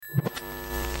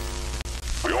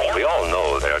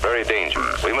They are very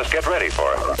dangerous. We must get ready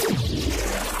for them.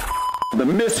 The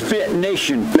Misfit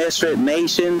Nation. Misfit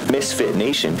Nation. Misfit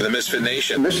Nation. The Misfit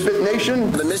Nation. Misfit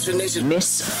Nation. The Misfit Nation.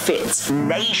 Misfit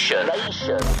Nation.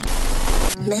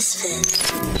 Misfit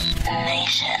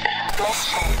Nation.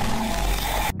 Misfit.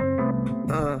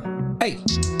 Hey.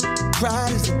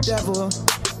 Pride is the devil.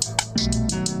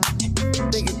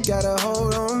 Think it got a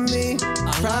hold on me.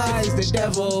 Pride is the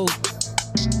devil.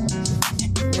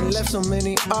 And left so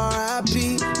many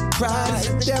R.I.P. Pride is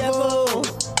the devil.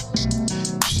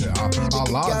 Shit,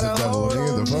 Allah is the devil.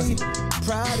 Nigga, the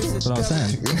fuck? That's what I was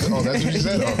saying. Oh, that's what you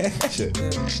said?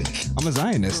 Oh, shit. I'm a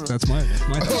Zionist. That's my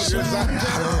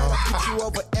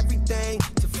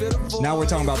Now we're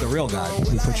talking about the real God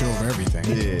who put you over everything.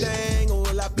 Yeah.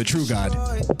 The true God.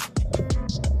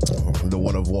 The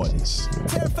one of ones.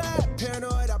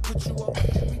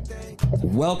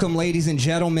 Welcome, ladies and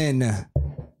gentlemen,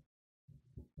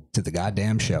 to the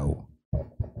goddamn show.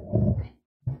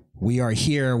 We are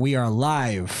here. We are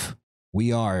live.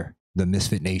 We are the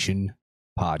Misfit Nation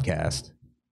podcast.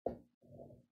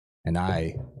 And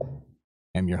I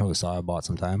am your host. I bought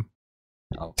some time.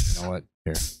 Oh, you know what?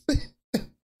 Here.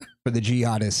 For the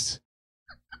jihadists.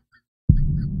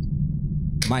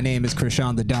 My name is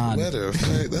Krishan the Don. Matter of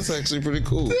fact, that's actually pretty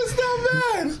cool. That's not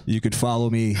bad. You could follow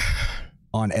me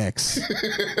on X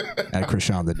at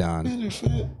Krishan the Don.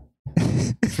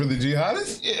 For the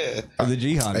jihadists? Yeah. For the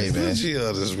jihadists. Hey, man. For the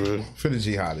jihadists, bro. For the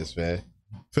jihadists, man.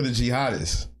 For the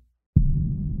jihadists.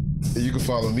 You can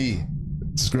follow me,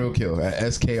 Skrillkill, at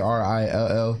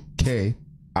SKRILLKIIL.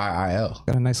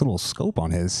 Got a nice little scope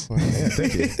on his. Oh, yeah,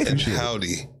 thank you. And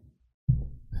howdy.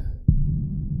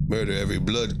 Murder every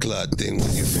blood clot thing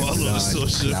when you follow the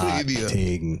social media.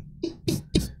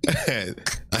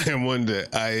 I am Wonder,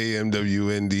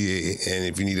 IAMWNDA. And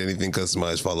if you need anything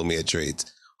customized, follow me at Trades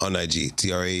on IG,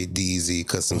 TRADZ,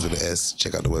 customs with an S.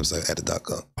 Check out the website at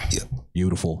the.com. Yep.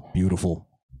 Beautiful, beautiful.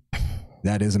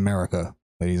 That is America,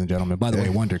 ladies and gentlemen. By the way,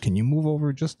 Wonder, can you move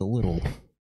over just a little?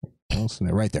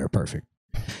 Right there, perfect.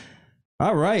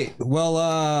 All right.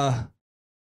 Well,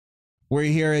 we're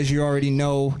here, as you already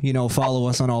know. You know, follow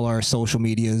us on all our social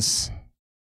medias.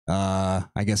 I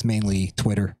guess mainly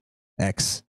Twitter,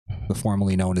 X, the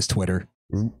formerly known as Twitter.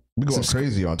 We go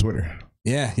crazy on Twitter.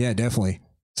 Yeah, definitely.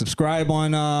 Subscribe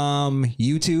on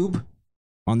YouTube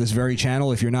on this very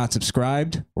channel if you're not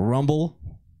subscribed. Rumble,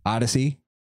 Odyssey,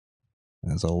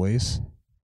 as always.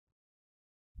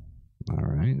 All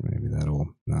right, maybe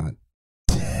that'll not.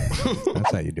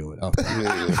 That's how you do it. Oh.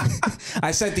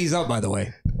 I set these up, by the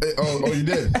way. Oh, you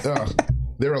did?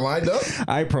 They were lined up?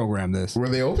 I programmed this. Were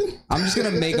they open? I'm just going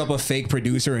to make up a fake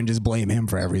producer and just blame him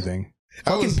for everything.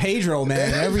 Fucking Pedro,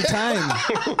 man. Every time.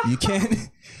 You can't.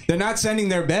 They're not sending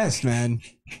their best, man.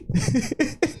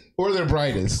 Or their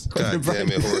brightest. God damn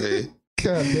it, Jorge.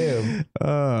 God damn.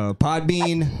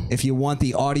 Podbean, if you want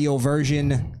the audio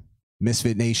version,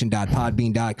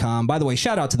 misfitnation.podbean.com. By the way,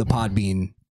 shout out to the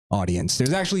Podbean audience.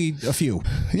 There's actually a few.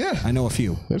 Yeah. I know a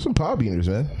few. There's some Podbeaners,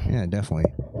 man. Yeah, definitely.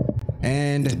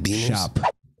 And shop.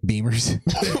 Beamers.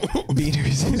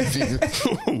 Beaners.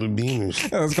 The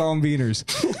beamers. Let's call them beaners.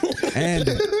 And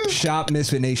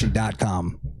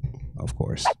shopmisfitnation.com, of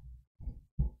course.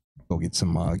 Go get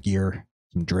some gear,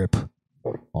 some drip,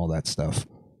 all that stuff.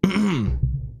 All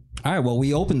right, well,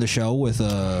 we opened the show with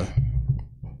I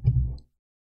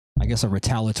guess a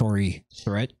retaliatory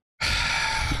threat.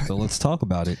 So let's talk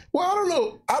about it. Well,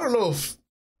 I don't know if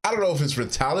it's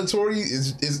retaliatory.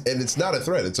 And it's not a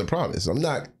threat. It's a promise.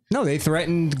 No, they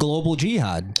threatened global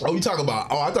jihad. Oh, I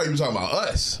thought you were talking about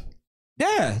us.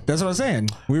 Yeah, that's what I was saying.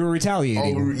 We were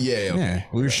retaliating. Oh, yeah. Okay. Yeah,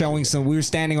 we were showing we were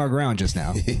standing our ground just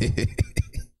now.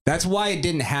 That's why it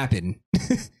didn't happen.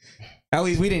 At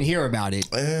least we didn't hear about it.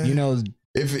 You know,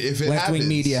 if it left-wing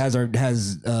media has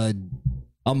a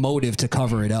motive to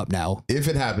cover it up now. If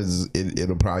it happens,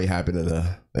 it'll probably happen in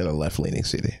a left-leaning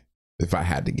city, if I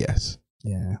had to guess.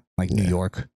 Yeah, like New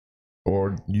York.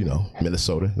 Or,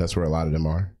 Minnesota. That's where a lot of them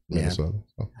are. Minnesota.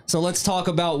 Yeah. So let's talk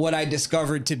about what I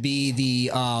discovered to be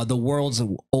the world's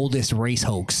oldest race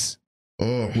hoax,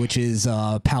 which is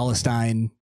Palestine,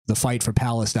 the fight for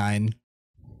Palestine.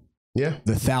 Yeah.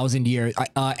 The 1,000 years.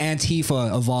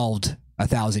 Antifa evolved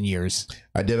 1,000 years.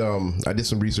 I did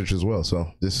some research as well.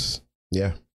 So it's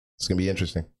going to be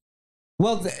interesting.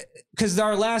 Well, because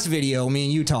our last video, me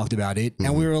and you talked about it,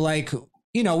 and we were like,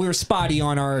 we were spotty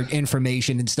on our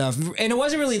information and stuff. And it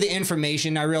wasn't really the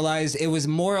information, I realized. It was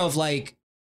more of like,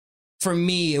 for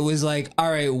me, it was like,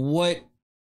 all right,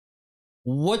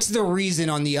 what's the reason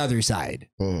on the other side?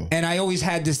 And I always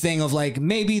had this thing of like,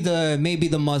 maybe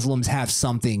the Muslims have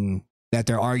something that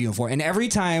they're arguing for. And every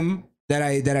time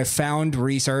that I found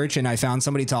research and I found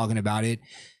somebody talking about it,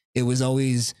 it was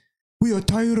always, we are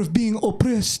tired of being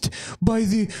oppressed by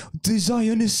the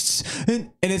Zionists,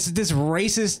 and it's this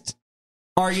racist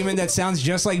argument that sounds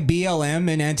just like BLM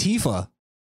and Antifa.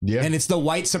 Yeah. And it's the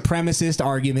white supremacist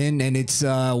argument, and it's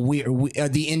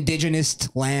the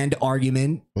indigenous land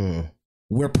argument.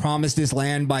 We're promised this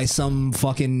land by some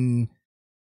fucking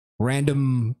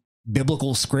random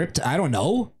biblical script. I don't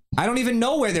know. I don't even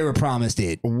know where they were promised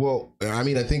it. Well, I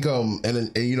mean, I think,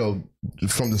 and you know,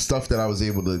 from the stuff that I was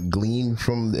able to glean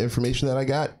from the information that I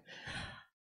got,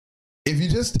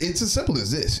 it's as simple as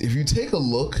this. If you take a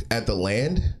look at the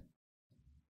land,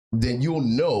 then you'll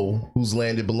know whose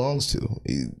land it belongs to.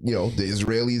 You know, the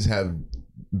Israelis have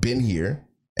been here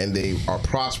and they are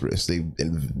prosperous. They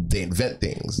invent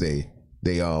things. They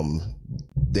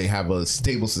have a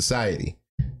stable society.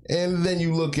 And then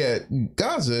you look at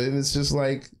Gaza and it's just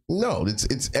like, no,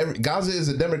 Gaza is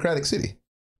a democratic city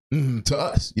to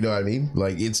us. You know what I mean?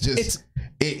 Like,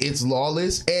 it's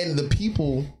lawless, and the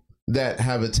people that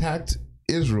have attacked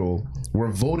Israel were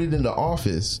voted into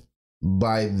office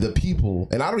by the people,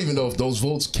 and I don't even know if those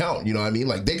votes count. You know what I mean?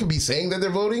 Like, they could be saying that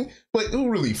they're voting, but who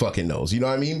really fucking knows? You know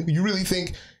what I mean? You really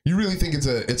think it's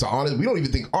a honest? We don't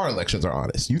even think our elections are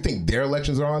honest. You think their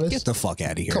elections are honest? Get the fuck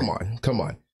out of here! Come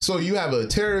on. So you have a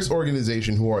terrorist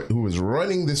organization who is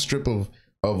running this strip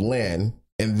of land,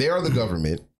 and they are the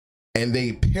government, and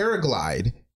they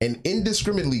paraglide and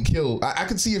indiscriminately kill. I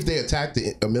could see if they attacked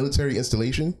a military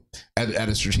installation at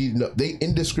a strategic. No, they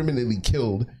indiscriminately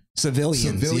killed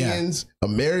civilians,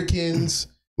 Americans,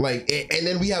 like, and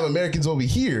then we have Americans over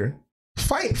here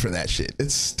fighting for that shit.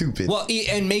 It's stupid. Well,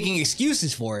 and making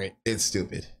excuses for it. It's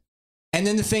stupid. And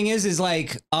then the thing is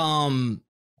like,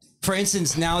 for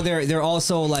instance, now they're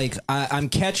also like, I'm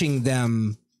catching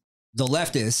them, the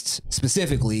leftists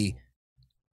specifically,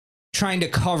 trying to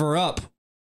cover up,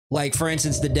 like, for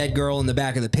instance, the dead girl in the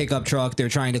back of the pickup truck. They're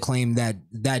trying to claim that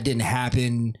didn't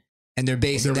happen, and they're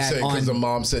basing that on, because the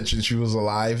mom said she was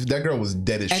alive. That girl was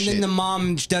dead as shit. And then the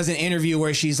mom does an interview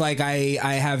where she's like, I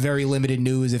have very limited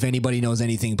news. If anybody knows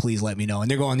anything, please let me know.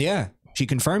 And they're going, yeah, she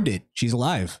confirmed it. She's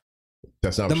alive.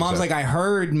 That's not the mom's like, I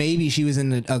heard maybe she was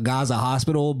in a Gaza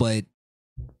hospital, but,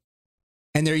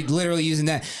 and they're literally using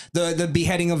that, the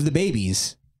beheading of the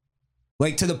babies,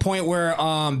 like, to the point where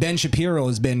Ben Shapiro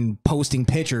has been posting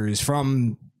pictures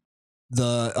from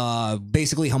the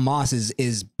basically Hamas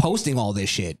is posting all this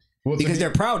shit because they're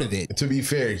proud of it. To be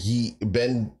fair,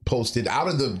 Ben posted, out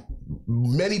of the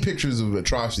many pictures of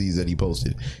atrocities that he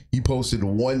posted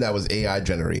one that was AI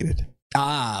generated.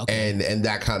 Okay. And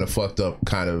that kind of fucked up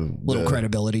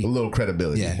credibility. A little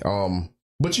credibility. Yeah.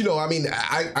 But, you know, I mean,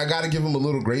 I got to give him a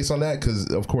little grace on that because,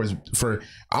 of course,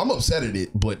 I'm upset at it,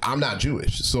 but I'm not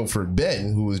Jewish. So for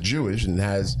Ben, who is Jewish and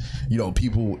has, you know,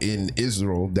 people in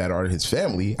Israel that are his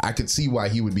family, I could see why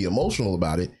he would be emotional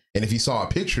about it. And if he saw a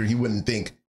picture, he wouldn't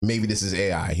think maybe this is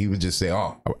AI. He would just say,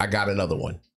 oh, I got another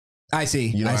one. I see.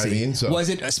 You know what I mean? So, was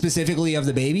it specifically of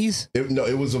the babies? No,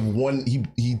 it was of one. He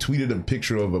tweeted a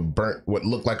picture of what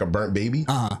looked like a burnt baby,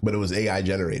 but it was AI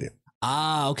generated.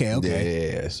 Okay.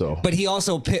 Yeah. So, but he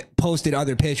also posted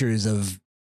other pictures of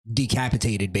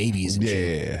decapitated babies. And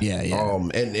yeah.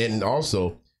 And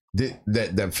also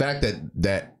the fact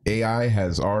that AI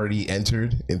has already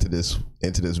entered into this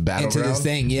battleground, into this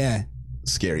thing,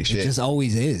 scary shit. It just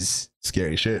always is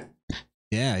scary shit.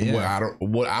 Yeah.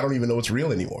 I don't even know what's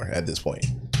real anymore at this point.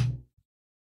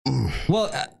 Well,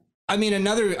 I mean,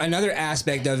 another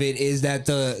aspect of it is that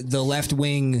the left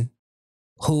wing,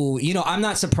 who, you know, I'm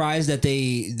not surprised that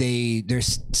they're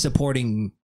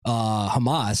supporting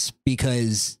Hamas,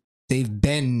 because they've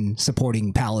been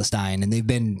supporting Palestine and they've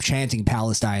been chanting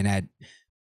Palestine at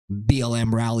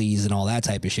BLM rallies and all that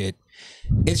type of shit.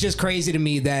 It's just crazy to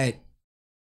me that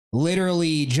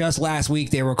literally just last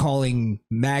week they were calling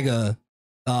MAGA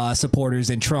supporters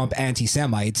and Trump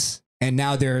anti-Semites, and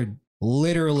now they're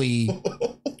literally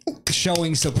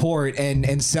showing support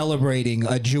and celebrating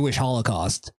a Jewish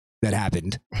Holocaust that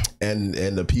happened. And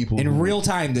the people in real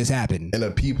time, this happened. And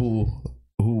the people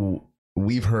who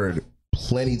we've heard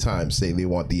plenty times say they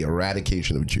want the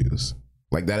eradication of Jews.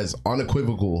 Like, that is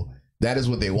unequivocal. That is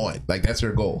what they want. Like, that's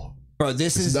their goal. Bro,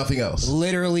 this is nothing else.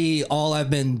 Literally all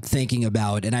I've been thinking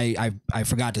about, and I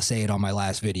forgot to say it on my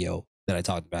last video that I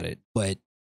talked about it, but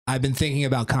I've been thinking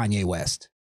about Kanye West.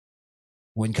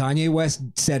 When Kanye West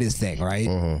said his thing, right?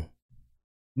 Mm-hmm.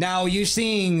 Now you're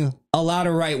seeing a lot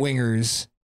of right-wingers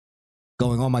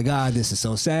going, oh my God, this is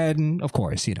so sad. And of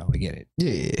course, you know, I get it.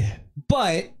 Yeah.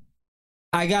 But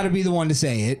I got to be the one to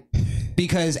say it,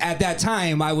 because at that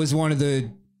time I was one of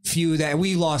the few that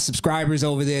we lost subscribers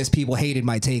over this. People hated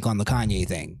my take on the Kanye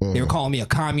thing. They were calling me a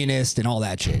communist and all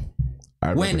that shit.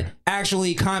 When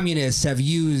actually communists have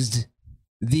used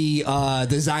the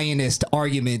Zionist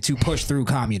argument to push through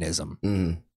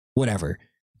communism. Whatever.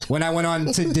 When I went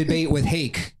on to debate with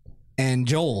Hake and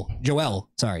Joel,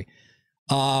 sorry,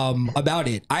 about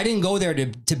it, I didn't go there to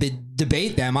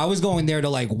debate them. I was going there to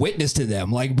like witness to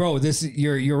them. Like, bro, this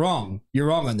you're wrong. You're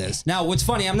wrong on this. Now, what's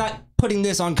funny? I'm not putting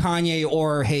this on Kanye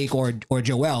or Hake or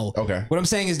Joel. Okay. What I'm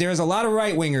saying is there's a lot of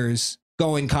right wingers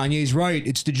going, Kanye's right.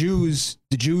 It's the Jews.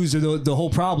 The Jews are the whole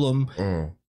problem.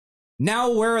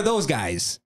 Now, where are those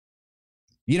guys?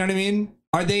 You know what I mean?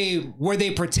 Were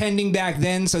they pretending back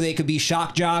then so they could be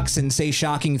shock jocks and say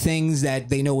shocking things that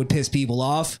they know would piss people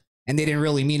off, and they didn't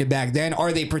really mean it back then? Or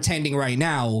are they pretending right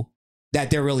now that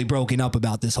they're really broken up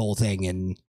about this whole thing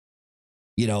and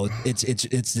you know it's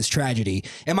this tragedy?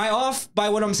 Am I off by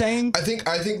what I'm saying? I think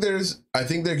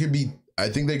there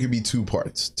could be two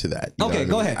parts to that. You Okay,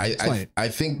 know what go I mean? ahead. I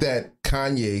think that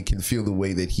Kanye can feel the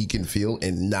way that he can feel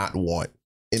and not want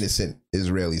innocent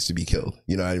Israelis to be killed.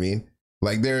 You know what I mean?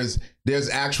 Like there's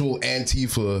actual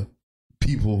Antifa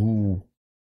people who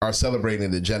are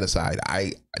celebrating the genocide.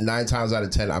 9 times out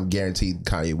of 10, I'm guaranteed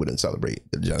Kanye wouldn't celebrate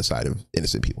the genocide of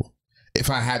innocent people.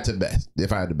 If I had to bet.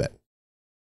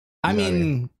 I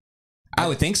mean, I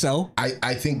would think so.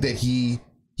 I think that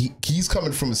he's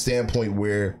coming from a standpoint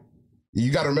where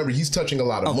you got to remember he's touching a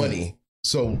lot of money.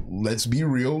 So let's be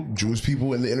real. Jewish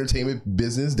people in the entertainment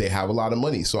business, they have a lot of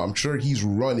money. So I'm sure he's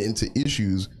run into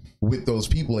issues with those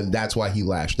people, and that's why he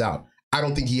lashed out. I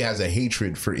don't think he has a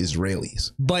hatred for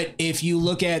Israelis. But if you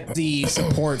look at the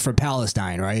support for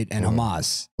Palestine, right, and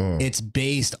Hamas, it's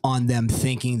based on them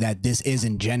thinking that this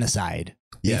isn't genocide.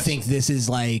 Yes. They think this is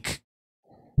like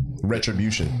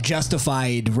retribution,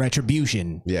 justified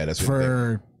retribution. Yeah, that's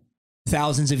for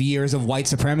thousands of years of white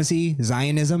supremacy,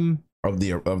 Zionism, of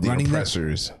the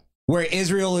oppressors. Where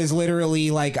Israel is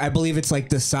literally like, I believe it's like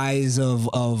the size of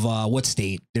what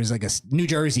state? There's like a New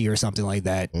Jersey or something like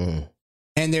that.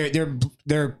 And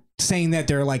they're saying that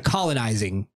they're like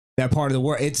colonizing that part of the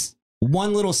world. It's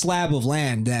one little slab of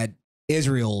land that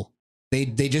Israel, they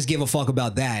just give a fuck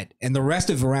about that. And the rest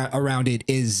of around it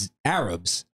is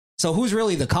Arabs. So who's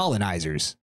really the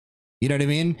colonizers? You know what I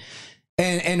mean?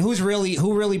 And who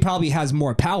really probably has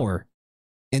more power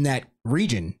in that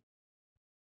region?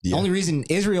 The only reason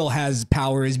Israel has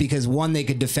power is because, one, they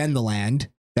could defend the land.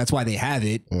 That's why they have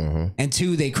it. And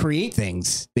two, they create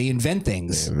things. They invent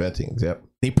things. Yep.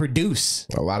 They produce.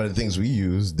 A lot of the things we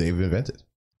use, they've invented.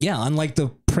 Yeah, unlike the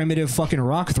primitive fucking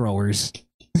rock throwers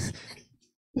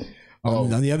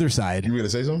on the other side. You were going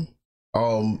to say something?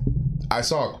 I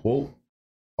saw a quote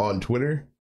on Twitter,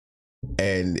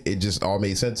 and it just all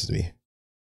made sense to me.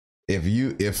 If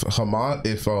Israel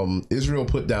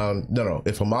put down,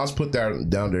 if Hamas put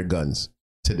down their guns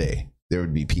today, there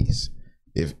would be peace.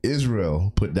 If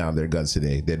Israel put down their guns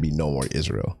today, there'd be no more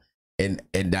Israel. And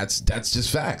that's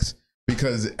just facts.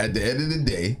 Because at the end of the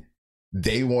day,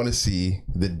 they want to see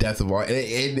the death of all,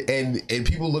 and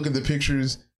people look at the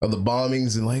pictures of the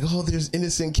bombings and like, oh, there's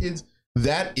innocent kids.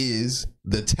 That is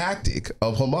the tactic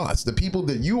of Hamas. The people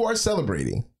that you are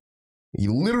celebrating,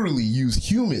 you literally use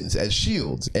humans as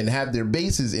shields and have their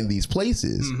bases in these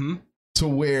places to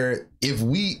where if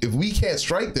we can't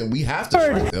strike them, we have to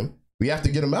strike them. We have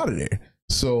to get them out of there.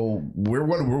 So we're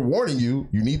warning you,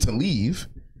 you need to leave.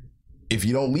 If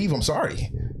you don't leave, I'm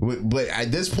sorry. But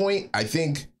at this point, I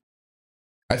think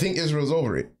Israel's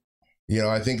over it. You know,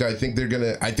 I think they're really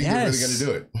gonna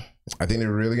do it. I think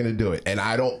they're really gonna do it. And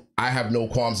I have no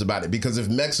qualms about it, because if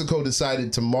Mexico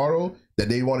decided tomorrow that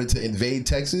they wanted to invade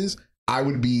Texas, I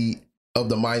would be of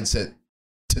the mindset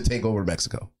to take over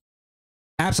Mexico.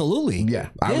 Absolutely. Yeah.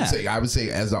 I would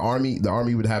say as the army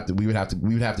would have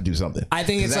to do something. I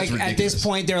think it's like ridiculous. At this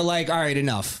point they're like, all right,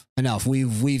 enough.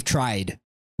 We've tried.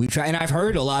 And I've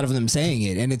heard a lot of them saying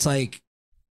it, and it's like,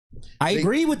 I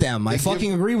agree with them. I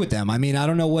fucking agree with them. I mean, I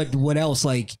don't know what else.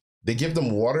 Like, they give them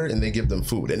water and they give them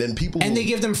food, and then they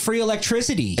give them free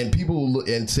electricity. And people will look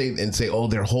and say, oh,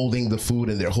 they're holding the food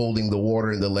and they're holding the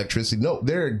water and the electricity. No,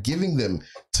 they're giving them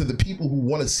to the people who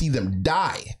want to see them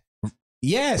die.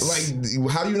 Yes. Like,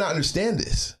 how do you not understand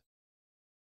this?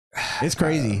 It's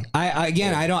crazy.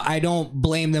 I don't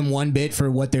blame them one bit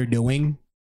for what they're doing.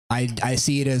 I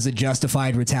see it as a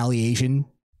justified retaliation.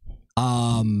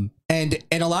 And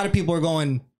a lot of people are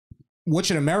going, what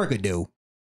should America do?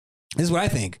 This is what I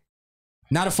think.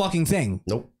 Not a fucking thing.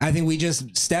 Nope. I think we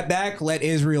just step back, let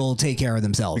Israel take care of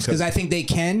themselves. Because I think they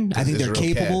can. I think they're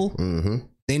capable.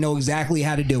 They know exactly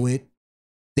how to do it.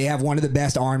 They have one of the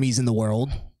best armies in the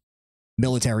world.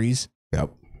 Militaries.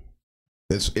 Yep.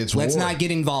 It's Let's war. not get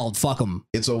involved. Fuck them.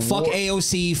 It's a fuck war.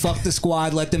 AOC. Fuck the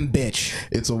squad. Let them bitch.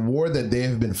 It's a war that they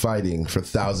have been fighting for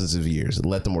thousands of years.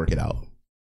 Let them work it out.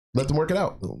 Let them work it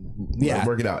out. Yeah, let them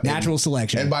work it out. Natural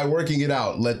selection. And by working it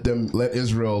out, let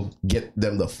Israel get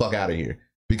them the fuck out of here.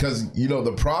 Because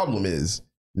the problem is,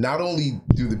 not only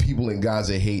do the people in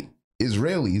Gaza hate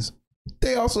Israelis,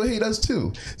 they also hate us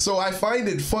too. So I find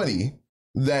it funny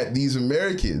that these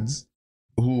Americans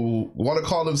who want to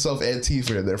call themselves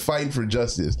Antifa and they're fighting for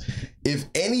justice, if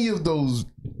any of those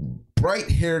bright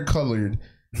hair colored,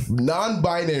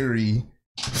 non-binary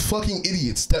fucking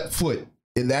idiots step foot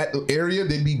in that area,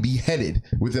 they'd be beheaded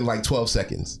within like 12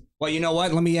 seconds. Well, you know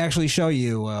what? Let me actually show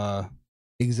you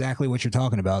exactly what you're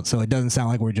talking about, so it doesn't sound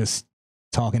like we're just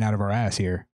talking out of our ass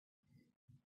here.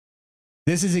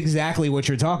 This is exactly what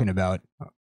you're talking about.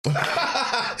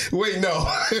 Wait,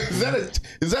 no. Is that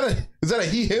a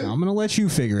he him? I'm gonna let you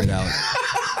figure it out.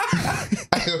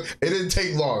 It didn't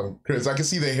take long, Chris. I can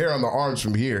see the hair on the arms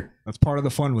from here. That's part of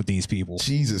the fun with these people.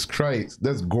 Jesus Christ,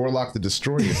 that's Gorlock the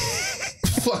Destroyer.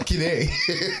 Fucking A.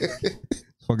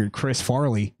 Fucking Chris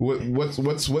Farley. What's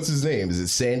his name? Is it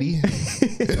Sandy?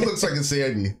 It looks like it's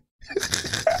Sandy.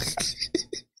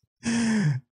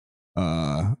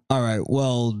 All right.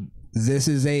 Well, this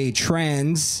is a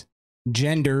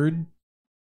transgendered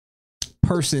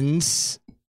persons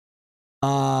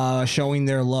showing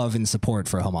their love and support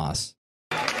for Hamas.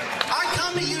 I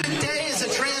come to you today as a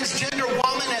transgender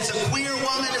woman, as a queer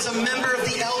woman, as a member of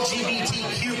the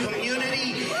LGBTQ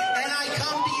community, and I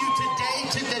come to you today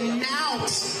to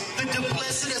denounce the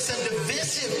duplicitous and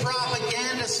divisive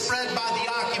propaganda spread by the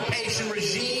occupation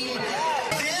regime.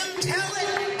 Them tell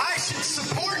it I should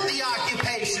support the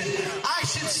occupation. I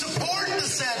should support the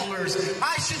settlers.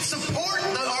 I should support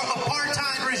the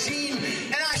apartheid regime,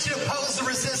 and I should oppose the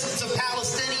resistance of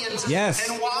Palestinians. Yes.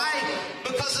 And why?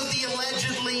 Because of the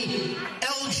allegedly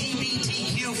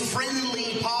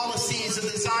LGBTQ-friendly policies of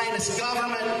the Zionist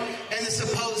government and the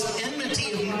supposed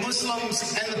enmity of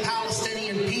Muslims and the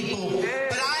Palestinian people.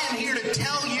 But I am here to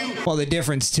tell you... Well, the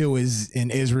difference, too, is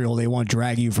in Israel, they won't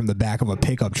drag you from the back of a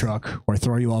pickup truck or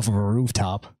throw you off of a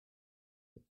rooftop.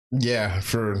 Yeah,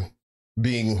 for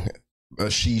being a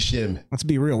she-shim. Let's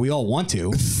be real. We all want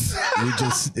to.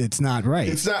 It's not right.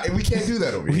 It's not. We can't do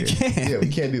that over here. We can't. Yeah, we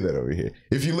can't do that over here.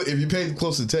 If you pay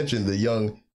close attention, the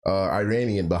young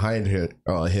Iranian behind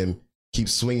him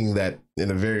keeps swinging that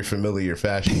in a very familiar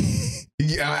fashion.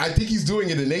 I think he's doing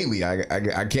it innately.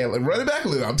 I can't run it back a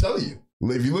little. I'm telling you.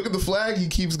 If you look at the flag, he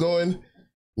keeps going.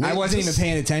 I wasn't even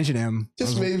paying attention to him.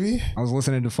 Maybe. I was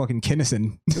listening to fucking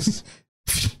Kinnison.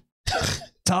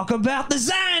 Talk about the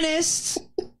Zionists.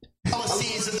 I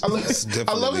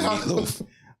love how Meatloaf.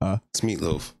 It's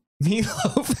Meatloaf.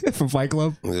 Meatloaf from Fight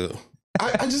Club. Yeah.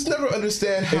 I just never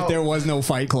understand how. If there was no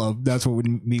Fight Club, that's what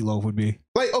Meatloaf would be.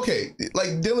 Like, okay,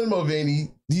 like Dylan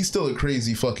Mulvaney, he's still a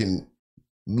crazy fucking.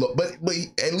 But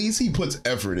at least he puts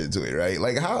effort into it, right?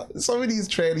 Like how some of these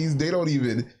trannies, you don't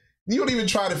even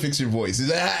try to fix your voice. It's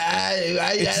like,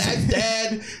 I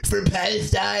stand for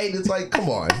Palestine. It's like, come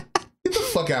on, get the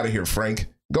fuck out of here, Frank.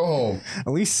 Go home.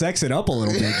 At least sex it up a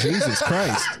little bit. Jesus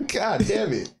Christ. God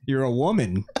damn it. You're a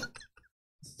woman.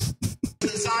 The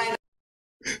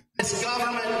Zionist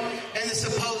government and the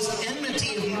supposed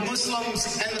enmity of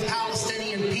Muslims and the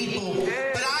Palestinian people.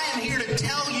 But I am here to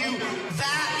tell you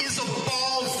that is a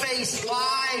bald-faced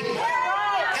lie.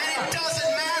 And it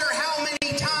doesn't matter how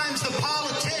many times the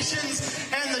politicians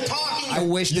and the talking... I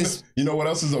wish this... You know what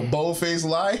else is a bold-faced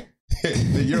lie?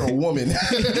 That you're a woman.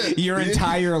 Your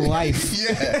entire life.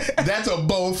 Yeah, that's a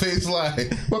bold-faced lie.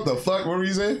 What the fuck? What were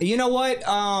you saying? You know what?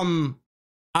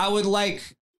 I would like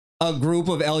a group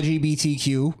of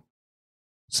LGBTQ,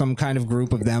 some kind of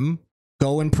group of them,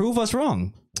 go and prove us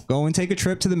wrong. Go and take a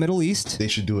trip to the Middle East. They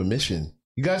should do a mission.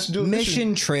 You guys should do a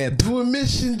mission trip. Do a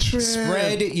mission trip.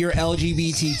 Spread your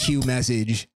LGBTQ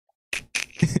message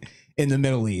in the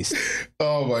Middle East.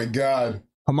 Oh my God.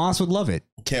 Hamas would love it.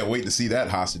 Can't wait to see that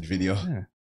hostage video.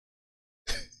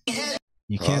 Yeah.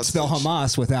 You can't spell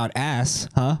Hamas without ass,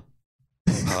 huh?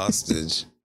 Hostage.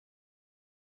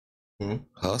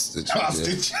 Hostage.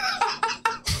 Hostage.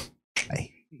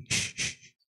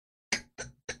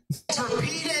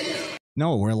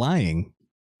 No, we're lying.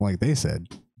 Like they said.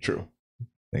 True.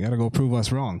 They gotta go prove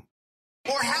us wrong.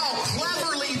 Or how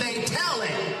cleverly they tell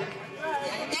it.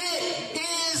 It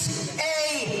is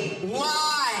a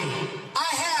lie.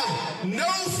 I have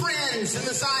no friends in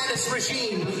the Zionist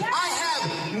regime. I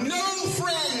have no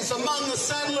friends among the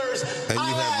settlers. And you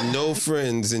have no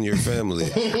friends in your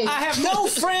family. I have no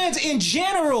friends in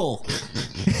general.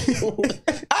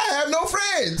 I have no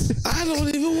friends. I don't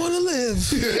even want to live.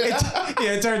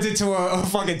 It turns into a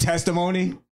fucking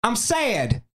testimony. I'm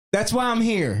sad. That's why I'm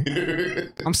here.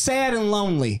 I'm sad and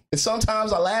lonely. And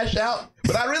sometimes I lash out,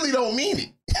 but I really don't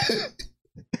mean it.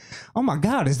 Oh my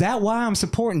God, is that why I'm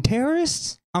supporting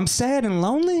terrorists? I'm sad and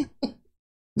lonely?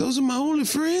 Those are my only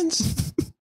friends.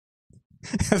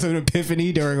 That's an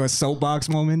epiphany during a soapbox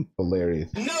moment.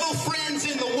 Hilarious. No friends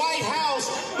in the White House,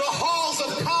 the halls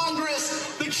of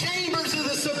Congress, the chambers of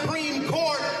the Supreme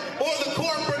Court, or the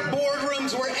corporate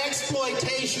boardrooms where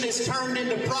exploitation is turned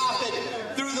into profit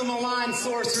through the malign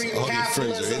sorcery of All your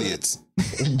friends capitalism. are idiots.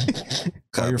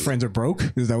 All your friends are broke?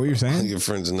 Is that what you're All saying? your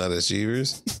friends are not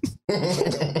achievers.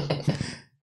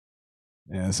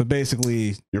 Yeah, so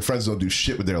basically Your friends don't do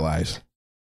shit with their lives.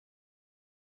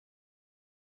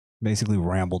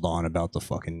 rambled on about the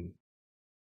fucking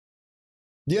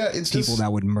Yeah, it's people just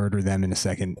that would murder them in a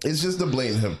second. it's just the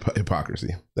blatant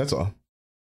hypocrisy. That's all.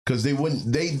 Because they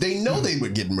wouldn't. They know they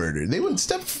would get murdered. They wouldn't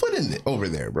step foot in it over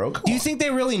there, bro. Come Do you on. think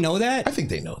they really know that? I think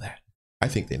they know that. I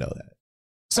think they know that.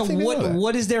 So think they know that.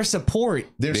 what is their support?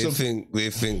 There's They some. think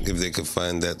if they could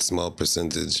find that small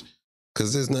percentage,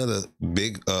 because there's not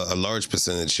a large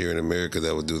percentage here in America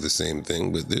that would do the same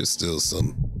thing, but there's still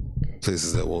some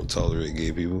places that won't tolerate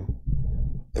gay people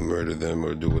and murder them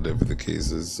or do whatever the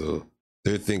case is. So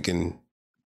they're thinking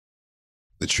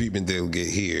the treatment they'll get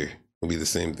here will be the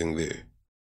same thing there.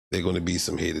 They're going to be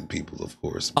some hated people, of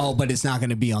course. Oh, but it's not going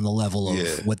to be on the level of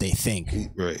Yeah. what they think,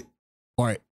 Right.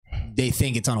 or they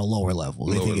think it's on a lower level.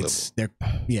 They Lower think it's they're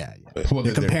Well,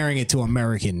 they're comparing it to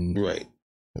American. Right.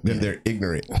 They're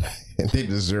ignorant and they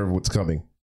deserve what's coming.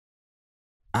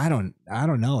 I don't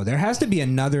know. There has to be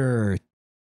another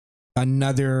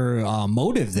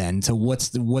motive then to what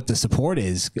the support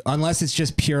is, unless it's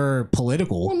just pure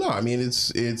political. Well, no, I mean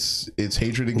it's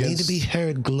hatred We need against. to be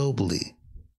heard globally.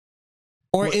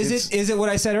 Or Well, is it what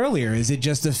I said earlier? Is it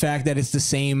just the fact that it's the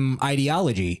same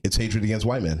ideology? It's hatred against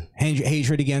white men.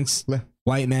 Hatred against Yeah.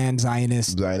 white man,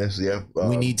 Zionists. Zionists, yeah.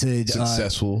 We need to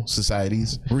successful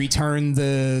societies. return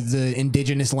the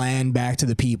indigenous land back to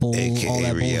the people. all AKA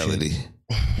that reality. bullshit.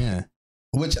 Yeah.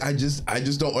 Which I just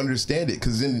don't understand it,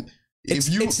 because then It's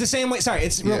the same way. Sorry,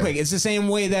 it's real Yeah. quick. It's the same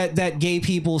way that gay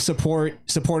people supported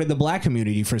the black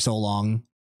community for so long,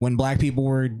 when black people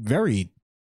were very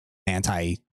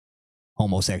anti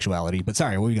homosexuality. But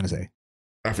sorry, what were you gonna say?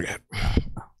 I forgot.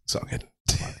 It's all good.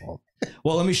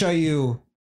 Well, let me show you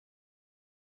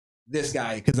this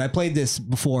guy, because I played this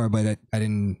before, but I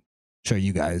didn't show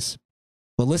you guys.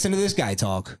 But listen to this guy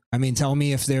talk. I mean, tell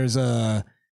me if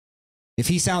if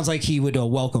he sounds like he would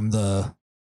welcome the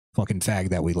fucking fag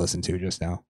that we listened to just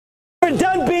now. We're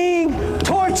done being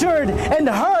tortured and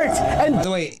hurt and By the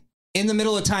way, in the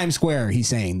middle of Times Square, he's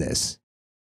saying this.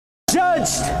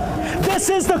 judged. This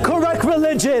is the correct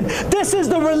religion. This is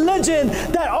the religion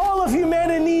that all of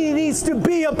humanity needs to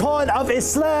be upon, of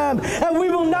Islam. And we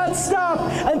will not stop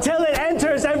until it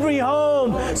enters every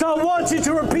home. So I want you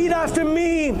to repeat after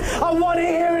me. I want to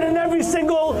hear it in every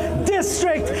single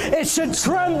district. It should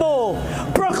tremble.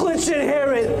 Brooklyn should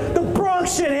hear it. The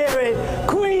Bronx should hear it.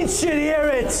 Queens should hear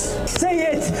it. Say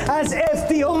it as if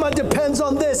the Ummah depends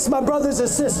on this, my brothers and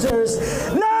sisters.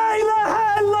 La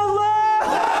ilaha illallah.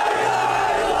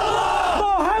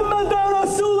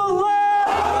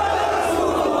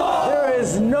 There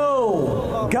is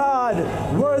no God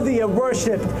worthy of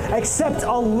worship except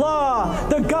Allah,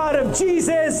 the God of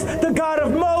Jesus, the God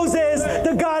of Moses,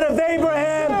 the God of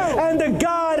Abraham, and the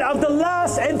God of the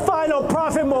last and final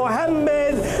prophet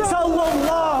Muhammad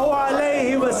sallallahu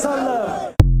alayhi wa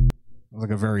sallam.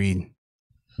 Like a very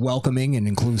welcoming and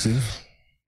inclusive.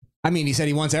 I mean, he said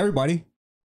he wants everybody.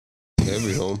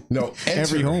 Every home. No,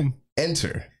 Every home.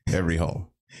 Enter every home.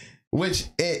 Which,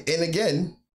 and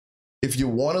again, if you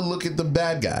want to look at the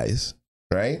bad guys,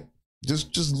 right?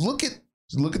 Just look at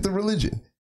the religion.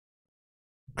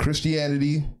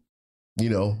 Christianity,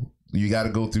 you got to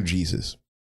go through Jesus.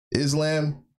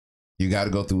 Islam, you got to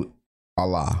go through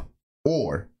Allah,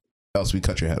 or else we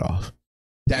cut your head off.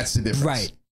 That's the difference.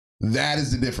 Right. That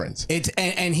is the difference. It's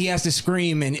and he has to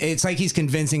scream, and it's like he's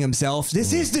convincing himself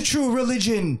this is the true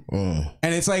religion.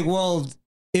 And it's like, well,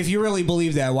 if you really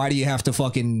believe that, why do you have to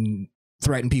fucking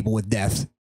threaten people with death,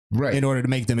 right, in order to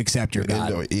make them accept your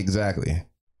God? No, exactly.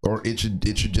 Or it should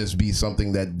just be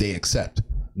something that they accept.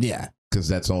 Yeah, because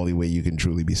that's the only way you can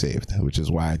truly be saved. Which is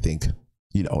why I think,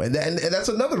 and that's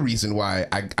another reason why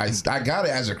I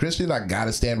gotta, as a Christian, I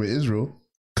gotta stand with Israel,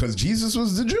 because Jesus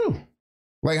was the Jew.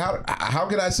 Like how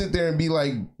can I sit there and be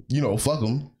like, fuck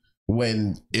him,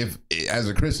 when if as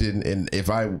a Christian, and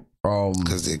if I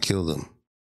because they killed him.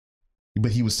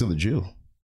 But he was still a Jew.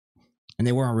 And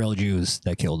they weren't real Jews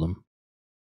that killed them.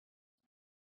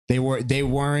 They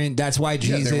weren't. That's why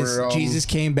Jesus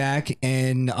came back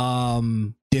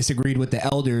and disagreed with the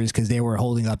elders because they were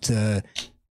holding up to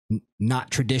not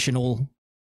traditional.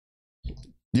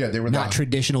 Yeah, they were not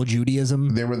traditional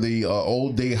Judaism. They were the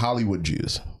old day Hollywood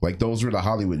Jews. Like those were the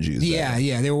Hollywood Jews. Yeah,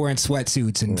 yeah. They were wearing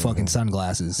sweatsuits and fucking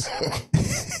sunglasses.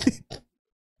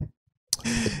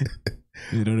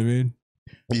 You know what I mean?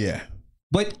 Yeah.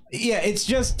 But yeah, it's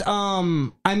just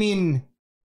I mean,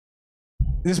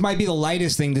 this might be the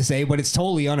lightest thing to say, but it's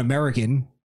totally un-American.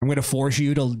 I'm going to force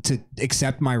you to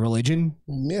accept my religion.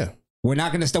 Yeah. We're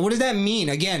not going to stop. What does that mean?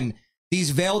 Again, these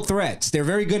veiled threats. They're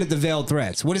very good at the veiled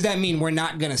threats. What does that mean? We're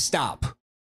not going to stop.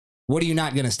 What are you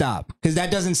not going to stop? Because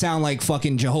that doesn't sound like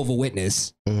fucking Jehovah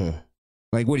Witness.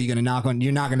 Like, what are you going to knock on?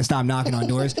 You're not going to stop knocking on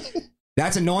doors.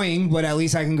 That's annoying, but at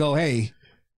least I can go, hey.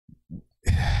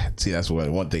 See, that's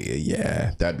one thing.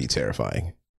 Yeah, that'd be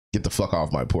terrifying. Get the fuck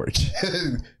off my porch.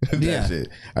 Yeah. Shit.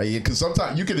 Because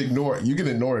sometimes you can ignore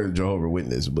a Jehovah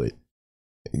Witness, but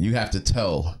you have to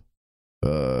tell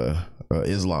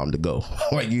Islam to go.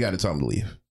 Like, you got to tell him to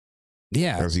leave.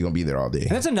 Yeah, or else he's gonna be there all day. And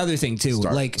that's another thing too.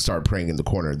 Start praying in the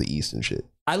corner of the east and shit.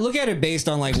 I look at it based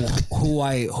on like who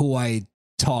I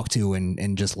talk to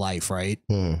in just life, right?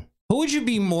 Who would you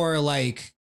be more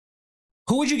like?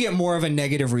 Who would you get more of a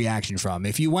negative reaction from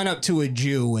if you went up to a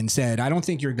Jew and said, "I don't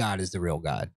think your God is the real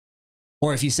God,"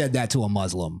 or if you said that to a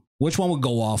Muslim? Which one would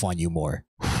go off on you more?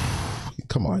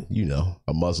 Come on,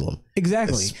 a Muslim.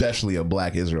 Exactly. Especially a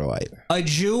black Israelite. A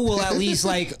Jew will at least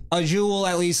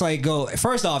go,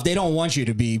 first off, they don't want you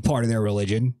to be part of their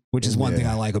religion, which is one thing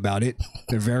I like about it.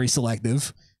 They're very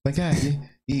selective. Like,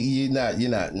 you're not.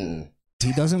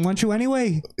 He doesn't want you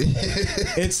anyway.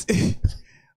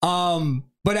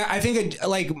 But I think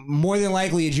like more than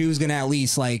likely a Jew's gonna at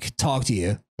least like talk to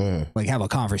you, like have a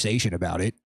conversation about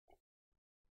it.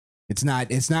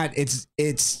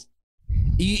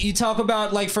 You talk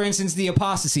about, like, for instance, the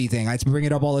apostasy thing. I bring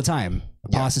it up all the time.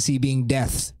 Apostasy being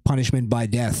death, punishment by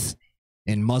death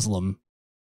in Muslim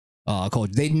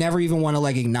culture. They never even want to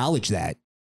like acknowledge that,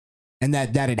 and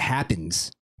that it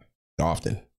happens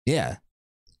often. Yeah,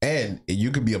 and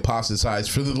you could be apostatized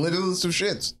for the littlest of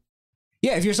shits.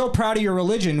 Yeah, if you're so proud of your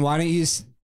religion, why don't you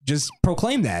just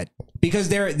proclaim that? Because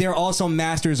they're also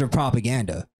masters of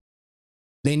propaganda.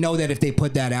 They know that if they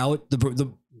put that out,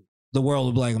 the world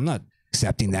will be like, I'm not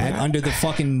accepting that under the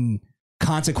fucking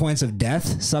consequence of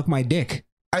death. Suck my dick.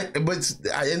 And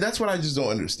that's what I just don't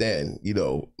understand.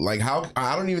 Like how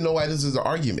I don't even know why this is an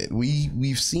argument.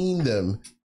 We've seen them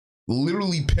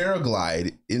literally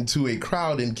paraglide into a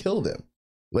crowd and kill them.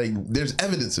 Like, there's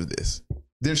evidence of this.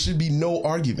 There should be no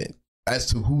argument as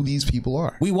to who these people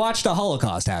are. We watched the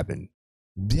Holocaust happen.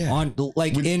 Yeah.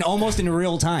 Almost in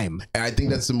real time. And I think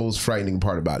that's the most frightening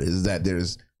part about it, is that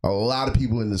there's a lot of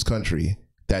people in this country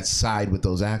that side with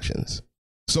those actions.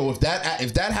 So if that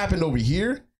happened over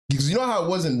here, because you know how it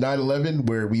was in 9/11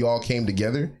 where we all came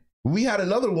together, we had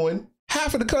another one,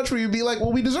 half of the country would be like,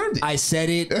 well, we deserved it. I said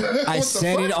it. I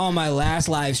said it on my last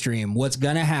live stream. What's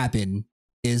gonna happen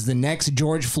is the next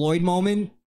George Floyd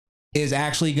moment is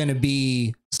actually gonna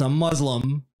be some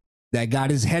Muslim that got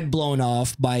his head blown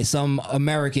off by some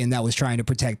American that was trying to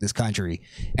protect this country.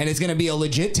 And it's gonna be a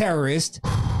legit terrorist.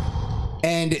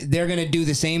 And they're going to do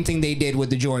the same thing they did with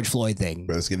the George Floyd thing.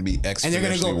 But it's going to be exponentially and they're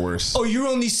gonna go, worse. Oh, you're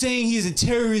only saying he's a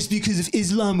terrorist because of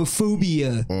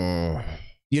Islamophobia.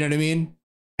 You know what I mean?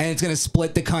 And it's going to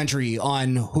split the country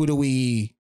on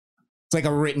it's like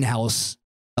a Rittenhouse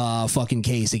fucking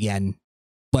case again,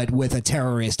 but with a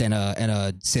terrorist and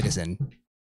a citizen.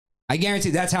 I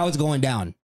guarantee that's how it's going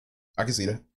down. I can see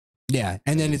that. Yeah.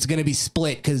 And then it's going to be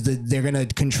split because they're going to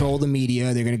control the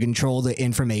media. They're going to control the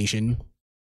information.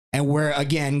 And we're,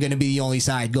 again, going to be the only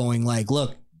side going like,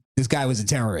 look, this guy was a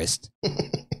terrorist.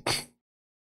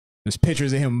 There's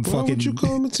pictures of him fucking... Why would you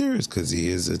call him a terrorist? Because he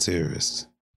is a terrorist.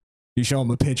 You show him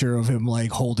a picture of him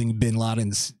like holding Bin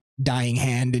Laden's dying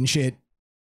hand and shit.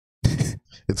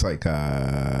 It's like,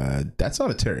 that's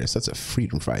not a terrorist. That's a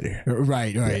freedom fighter.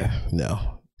 Right. Yeah,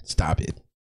 no, stop it.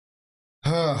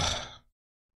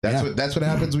 That's what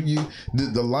happens when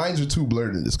the lines are too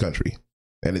blurred in this country.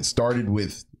 And it started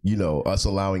with, us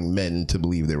allowing men to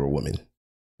believe they were women.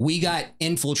 We got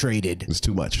infiltrated. It's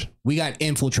too much. We got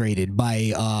infiltrated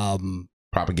by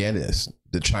propagandists.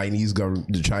 The Chinese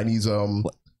government, the Chinese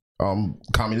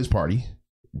Communist Party,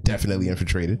 definitely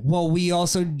infiltrated. Well, we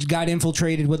also got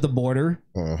infiltrated with the border.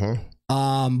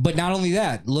 But not only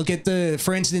that, look at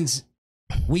for instance,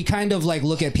 we kind of like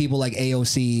look at people like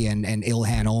AOC and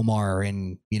Ilhan Omar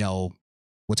and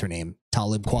what's her name,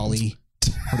 Talib Kweli.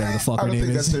 whatever the fuck I her don't name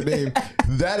think is. that's her name.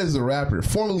 That is a rapper,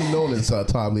 formerly known as Talib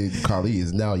Kweli,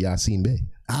 is now Yasin Bey.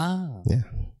 Yeah.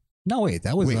 No, wait,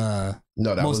 that was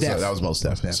no, that was Mos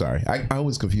Def. Sorry, I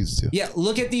was confused too. Yeah,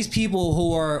 look at these people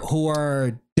who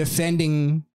are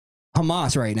defending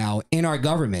Hamas right now in our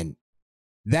government.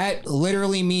 That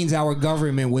literally means our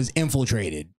government was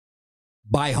infiltrated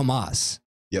by Hamas.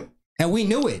 Yep. And we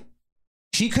knew it.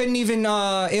 She couldn't even,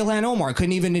 Ilhan Omar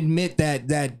couldn't even admit that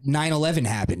 9/11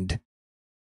 happened.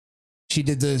 She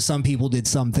did some people did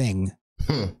something.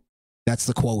 That's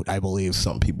the quote, I believe.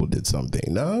 Some people did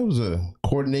something. No, it was a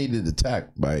coordinated attack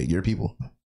by your people.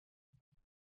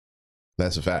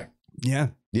 That's a fact. Yeah.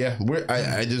 Yeah,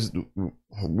 I guess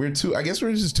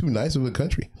we're just too nice of a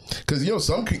country. Because, you know,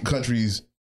 some countries,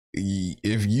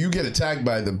 if you get attacked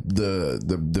by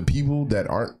the people that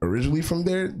aren't originally from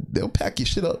there, they'll pack your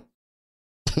shit up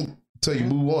until you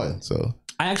move on. So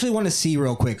I actually want to see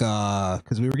real quick,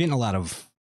 because we were getting a lot of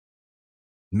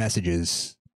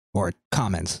messages or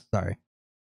comments, sorry,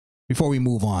 before we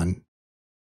move on.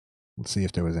 Let's see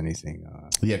if there was anything.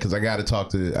 Yeah, because I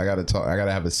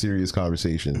gotta have a serious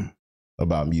conversation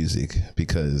about music,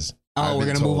 because we're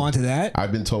gonna move on to that.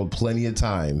 I've been told plenty of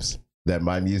times that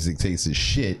my music tastes as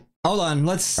shit. Hold on,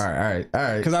 let's. All right.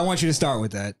 Because I want you to start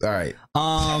with that. All right.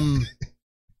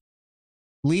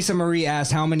 Lisa Marie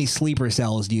asked, "How many sleeper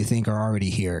cells do you think are already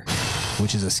here?"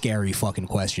 Which is a scary fucking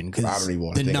question, because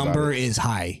the number is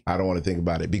high. I don't want to think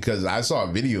about it, because I saw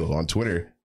a video on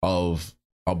Twitter of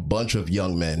a bunch of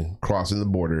young men crossing the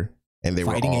border, and they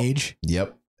fighting were all, age.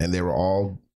 Yep, and they were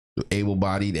all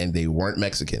able-bodied, and they weren't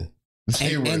Mexican.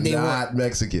 They were not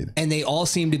Mexican, and they all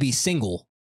seem to be single.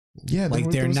 Yeah, like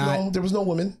there was no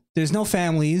women. There's no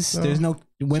families. There's no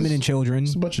women and children.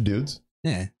 Just a bunch of dudes.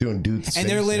 Yeah, doing dudes. And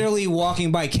they're literally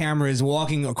walking by cameras,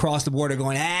 walking across the border,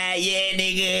 going, "Ah, yeah,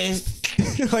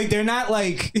 niggas." Like they're not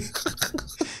like.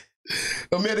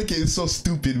 America is so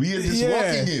stupid. We are just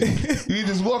walking in. We are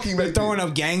just walking. They're throwing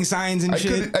up gang signs and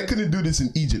shit. I couldn't do this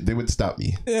in Egypt. They would stop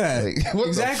me. Yeah, like, what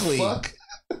exactly. The fuck?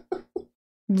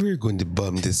 We're going to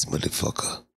bomb this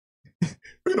motherfucker.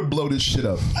 We're gonna blow this shit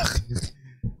up.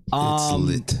 It's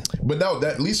lit. But no,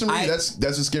 that Lisa Marie, that's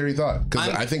a scary thought, because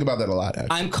I think about that a lot.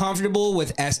 Actually. I'm comfortable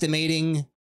with estimating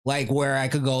like where I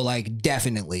could go. Like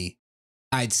definitely,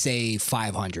 I'd say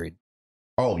 500.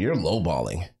 Oh, you're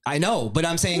lowballing. I know, but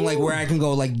I'm saying like where I can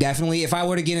go. Like definitely, if I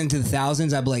were to get into the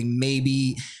thousands, I'd be like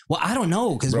maybe. Well, I don't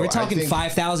know, because we're talking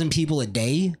 5,000 people a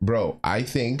day. Bro, I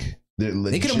think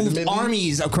they could have moved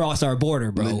armies across our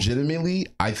border, bro. Legitimately,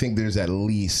 I think there's at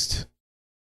least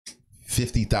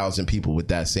 50,000 people with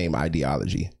that same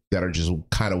ideology that are just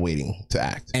kind of waiting to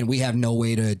act, and we have no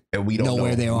way to know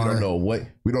where they are. We don't know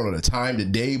we don't know the time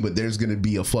today, but there's gonna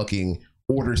be a fucking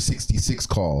Order 66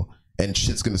 call, and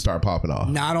shit's gonna start popping off.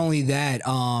 Not only that,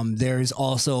 there's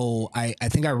also I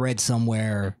think I read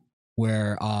somewhere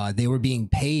where they were being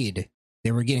paid.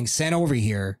 They were getting sent over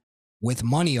here with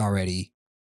money already,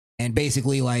 and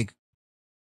basically like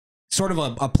sort of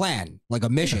a plan, like a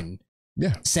mission.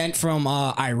 Yeah. Sent from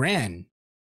Iran.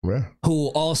 Yeah. Who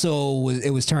also it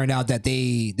was turned out that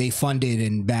they funded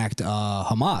and backed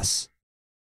Hamas.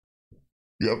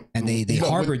 Yep. And they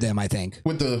harbored them, I think.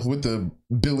 With the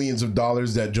billions of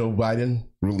dollars that Joe Biden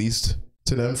released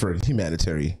to them for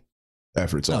humanitarian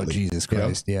efforts only. Oh, Jesus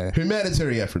Christ, yeah.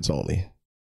 Humanitarian efforts only.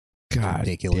 God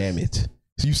ridiculous. Damn it.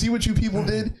 So you see what you people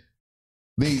did?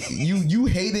 You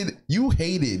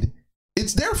hated.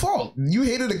 It's their fault. You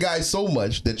hated a guy so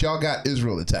much that y'all got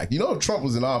Israel attacked. You know, if Trump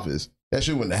was in office, that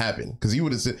shit wouldn't have happened, because he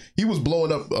would have said he was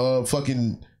blowing up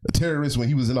fucking terrorists when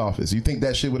he was in office. You think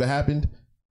that shit would have happened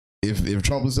if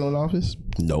Trump was still in office?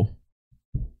 No.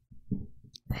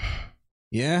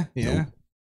 Yeah. Nope.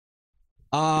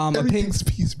 Everything's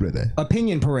peace, brother.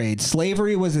 Opinion parade.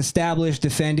 Slavery was established,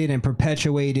 defended, and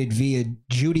perpetuated via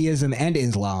Judaism and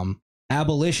Islam.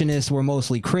 Abolitionists were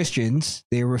mostly Christians.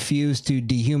 They refused to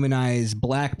dehumanize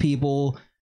black people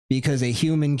because a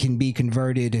human can be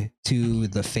converted to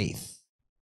the faith.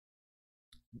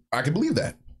 I can believe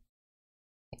that.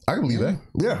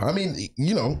 Yeah, I mean,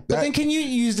 you know. But then can you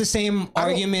use the same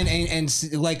argument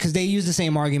and like, because they use the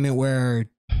same argument where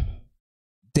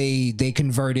they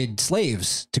converted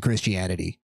slaves to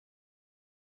Christianity.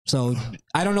 So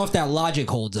I don't know if that logic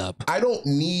holds up. I don't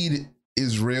need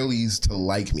Israelis to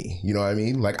like me. You know what I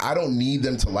mean? Like, I don't need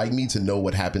them to like me to know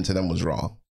what happened to them was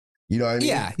wrong. You know what I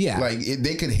mean? Yeah. Like,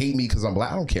 they could hate me because I'm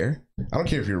black. I don't care. I don't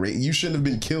care if you're you shouldn't have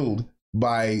been killed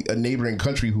by a neighboring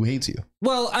country who hates you.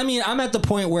 Well, I mean, I'm at the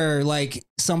point where like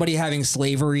somebody having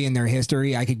slavery in their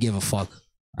history, I could give a fuck.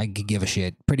 I could give a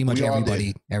shit. Pretty much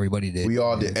everybody did. We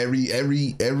all did.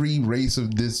 Every race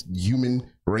of this human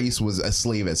race was a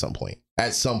slave at some point.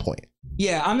 At some point.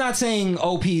 Yeah, I'm not saying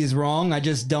OP is wrong. I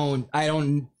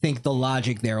don't think the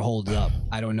logic there holds up.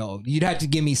 I don't know. You'd have to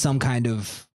give me some kind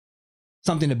of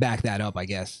something to back that up, I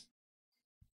guess.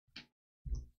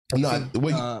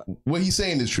 No, what he's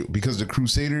saying is true, because the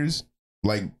Crusaders,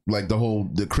 like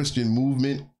the Christian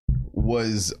movement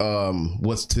was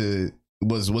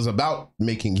about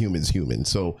making humans human.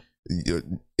 So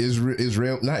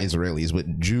Israel, not Israelis,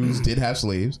 but Jews did have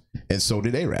slaves, and so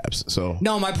did Arabs. So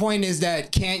no, my point is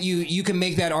that you can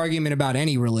make that argument about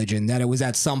any religion, that it was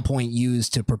at some point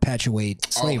used to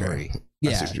perpetuate slavery. Okay.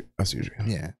 Yeah, I see what you're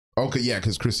saying. Yeah. Okay, yeah,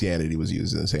 because Christianity was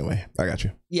used in the same way. I got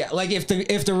you. Yeah, like if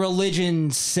the religion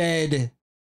said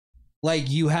like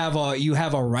you have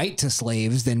a right to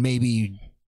slaves, then maybe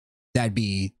that'd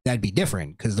be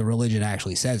different, because the religion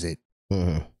actually says it.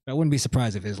 Mm-hmm. I wouldn't be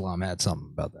surprised if Islam had something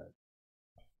about that.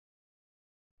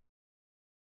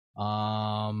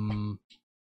 All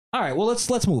right, well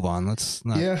let's move on. Let's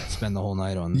not spend the whole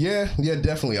night on. Yeah,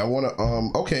 definitely. I want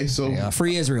to. Okay, so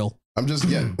free Israel. I'm just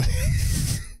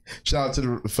shout out to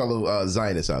the fellow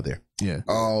Zionists out there. Yeah.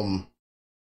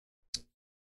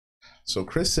 So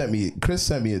Chris sent me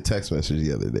a text message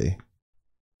the other day,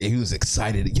 and he was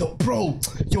excited. Yo, bro,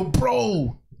 you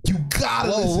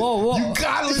gotta listen. You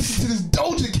gotta listen to this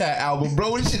Doja Cat album,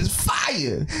 bro. This shit is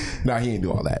fire. Nah, he ain't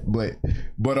do all that, but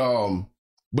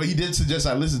he did suggest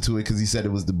I listen to it because he said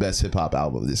it was the best hip hop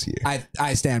album this year.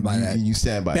 I stand by that. You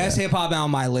stand by best that. hip hop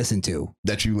album I listened to.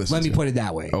 That you listened Let to. me put it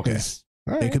that way. Okay.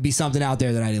 Right. There could be something out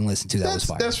there that I didn't listen to that was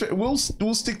fire. That's fair. We'll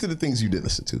stick to the things you did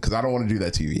listen to, because I don't want to do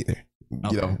that to you either.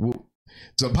 Okay. You know,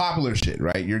 so popular shit,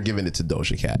 right? You're giving it to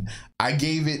Doja Cat. I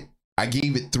gave it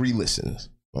 3 listens.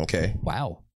 Okay.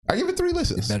 Wow. I gave it 3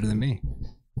 listens. It's better than me.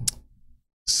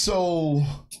 So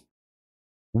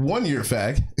 1 year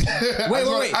fact. Wait.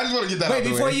 I just want to get that out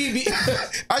before the way.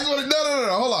 I just want to no.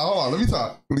 Hold on. Let me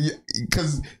talk.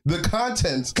 Because the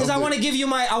content. Because I want to give you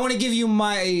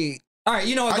my. All right,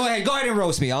 you know what? Go ahead and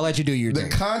roast me. I'll let you do your thing.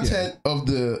 The content of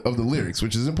the lyrics,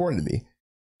 which is important to me.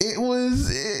 It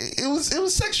was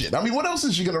sex shit. I mean, what else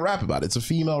is she gonna rap about? It's a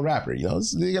female rapper, you know.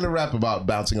 They're gonna rap about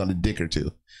bouncing on a dick or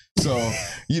two. So,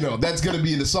 you know, that's gonna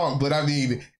be in the song. But I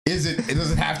mean, it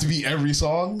doesn't have to be every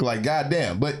song. Like,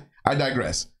 goddamn. But I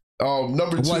digress.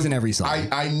 Number 2, it wasn't every song.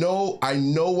 I know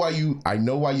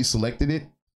why you selected it,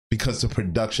 because the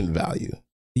production value.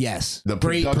 Yes, the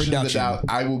great production.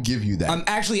 I will give you that. I'm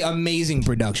actually amazing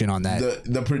production on that.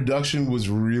 The production was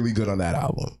really good on that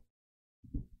album.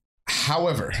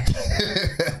 However,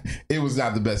 it was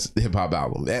not the best hip hop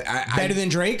album. Better than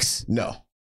Drake's? No,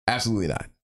 absolutely not.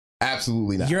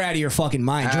 Absolutely not. You're out of your fucking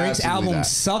mind. Drake's album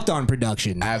sucked on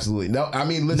production. Absolutely. No, I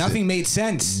mean, listen. Nothing made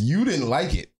sense. You didn't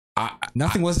like it.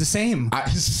 Nothing was the same. I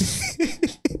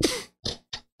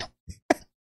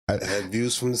had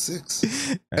views from the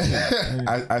 6.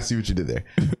 I see what you did there.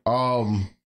 No,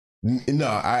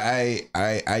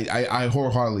 I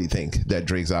wholeheartedly think that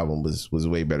Drake's album was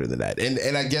way better than that.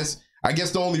 And I guess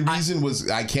the only reason was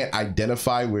I can't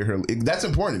identify where her. That's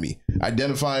important to me.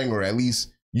 Identifying, or at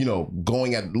least, you know,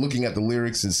 looking at the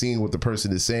lyrics and seeing what the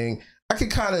person is saying. I can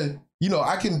kind of, you know,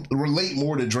 I can relate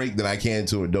more to Drake than I can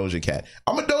to a Doja Cat.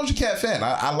 I'm a Doja Cat fan.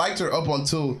 I liked her up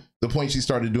until the point she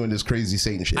started doing this crazy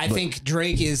Satan shit. I think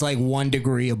Drake is like 1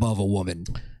 degree above a woman.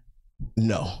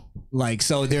 No. Like,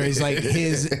 so there is like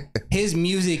his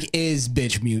music is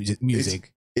bitch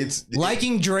music. It's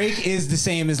liking Drake is the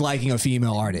same as liking a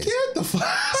female artist. Get the fuck.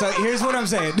 So here's what I'm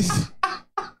saying.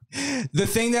 The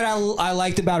thing that I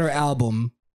liked about her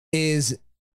album is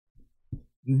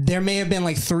there may have been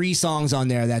like 3 songs on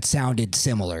there that sounded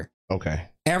similar. Okay.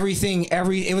 It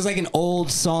was like an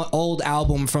old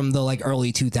album from the like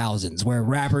early 2000s where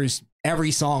rappers,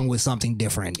 every song was something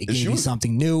different. It gave you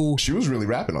something new. She was really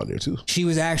rapping on there too. She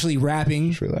was actually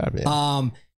rapping. She was really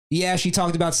rapping. Yeah, she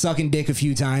talked about sucking dick a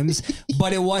few times,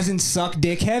 but it wasn't suck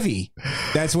dick heavy.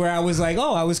 That's where I was like,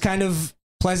 oh, I was kind of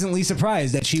pleasantly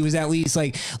surprised that she was at least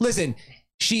like, listen,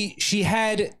 she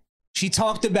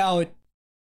talked about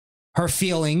her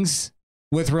feelings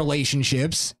with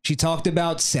relationships. She talked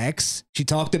about sex. She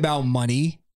talked about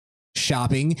money,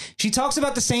 shopping. She talks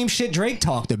about the same shit Drake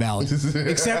talked about,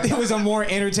 except it was a more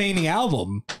entertaining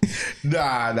album.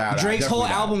 Nah. Drake's whole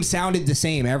album sounded the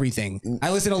same, everything.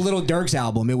 I listened to Lil Durk's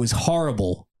album. It was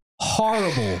horrible.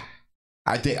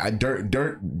 I think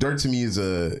Dirt to me is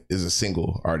a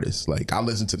single artist. Like, I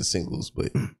listen to the singles,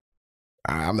 but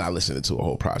I'm not listening to a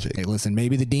whole project. Hey, listen,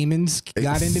 maybe the demons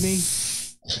got into me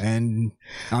and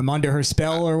I'm under her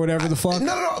spell or whatever the fuck.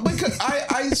 No, because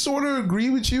I sort of agree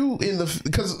with you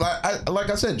because like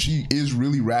I said, she is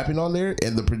really rapping on there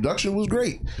and the production was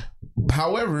great.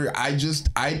 However, I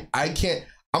can't.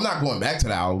 I'm not going back to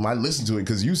the album. I listened to it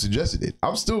because you suggested it.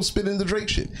 I'm still spitting the Drake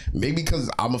shit. Maybe because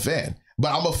I'm a fan,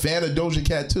 but I'm a fan of Doja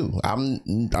Cat too. I'm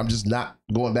just not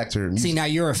going back to her music. See, now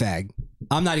you're a fag.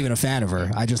 I'm not even a fan of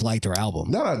her. I just liked her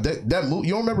album. No, that move.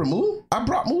 You don't remember Move? I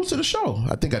brought Move to the show.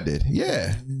 I think I did.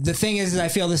 Yeah. The thing is I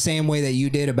feel the same way that you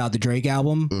did about the Drake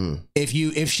album.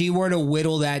 If she were to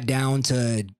whittle that down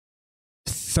to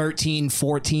 13,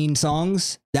 14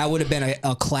 songs, that would have been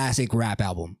a classic rap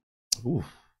album. Ooh,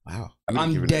 wow.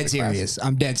 I'm dead serious.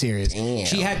 I'm dead serious. Damn.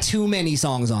 She had too many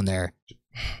songs on there.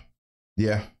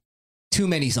 Yeah. Too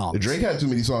many songs. Drake had too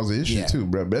many songs of his shit too,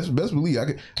 bro. Best believe.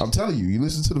 I'm telling you, you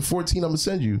listen to the 14 I'm gonna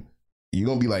send you, you're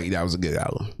gonna be like, that was a good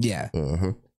album. Yeah.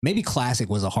 Maybe classic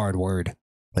was a hard word.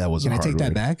 That was. Can I take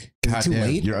that back? Is it too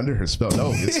late? You're under her spell.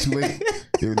 No, it's too late.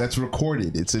 That's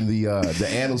recorded. It's in the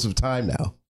annals of time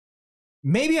now.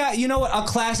 Maybe you know what? A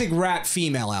classic rap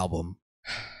female album.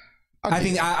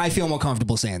 I feel more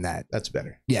comfortable saying that. That's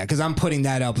better. Yeah, because I'm putting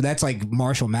that up. That's like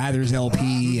Marshall Mathers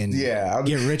LP and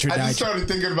Get Rich or Die. I just started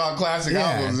thinking about classic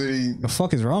albums. The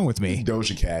fuck is wrong with me?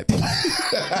 Doja Cat.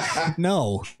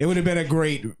 No, it would have been a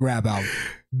great rap album.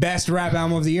 Best rap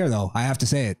album of the year, though. I have to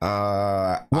say it.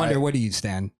 Wonder, what do you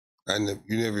stand? You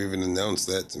never even announced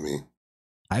that to me.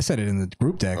 I said it in the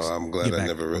group text. Oh, I'm glad I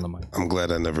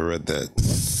never read that.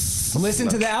 Listen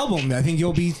to the album. I think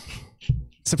you'll be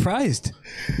surprised.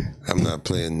 I'm not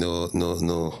playing no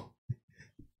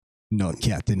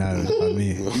captain on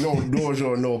me. No doors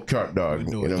or no cat dog.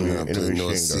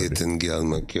 No Satan girl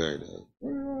my car dog.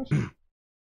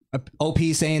 OP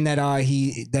saying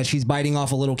that she's biting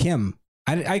off a little Kim.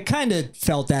 I kind of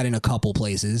felt that in a couple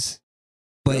places,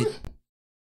 but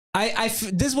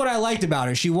this is what I liked about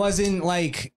her. She wasn't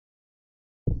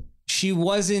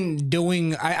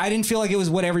doing. I didn't feel like it was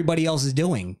what everybody else is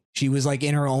doing. She was like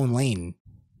in her own lane.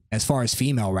 As far as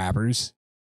female rappers,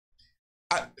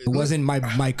 it wasn't my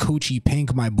coochie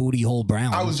pink, my booty hole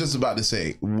brown. I was just about to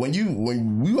say, when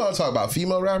we want to talk about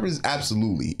female rappers,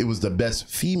 absolutely, it was the best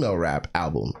female rap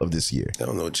album of this year. I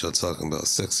don't know what y'all talking about.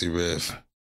 Sexy Red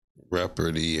rapper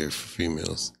of the year for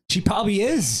females. She probably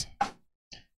is.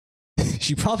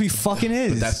 She probably fucking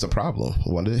is. But that's the problem.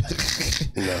 Wonder.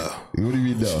 No. What do you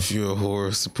mean no? If you're a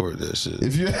whore, support that shit.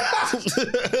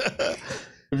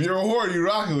 If you're a whore, you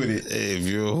rocking with it. Hey, if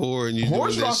you're a whore and you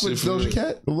whores doing rock that with shit Doja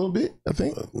Cat a little bit, I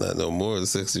think. Not no more.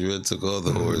 Sexy Red took all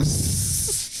the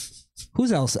whores.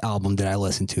 Whose else album did I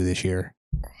listen to this year?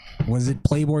 Was it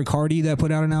Playboy Cardi that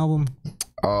put out an album?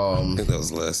 I think that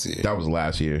was last year. That was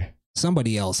last year.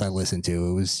 Somebody else I listened to.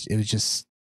 It was just.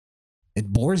 It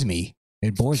bores me.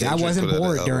 It bores me. I wasn't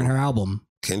bored during her album.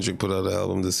 Kendrick put out an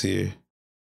album this year.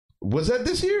 Was that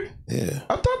this year? Yeah.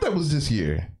 I thought that was this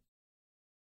year.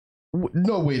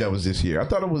 No way, that was this year. I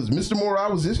thought it was Mr.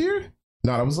 Morale was this year?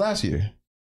 No, that was last year.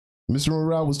 Mr.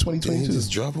 Morale was 2022. Did he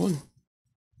just drop one?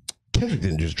 Kendrick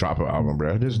didn't just drop an album,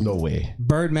 bro. There's no way.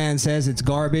 Birdman says it's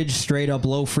garbage, straight up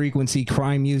low frequency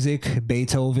crime music,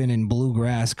 Beethoven and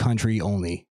bluegrass country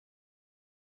only.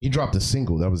 He dropped a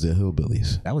single. That was the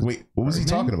Hillbillies. That was Wait, what was he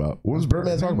talking about? What was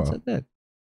Birdman talking about? That.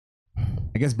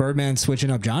 I guess Birdman's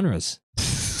switching up genres.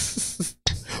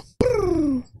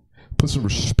 Put some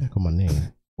respect on my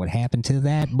name. What happened to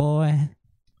that boy?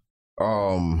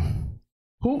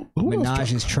 Who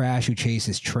Minaj is trash who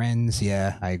chases trends.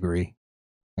 Yeah, I agree.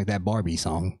 Like that Barbie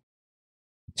song.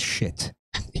 Shit.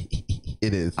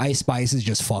 It is. Ice Spice is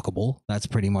just fuckable. That's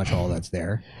pretty much all that's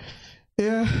there.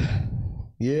 Yeah.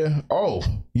 Yeah. Oh,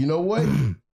 you know what?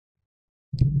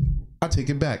 I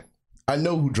take it back. I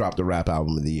know who dropped the rap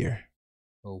album of the year.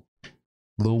 Oh.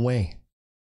 Lil Wayne.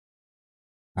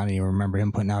 I don't even remember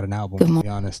him putting out an album, to be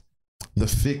honest. The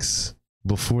Fix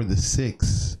Before the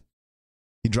 6.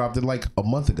 He dropped it like a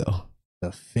month ago.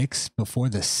 The Fix Before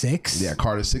the 6? Yeah,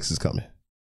 Carter 6 is coming.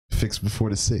 Fix Before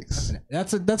the 6.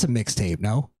 That's a mixtape,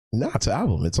 no? No, it's an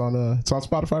album. It's on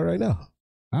Spotify right now.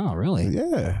 Oh, really?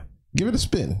 Yeah. Give it a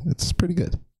spin. It's pretty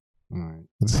good. All right.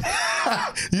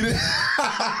 You didn't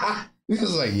he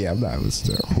was like, yeah, I'm not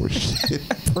listening to horse shit.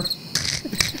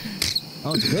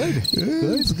 Oh, it's good.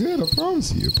 Yeah, it's good. I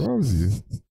promise you.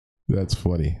 That's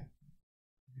funny.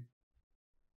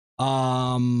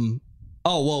 Oh,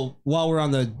 well, while we're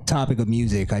on the topic of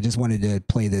music, I just wanted to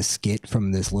play this skit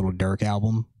from this Little Durk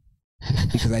album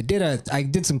because I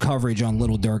did some coverage on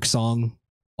Little Durk's song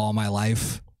All My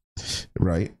Life.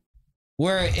 Right.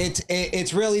 Where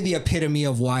it's really the epitome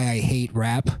of why I hate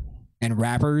rap and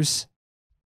rappers,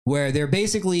 where they're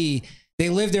basically, they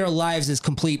live their lives as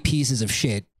complete pieces of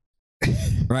shit,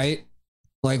 right?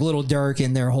 Like Little Durk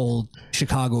and their whole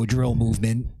Chicago drill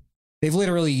movement. They've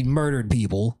literally murdered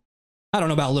people. I don't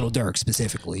know about Little Dirk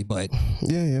specifically, but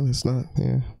yeah, it's not.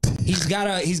 Yeah, he's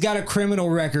got a criminal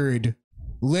record,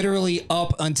 literally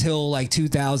up until like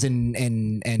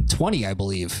 2020, I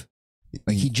believe.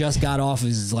 Like he just got off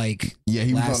his like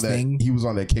he last was on that. thing. He was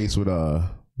on that case with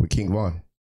King Von.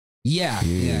 Yeah.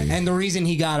 And the reason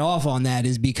he got off on that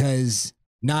is because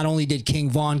not only did King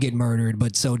Von get murdered,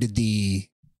 but so did the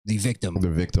victim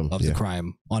of the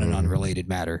crime on an unrelated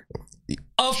matter.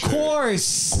 Of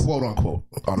course, quote unquote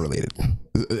unrelated,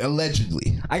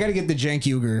 allegedly. I gotta get the Cenk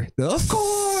Uygur. Of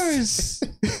course.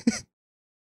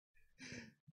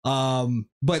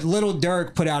 But Little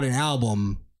Dirk put out an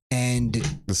album, and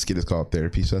the skit is called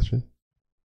Therapy Session.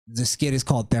 The skit is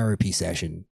called Therapy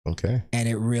Session. Okay, and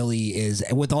it really is.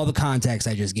 With all the context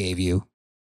I just gave you,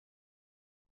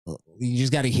 you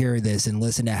just got to hear this and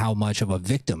listen to how much of a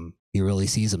victim he really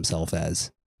sees himself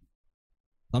as.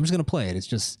 I'm just gonna play it. It's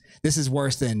just, this is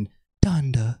worse than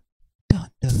Donda. I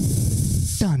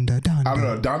don't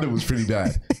know. Donda was pretty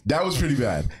bad. That was pretty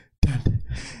bad.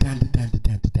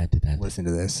 Listen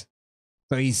to this.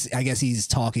 So I guess he's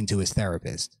talking to his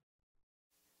therapist.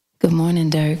 Good morning,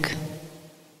 Dirk.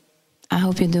 I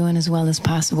hope you're doing as well as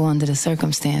possible under the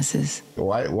circumstances.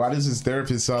 Why does his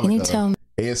therapist sound Can you like tell me?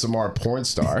 ASMR porn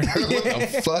star? What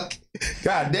the fuck?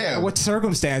 God damn. What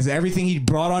circumstance? Everything he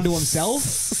brought onto himself?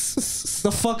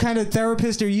 The fuck kind of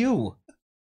therapist are you?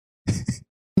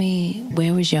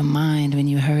 Where was your mind when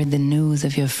you heard the news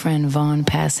of your friend Vaughn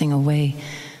passing away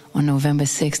on November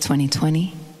 6,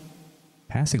 2020?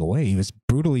 Passing away? He was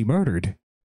brutally murdered.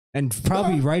 And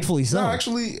probably rightfully so. No,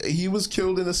 actually, he was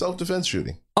killed in a self-defense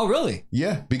shooting. Oh, really?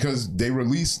 Yeah, because they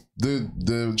released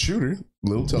the shooter,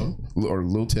 Lil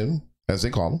Tim, as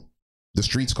they call him. The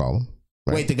streets call him.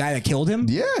 Right? Wait, the guy that killed him?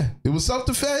 Yeah, it was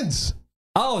self-defense.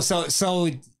 Oh, so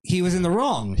he was in the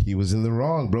wrong. He was in the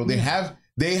wrong, bro. They have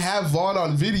Vaughn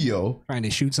on video trying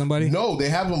to shoot somebody. No, they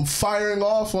have him firing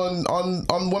off on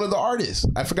one of the artists.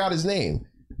 I forgot his name,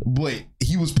 but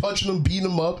he was punching him, beating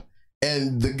him up,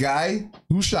 and the guy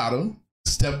who shot him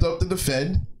stepped up to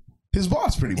defend his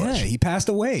boss. Pretty much. Yeah, he passed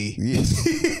away. Yeah.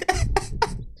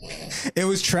 It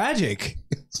was tragic.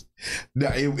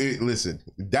 Now, listen,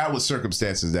 that was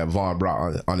circumstances that Vaughn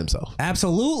brought on himself.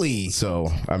 Absolutely.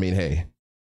 So, I mean, hey,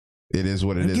 it is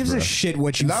what it is. Who gives a shit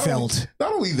what you felt?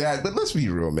 Not only that, but let's be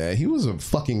real, man. He was a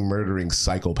fucking murdering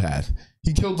psychopath.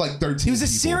 He killed like 13 He was a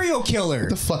people. serial killer. Get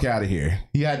the fuck out of here.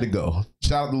 He had to go.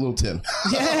 Shout out to Lil Tim.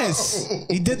 Yes.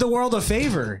 He did the world a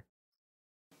favor.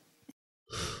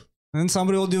 And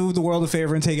somebody will do the world a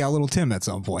favor and take out Little Tim at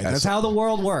some point. That's how the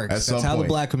world works. That's how the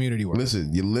black community works.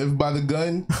 Listen, you live by the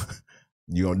gun,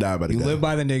 you gonna die by the gun. You live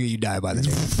by the nigga, you die by the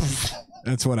nigga.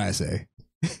 That's what I say.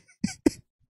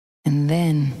 And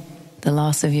then the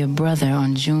loss of your brother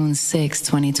on June 6,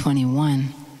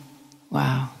 2021.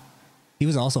 Wow. He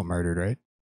was also murdered, right?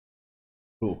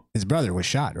 Who? His brother was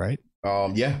shot, right?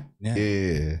 Yeah.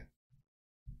 That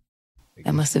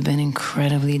must have been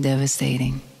incredibly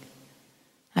devastating.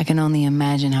 I can only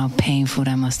imagine how painful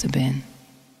that must have been.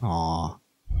 Aw.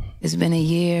 It's been a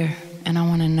year, and I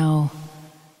want to know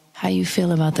how you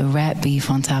feel about the rap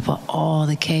beef on top of all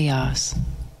the chaos.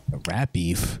 The rap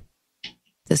beef?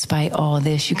 Despite all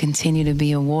this, you continue to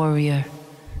be a warrior,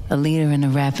 a leader in the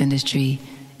rap industry,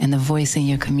 and the voice in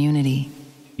your community.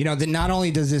 You know, not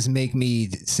only does this make me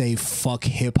say fuck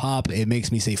hip hop, it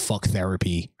makes me say fuck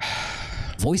therapy.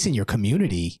 Voice in your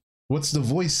community. What's the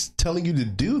voice telling you to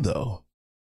do, though?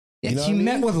 You know he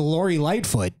met with Lori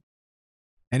Lightfoot.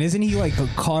 And isn't he like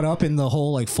caught up in the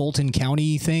whole like Fulton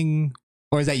County thing?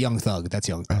 Or is that Young Thug? That's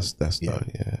Young Thug. That's Thug,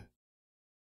 yeah.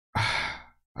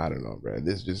 I don't know, bro.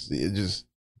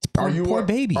 Poor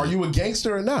baby. Are you a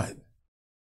gangster or not?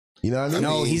 You know what I mean?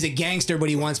 No, he's a gangster, but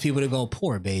he wants people to go,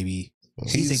 poor baby.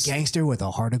 He's a gangster with a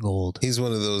heart of gold. He's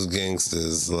one of those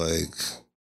gangsters like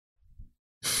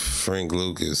Frank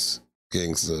Lucas,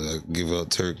 gangster that give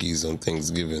out turkeys on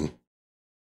Thanksgiving.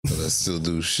 But I still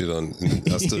do shit on.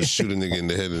 I still shoot a nigga in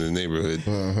the head in the neighborhood.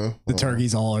 The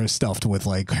turkeys all are stuffed with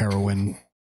like heroin.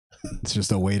 It's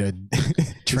just a way to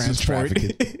transport.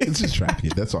 It's just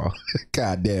trafficking. That's all.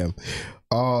 God damn.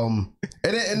 And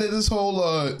then this whole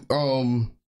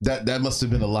that must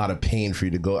have been a lot of pain for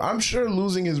you to go. I'm sure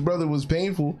losing his brother was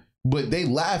painful, but they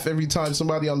laugh every time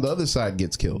somebody on the other side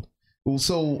gets killed. Well,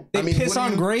 so they piss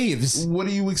on graves. What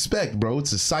do you expect, bro?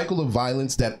 It's a cycle of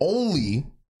violence that only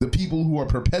the people who are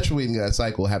perpetuating that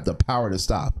cycle have the power to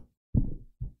stop.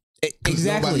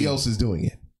 Exactly. Nobody else is doing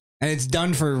it. And it's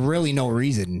done for really no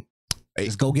reason.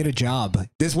 Just go get a job.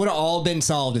 This would have all been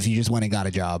solved if you just went and got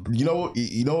a job. You know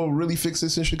what really fix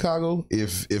this in Chicago?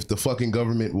 If the fucking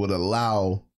government would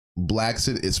allow blacks,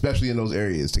 especially in those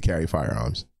areas, to carry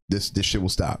firearms. This shit will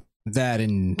stop. That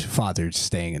and fathers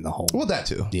staying in the home. Well, that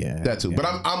too. Yeah, that too. yeah. But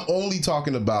I'm only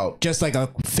talking about just like a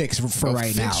fix for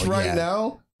right now. Right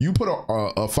now, you put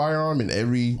a firearm in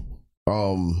every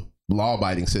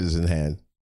law-abiding citizen's hand,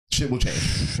 shit will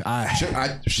change.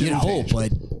 You'd hope,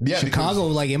 but Chicago,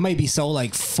 like, it might be so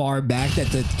like far back that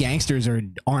the gangsters are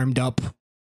armed up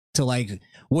to like,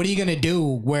 what are you gonna do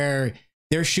where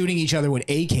they're shooting each other with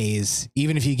AKs,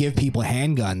 even if you give people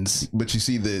handguns? But you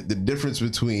see the difference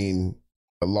between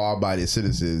law-abiding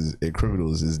citizens and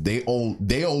criminals is they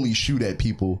only shoot at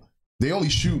people. They only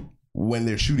shoot when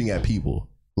they're shooting at people.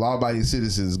 Law-abiding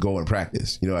citizens go and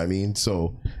practice. You know what I mean?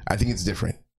 So I think it's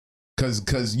different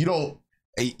because you don't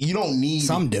need,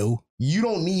 some do. You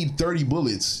don't need 30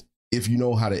 bullets if you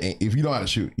know how to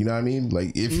shoot. You know what I mean?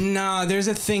 Like if there's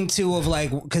a thing too of like,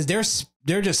 because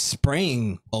they're just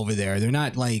spraying over there. They're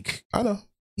not like, I know.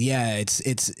 Yeah,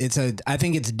 I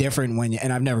think it's different when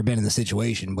and I've never been in the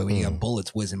situation, but when you have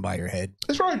bullets whizzing by your head,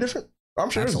 it's probably different.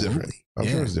 I'm sure Absolutely. it's different. I'm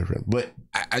sure it's different. But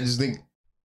I just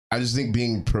think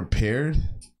being prepared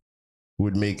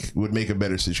would make a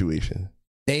better situation.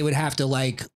 They would have to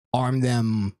like arm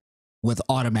them with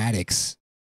automatics.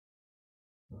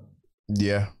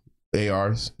 Yeah,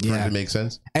 ARs. Yeah, to make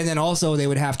sense. And then also they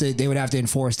would have to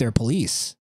enforce their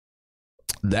police.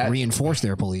 Reinforce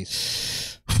their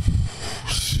police.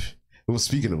 Well,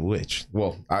 speaking of which,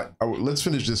 let's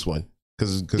finish this one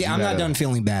because I'm not done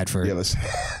feeling bad for let's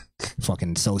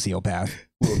fucking sociopath.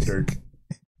 Little Dirk.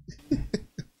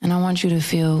 And I want you to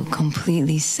feel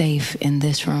completely safe in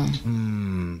this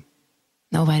room.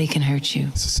 Nobody can hurt you.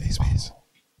 It's a safe space.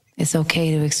 It's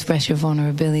okay to express your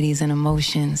vulnerabilities and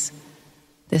emotions.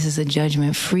 This is a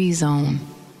judgment-free zone,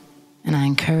 and I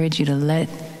encourage you to let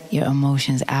your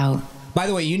emotions out. By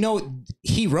the way,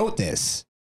 he wrote this.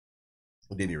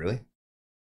 Did he really?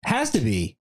 Has to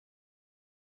be.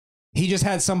 He just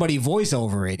had somebody voice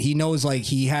over it. He knows, like,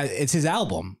 it's his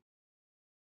album.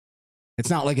 It's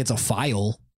not like it's a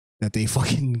file that they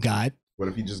fucking got. What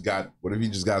if he just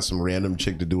got some random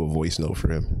chick to do a voice note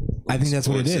for him? I think that's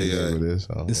what it is. Yeah, it is.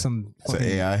 Oh, it's an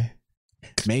AI.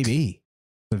 Maybe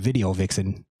the video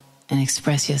vixen. And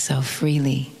express yourself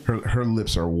freely. Her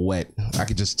lips are wet. I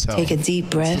could just tell. Take a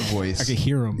deep breath. It's the voice. I could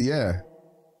hear him. Yeah.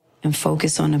 And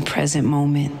focus on the present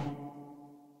moment.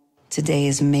 Today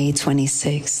is May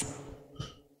 26th.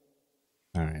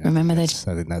 All right. Remember I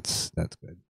think that's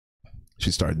good.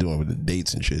 She started doing with the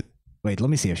dates and shit. Wait, let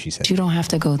me see if she said. You don't have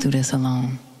to go through this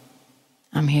alone.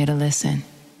 I'm here to listen.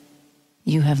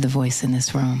 You have the voice in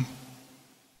this room.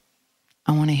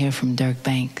 I want to hear from Dirk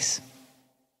Banks.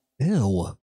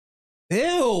 Ew.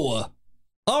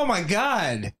 Oh my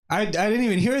God. I didn't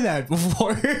even hear that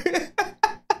before.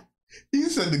 She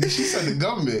said the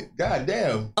government. God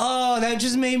damn. Oh, that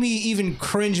just made me even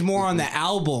cringe more on the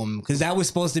album because that was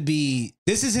supposed to be.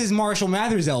 This is his Marshall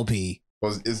Mathers LP.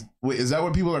 Is that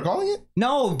what people are calling it?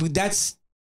 No, but that's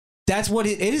what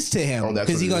it is to him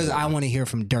because he goes, I want to hear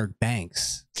from Dirk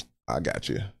Banks. I got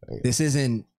you. This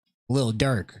isn't Lil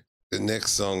Durk. The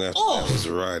next song after that was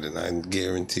Riding. I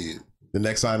guarantee it. The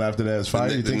next song after that is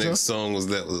Fire. The next song was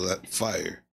that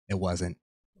Fire. It wasn't.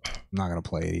 I'm not gonna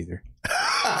play it either.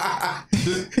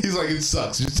 He's like, it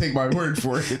sucks. Just take my word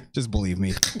for it. Just believe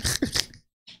me.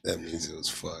 That means it was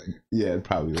fire. Yeah, it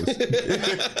probably was.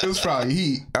 It was probably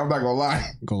heat. I'm not gonna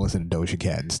lie. Go listen to Doja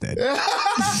Cat instead.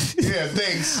 Yeah,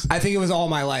 thanks. I think it was All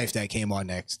My Life that came on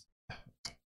next.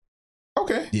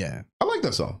 Okay. Yeah. I like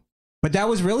that song. But that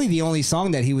was really the only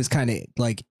song that he was kind of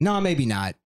like, no, maybe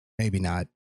not. Maybe not.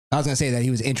 I was gonna say that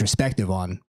he was introspective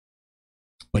on.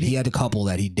 But he had a couple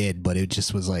that he did, but it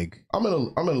just was like, I'm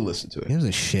gonna listen to it. It was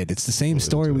a shit. It's the same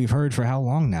story we've heard for how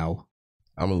long now?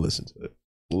 I'm gonna listen to it.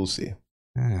 We'll see.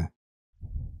 Yeah.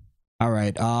 All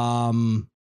right. I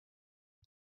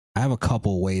have a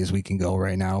couple ways we can go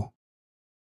right now.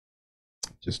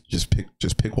 Just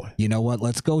pick one. You know what?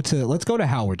 Let's go to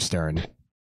Howard Stern.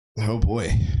 Oh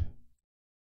boy.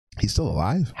 He's still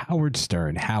alive? Howard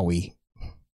Stern, Howie.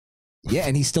 Yeah,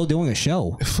 and he's still doing a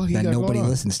show that nobody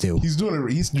listens to. He's doing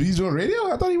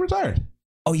radio? I thought he retired.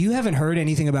 Oh, you haven't heard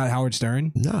anything about Howard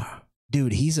Stern? Nah.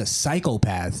 Dude, he's a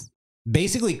psychopath.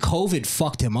 Basically, COVID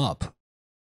fucked him up.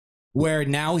 Where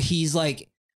now he's like,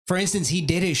 for instance, he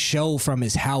did his show from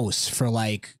his house for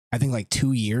like, I think like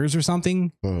 2 years or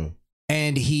something.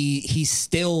 And he's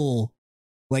still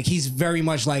like, he's very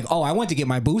much like, oh, I went to get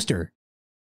my booster.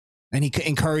 And he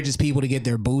encourages people to get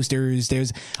their boosters.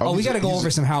 We got to go over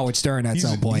some Howard Stern at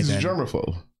some point. He's a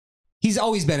germaphobe. He's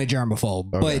always been a germaphobe,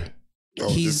 but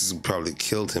this has probably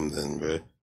killed him then, bro.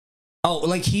 Oh,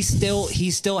 like he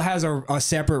still has a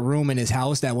separate room in his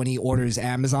house that when he orders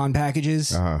Amazon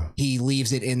packages, he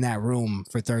leaves it in that room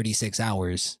for 36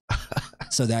 hours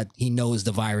so that he knows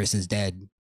the virus is dead.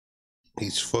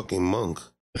 He's fucking monk.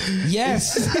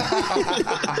 Yes.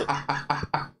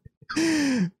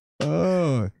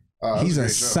 He's a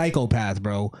psychopath,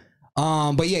 bro.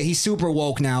 But yeah, he's super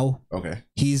woke now. Okay.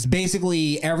 He's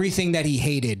basically everything that he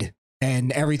hated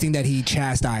and everything that he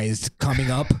chastised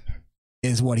coming up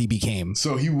is what he became.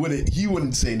 So he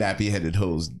wouldn't say nappy headed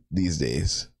hoes these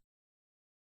days.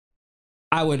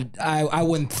 I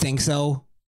wouldn't think so.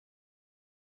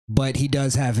 But he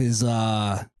does have his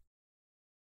black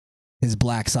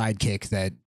sidekick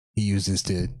that he uses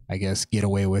to, I guess, get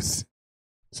away with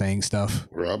saying stuff.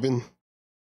 Robin?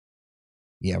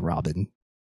 Yeah, Robin.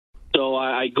 So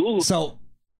I Googled. So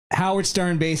Howard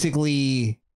Stern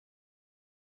basically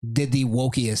did the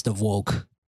wokiest of woke.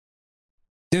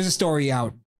 There's a story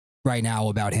out right now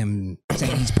about him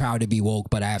saying he's proud to be woke,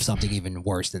 but I have something even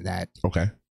worse than that. Okay.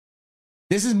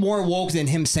 This is more woke than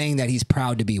him saying that he's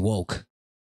proud to be woke.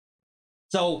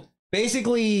 So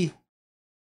basically,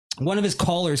 one of his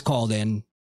callers called in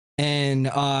and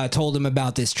told him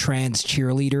about this trans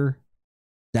cheerleader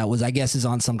that was, I guess, is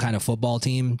on some kind of football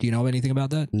team. Do you know anything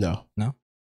about that? No. No?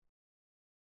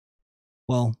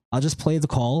 Well, I'll just play the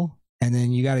call, and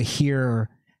then you got to hear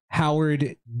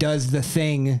Howard does the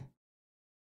thing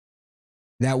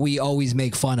that we always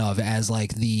make fun of as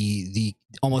like the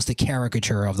almost a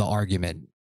caricature of the argument.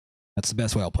 That's the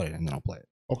best way I'll put it, and then I'll play it.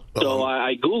 So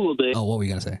I Googled it. Oh, what were you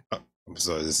going to say? I'm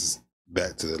sorry, this is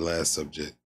back to the last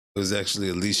subject. It was actually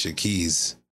Alicia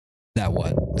Keys. That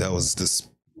what? That was this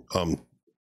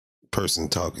person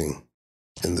talking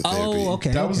in the Oh, therapy.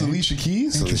 okay. That was Alicia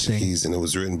Keys? Alicia Keys, and it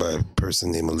was written by a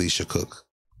person named Alicia Cook.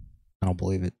 I don't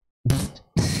believe it.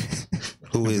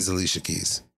 Who is Alicia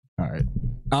Keys? All right.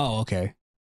 Oh, okay.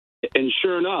 And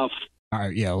sure enough. All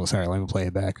right. Yeah. Well, sorry. Let me play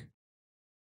it back.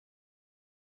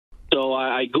 So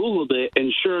I Googled it,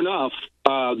 and sure enough,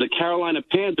 the Carolina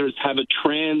Panthers have a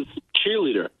trans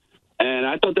cheerleader. And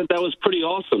I thought that was pretty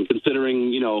awesome,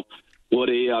 considering, you know, what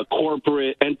a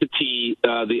corporate entity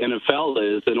the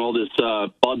NFL is and all this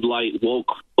Bud Light woke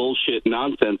bullshit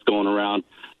nonsense going around.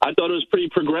 I thought it was pretty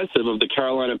progressive of the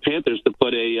Carolina Panthers to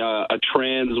put a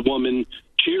trans woman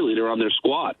cheerleader on their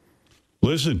squad.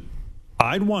 Listen,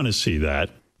 I'd want to see that.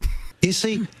 You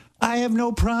see, I have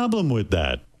no problem with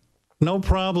that. No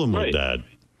problem with that.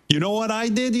 You know what I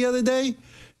did the other day?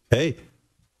 Hey,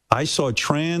 I saw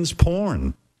trans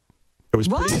porn. It was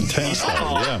pretty intense, though.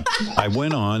 Yeah. I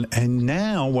went on, and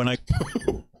now when I...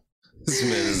 This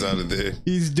man is out of there.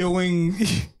 He's going,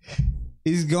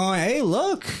 hey,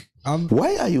 look.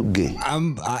 Why are you gay?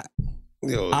 I'm not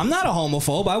a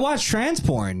homophobe. I watch trans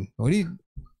porn. What do you...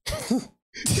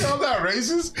 Yo, I'm not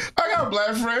racist. I got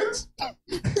black friends.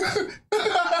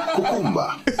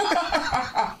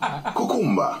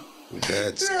 Cucumba.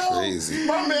 That's crazy.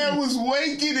 My man was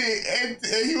wanking it, and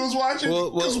he was watching.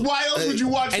 Because why else would you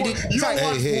watch porn? You don't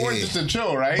watch porn just to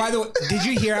chill, right? By the way, did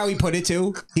you hear how he put it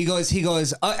too? He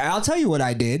goes. I'll tell you what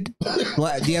I did.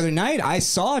 The other night, I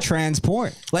saw trans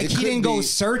porn. Like he didn't go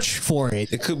search for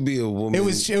it. It could be a woman. It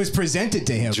was presented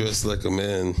to him. Dressed like a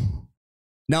man.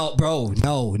 No, bro.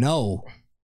 No.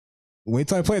 Wait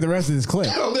till I play the rest of this clip.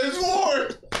 Oh, there's more.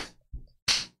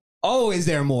 Oh, is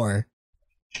there more?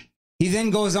 He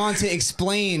then goes on to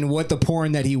explain what the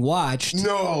porn that he watched.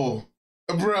 No,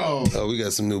 bro. Oh, we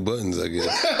got some new buttons, I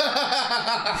guess.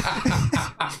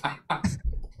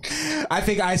 I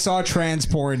think I saw trans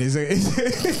porn is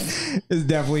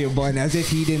definitely a button, as if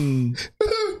he didn't.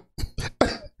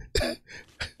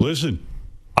 Listen,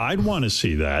 I'd want to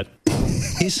see that.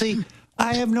 You see,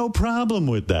 I have no problem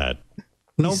with that.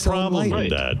 No problem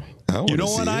with that. You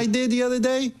know what I did the other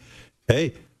day?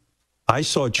 Hey, I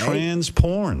saw trans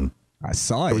porn. I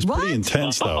saw it. It was pretty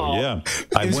intense, though. Yeah,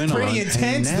 I went on. Pretty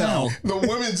intense, though. The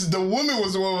woman was the one who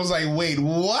was like, "Wait,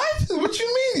 what? What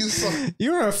you mean?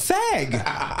 You're a fag,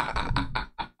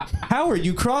 Howard.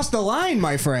 You crossed the line,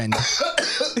 my friend."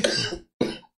 This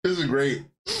is great.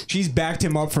 She's backed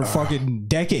him up for fucking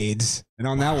decades, and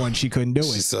on that one, she couldn't do it.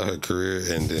 She saw her career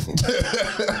ending.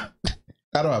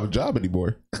 I don't have a job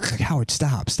anymore. Like, Howard,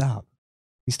 stop.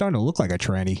 He's starting to look like a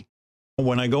tranny.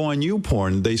 When I go on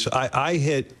YouPorn, I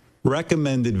hit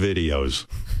recommended videos.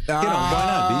 You know, why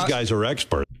not? These guys are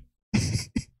experts.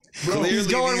 Bro, he's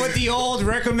going with the old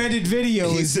recommended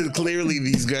videos. He said clearly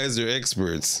these guys are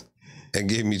experts and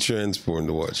gave me trans porn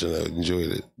to watch, and I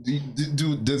enjoyed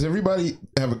it. Does everybody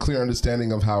have a clear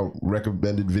understanding of how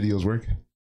recommended videos work?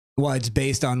 Well, it's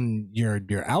based on your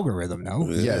algorithm, no?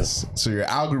 Yes. So your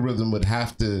algorithm would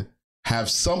have to have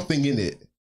something in it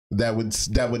that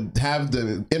would have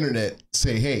the internet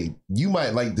say, "Hey, you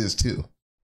might like this too."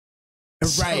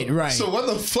 Right. So what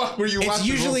the fuck were you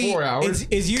watching for 4 hours?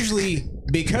 It's usually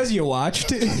because you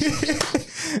watched.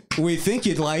 We think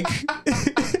you'd like.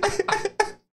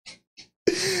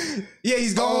 Yeah,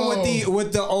 he's going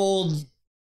with the old.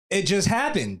 It just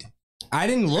happened. I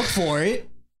didn't look for it.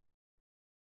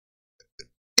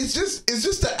 It's just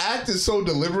the act is so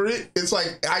deliberate. It's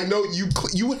like, I know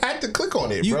you had to click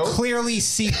on it, bro. You clearly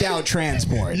seeked out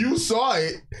transport. You saw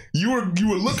it. You were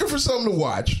looking for something to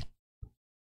watch.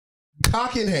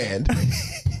 Cock in hand.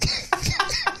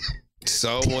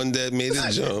 Saw one that made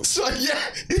it jump. So yeah.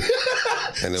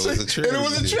 And it was a trans. And it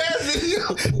was a trans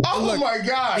video. Oh look, my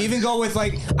God. Even go with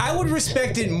like, I would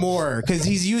respect it more because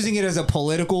he's using it as a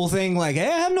political thing. Like, hey,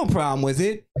 I have no problem with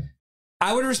it.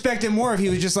 I would respect it more if he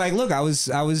was just like, look, I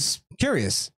was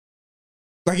curious.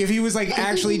 Like if he was like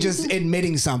actually just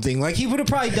admitting something, like he would have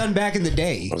probably done back in the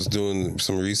day. I was doing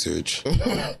some research.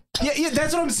 Yeah,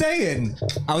 that's what I'm saying.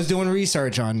 I was doing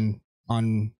research on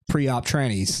pre-op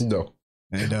trannies. No.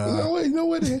 And you know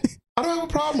what? I don't have a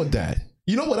problem with that.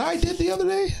 You know what I did the other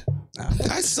day?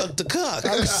 I sucked the cock.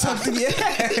 I sucked the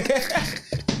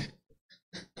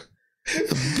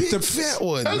the fat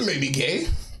one. That made me gay.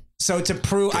 So to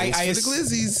prove, Thanks for the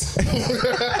glizzies.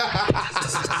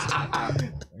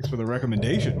 Thanks for the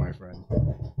recommendation, my friend.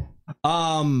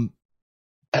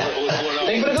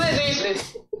 Thanks for the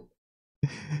glizzies.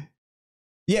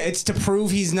 Yeah, it's to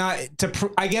prove he's not.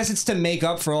 I guess it's to make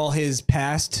up for all his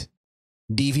past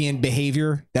deviant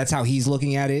behavior. That's how he's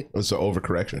looking at it. It's the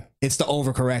overcorrection. It's the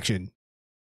overcorrection.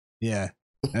 Yeah,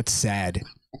 that's sad.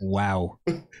 Wow.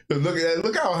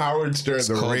 Look how Howard Stern, It's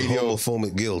the called radio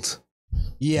homophobic guilt.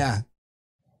 Yeah.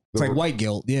 It's like white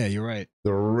guilt. Yeah, you're right.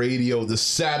 The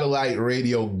satellite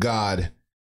radio god.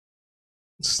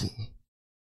 So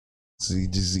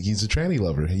he's a tranny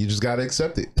lover. You just gotta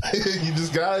accept it. You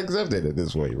just gotta accept it at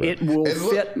this point, right? It will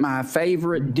fit my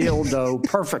favorite dildo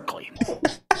perfectly.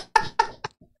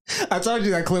 I told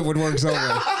you that clip would work so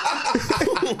well.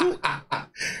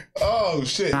 Oh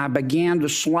shit! I began to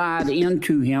slide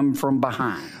into him from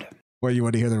behind. Well, you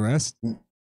want to hear the rest?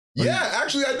 Yeah,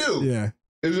 actually, I do. Yeah.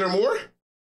 Is there more?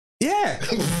 Yeah.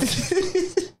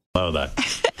 Oh, that.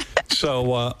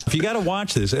 So if you got to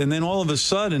watch this, and then all of a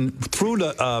sudden, through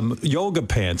the yoga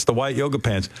pants, the white yoga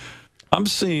pants, I'm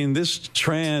seeing this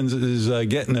trans is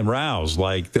getting aroused.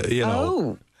 Like,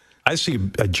 I see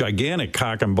a gigantic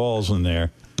cock and balls in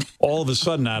there, all of a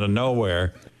sudden out of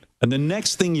nowhere. And the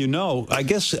next thing you know, I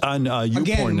guess on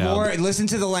YouPorn now. Listen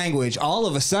to the language. All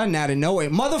of a sudden, out of nowhere,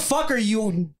 motherfucker,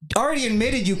 you already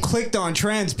admitted you clicked on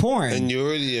trans porn. And you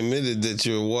already admitted that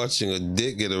you're watching a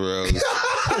dick get aroused.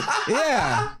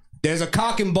 Yeah. There's a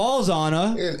cock and balls on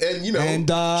her. And you know,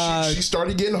 she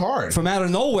started getting hard. From out of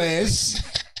nowhere,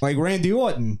 like Randy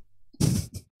Orton.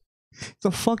 He's a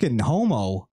fucking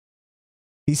homo.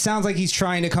 He sounds like he's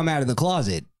trying to come out of the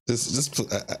closet.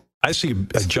 I see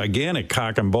a gigantic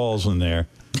cock and balls in there,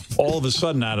 all of a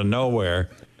sudden out of nowhere.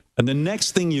 And the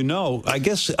next thing you know, I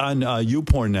guess on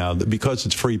YouPorn now, because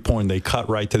it's free porn, they cut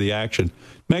right to the action.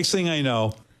 Next thing I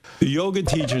know, the yoga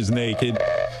teacher's naked,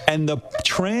 and the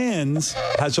trans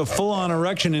has a full-on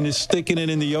erection and is sticking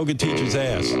it in the yoga teacher's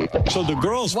ass. So the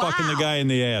girl's fucking the guy in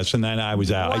the ass, and then I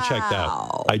was out. I checked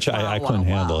out. I couldn't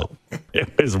handle it.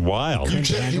 It was wild. You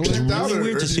checked out, or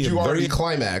did you already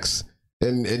climax?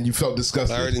 And you felt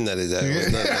disgusted. I already nutted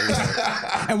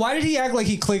that. And why did he act like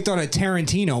he clicked on a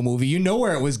Tarantino movie? You know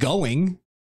where it was going.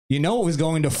 You know it was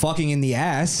going to fucking in the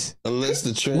ass. Unless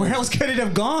the trans. Where else could it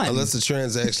have gone? Unless the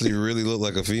trans actually really looked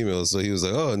like a female. So he was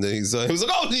like, oh, and then he was like,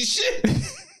 holy shit.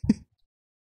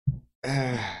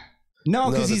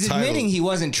 No, because he's admitting he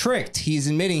wasn't tricked. He's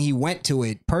admitting he went to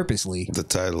it purposely. The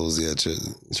titles,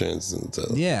 trans in the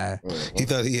title. Yeah. He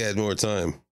thought he had more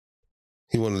time.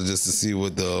 He wanted just to see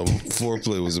what the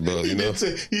foreplay was about, you know?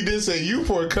 He did say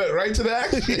YouPorn cut right to the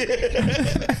action.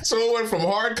 So it went from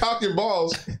hard cock and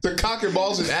balls to cock and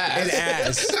balls and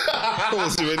ass. I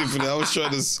wasn't ready for that. I was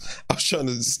trying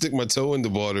to stick my toe in the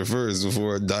water first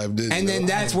before I dived in. And then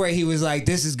that's where he was like,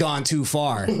 this has gone too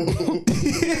far.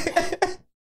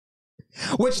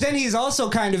 Which then he's also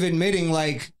kind of admitting,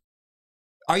 like,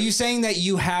 are you saying that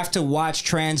you have to watch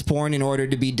trans porn in order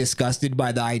to be disgusted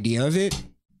by the idea of it?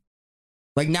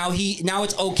 Like now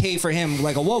it's okay for him,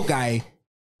 like a woke guy,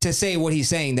 to say what he's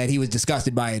saying, that he was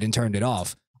disgusted by it and turned it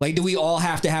off. Like, do we all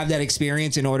have to have that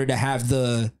experience in order to have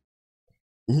to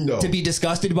be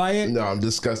disgusted by it? No, I'm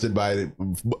disgusted by it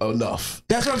enough.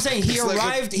 That's what I'm saying.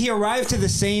 He arrived to the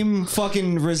same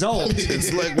fucking result.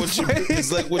 It's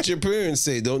like what your parents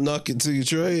say. Don't knock it till you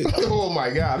try it. Oh my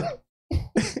God.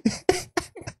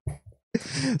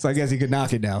 So I guess he could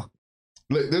knock it now.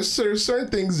 Look, there's certain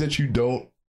things that you don't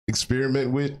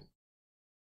experiment with.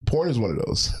 Porn is one of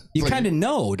those. You kind of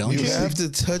know, don't you? You have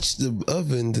to touch the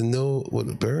oven to know what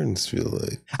the burns feel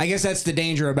like. I guess that's the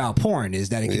danger about porn, is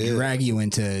that it can drag you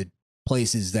into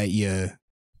places that you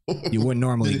wouldn't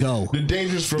normally go. The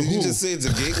dangers for Did who? you just say it's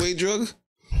a gateway drug?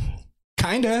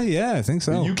 Kinda, yeah, I think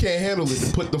so. You can't handle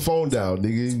it. Put the phone down,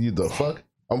 nigga. You the fuck?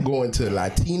 I'm going to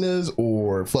Latinas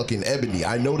or fucking Ebony.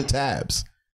 I know the tabs.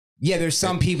 Yeah, there's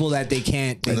some people that they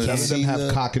can't. None of them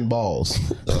have cock and balls.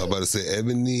 I'm about to say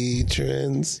Ebony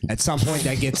trans. At some point,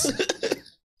 that gets.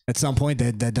 At some point,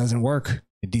 that doesn't work.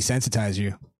 It desensitizes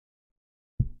you.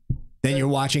 Then you're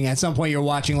watching. At some point, you're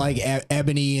watching like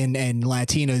Ebony and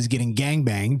Latinas getting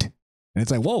gangbanged, and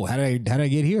it's like, whoa, how did I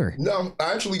get here? No,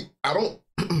 I don't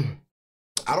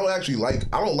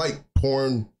like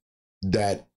porn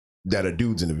that are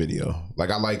dudes in the video. Like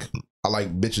I like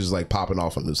bitches like popping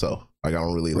off on themselves. Like I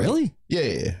don't really like. Really?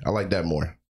 Yeah. I like that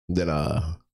more than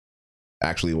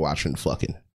actually watching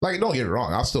fucking. Like, don't get it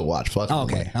wrong, I'll still watch fucking. Oh,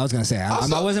 okay, I was gonna say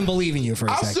I wasn't believing you for a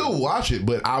second. I'll still watch it,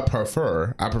 but I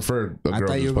prefer. A girl I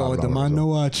thought you were going with the Mondo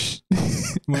watch.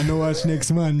 Mondo watch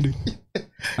next Monday.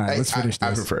 All right, let's finish this.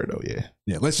 I prefer though.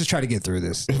 Yeah. Let's just try to get through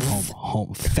this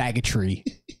home faggotry.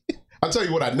 I'll tell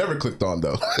you what I never clicked on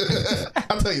though.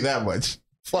 I'll tell you that much.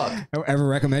 Fuck. Ever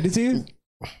recommended to you?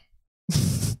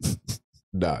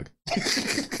 Dog.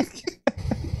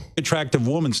 Attractive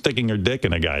woman sticking her dick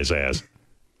in a guy's ass.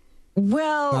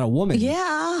 Well, not a woman.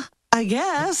 Yeah, I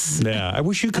guess. Yeah, I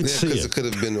wish you could see because it. it could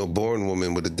have been a born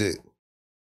woman with a dick.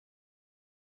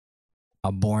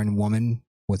 A born woman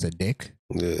with a dick?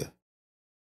 Yeah.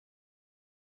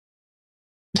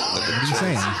 What are you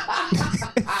saying?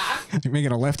 You're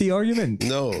making a lefty argument?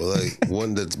 No, like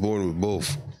one that's born with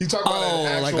both. You talk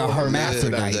about like a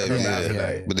hermaphrodite.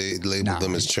 Yeah. But they labeled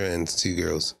them as trans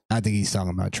T-girls. I think he's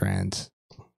talking about trans.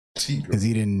 Because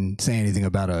he didn't say anything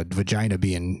about a vagina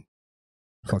being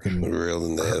fucking real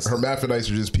in the ass.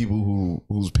 Hermaphrodites are just people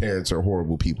whose parents are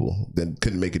horrible people that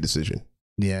couldn't make a decision.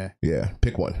 Yeah. Yeah.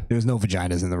 Pick one. There's no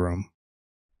vaginas in the room.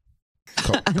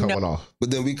 Coming off.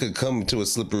 But then we could come to a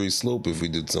slippery slope if we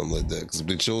did something like that. Because if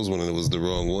they chose one and it was the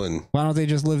wrong one. Why don't they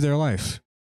just live their life?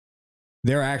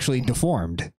 They're actually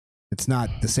deformed. It's not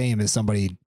the same as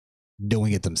somebody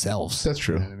doing it themselves. That's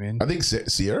true. You know what I mean? I think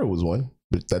Sierra was one,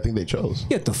 but I think they chose.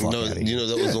 Get the fuck No, out of here. you know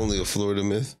that was only a Florida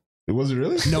myth. It wasn't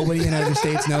really? Nobody in other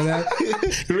states know that?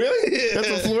 Really? That's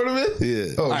a Florida myth?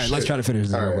 Yeah. Oh, all right, let's try to finish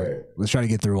this real quick. Let's try to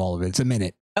get through all of it. It's a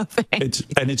minute.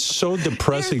 It's so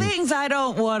depressing. There are things I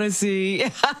don't want to see.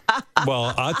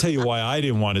 Well, I'll tell you why I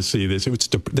didn't want to see this. It was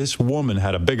this woman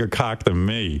had a bigger cock than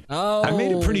me. Oh. I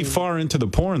made it pretty far into the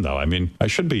porn, though. I mean, I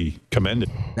should be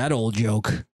commended. That old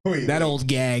joke. Old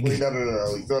gag. Wait,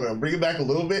 no. Bring it back a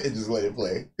little bit and just let it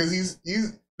play. Because this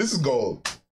is gold.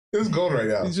 This is gold right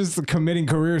now. He's just committing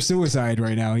career suicide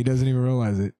right now. He doesn't even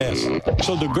realize it. Yes.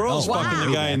 So the girl's fucking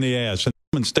the guy in the ass and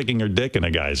the woman sticking her dick in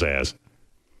a guy's ass.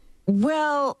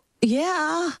 Well,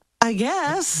 yeah, I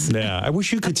guess. Yeah, I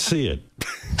wish you could see it.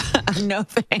 No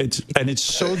thanks. It's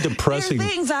so depressing. There are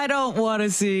things I don't want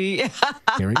to see.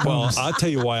 Here it Well, comes. I'll tell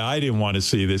you why I didn't want to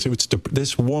see this. It was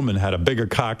this woman had a bigger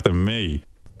cock than me.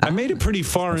 I made it pretty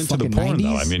far into the porn, 90s?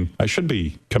 though. I mean, I should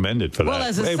be commended for that. Well,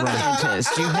 as a Hey, Ron.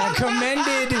 scientist, you have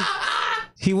Commended.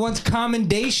 He wants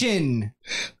commendation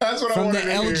That's what I from the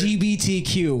wanted to hear.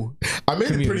 LGBTQ. I made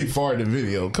it pretty far in the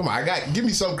video. Come on, give me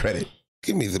some credit.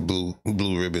 Give me the blue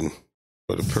ribbon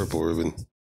or the purple ribbon.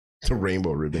 The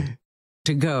rainbow ribbon.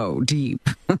 to go deep.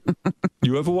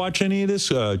 You ever watch any of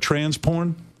this trans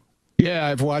porn? Yeah,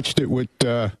 I've watched it with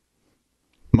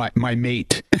my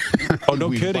mate. Oh,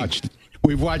 no kidding.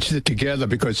 We've watched it together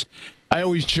because I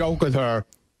always joke with her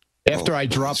after I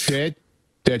drop dead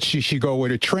that she should go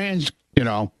with a trans,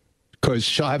 because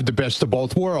she'll have the best of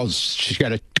both worlds. She's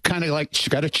got she's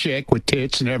got a chick with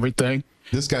tits and everything.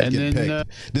 This guy's getting pegged.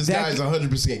 This guy's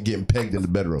 100% getting pegged in the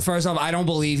bedroom. First off, I don't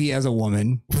believe he has a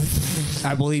woman.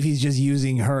 I believe he's just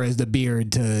using her as the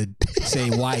beard to say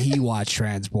why he watched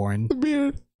trans porn. The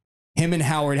beard. Him and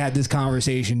Howard had this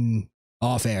conversation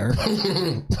off air.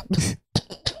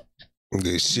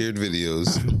 They shared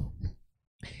videos.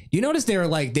 You notice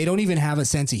they don't even have a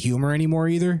sense of humor anymore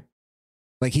either.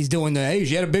 Like he's doing hey,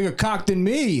 she had a bigger cock than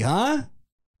me, huh?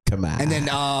 Come on. And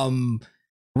then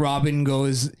Robin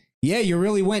goes, yeah, you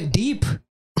really went deep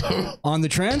on the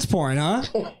trans porn, huh?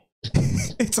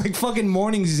 It's like fucking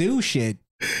Morning Zoo shit.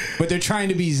 But they're trying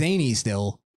to be zany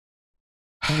still.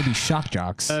 Trying to be shock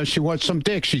jocks. She wants some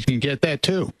dick. She can get that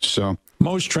too. So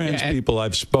most trans people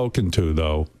I've spoken to,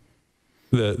 though,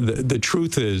 the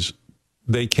truth is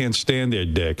they can't stand their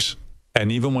dicks.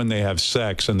 And even when they have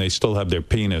sex and they still have their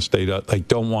penis, they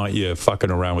don't want you fucking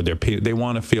around with their penis. They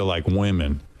want to feel like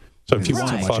women. So if you want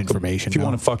to fuck, if you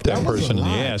want to fuck that person in the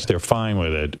ass, they're fine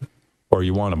with it. Or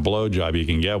you want a blowjob, you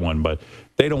can get one, but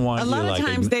they don't want A you lot like of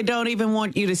times they don't even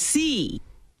want you to see.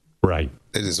 right.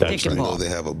 They just want you to know they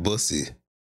have a bussy.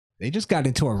 They just got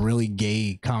into a really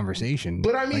gay conversation.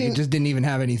 But I mean, it just didn't even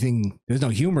have anything. There's no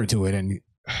humor to it and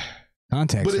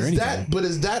context. But or is anything.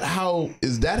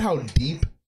 that how deep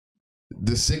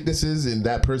the sickness is in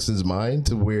that person's mind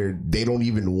to where they don't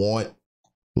even want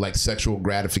like sexual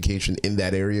gratification in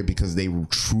that area because they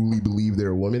truly believe they're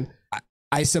a woman?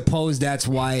 I suppose that's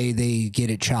why they get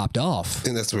it chopped off. I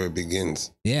think that's where it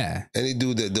begins. Yeah. Any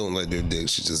dude that don't like their dick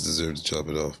should just deserve to chop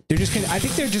it off. They're just. I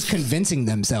think they're just convincing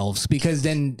themselves because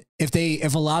then if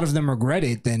a lot of them regret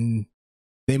it, then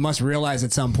they must realize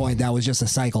at some point that was just a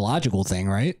psychological thing,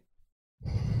 right?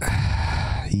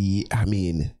 I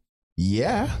mean,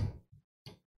 yeah.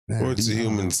 Or it's a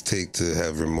human's take to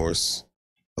have remorse,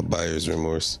 a buyer's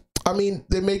remorse. I mean,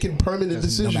 they're making permanent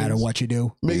decisions. No matter what you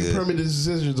do. Making permanent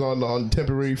decisions on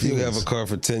temporary feelings. You have a car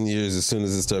for 10 years, as soon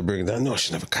as it starts breaking down, no, I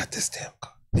should never got this damn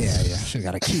car. Yeah. Should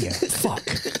have got a Kia. Fuck.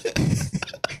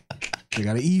 Should have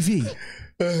got an EV.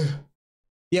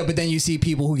 Yeah, but then you see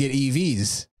people who get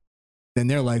EVs. Then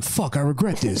they're like, fuck, I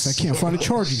regret this. I can't find a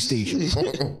charging station.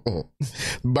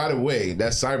 By the way,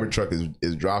 that Cybertruck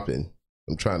is dropping.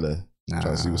 I'm trying to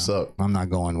see what's up. I'm not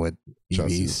going with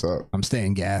EVs. I'm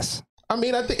staying gas. I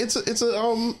mean, I think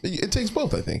it takes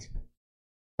both. I think.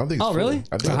 I think. Oh, really?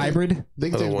 It's a hybrid. I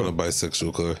don't want a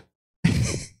bisexual car.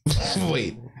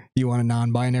 Wait, you want a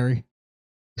non-binary?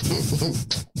 I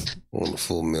want a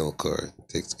full male car. It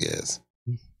takes gas.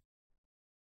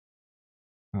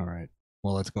 All right.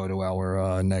 Well, let's go to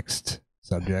our next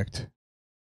subject.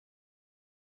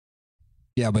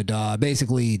 Yeah, but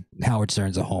basically, Howard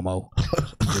Stern's a homo.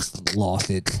 Just lost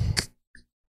it.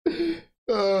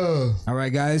 All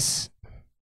right, guys.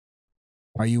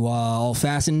 Are you all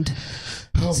fastened?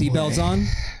 Seatbelts on?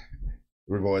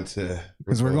 We're going to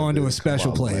because we're going to a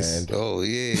special place. Land. Oh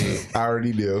yeah, I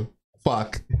already do.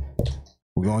 Fuck.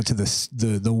 We're going to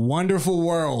the wonderful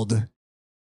world,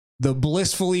 the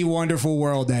blissfully wonderful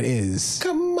world that is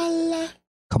Kamala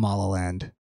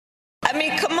Land. I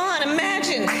mean, come on,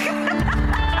 imagine.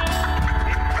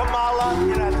 Kamala,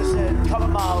 you don't have to say it.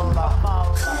 Kamala.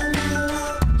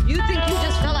 You think you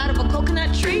just fell out of a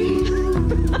coconut tree?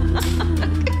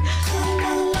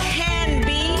 Can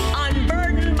be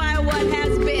unburdened by what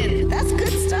has been. That's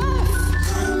good stuff.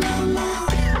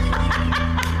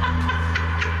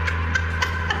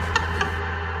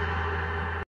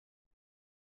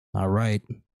 All right,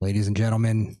 ladies and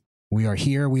gentlemen, we are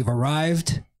here. We've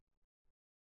arrived.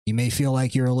 You may feel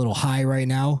like you're a little high right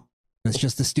now. That's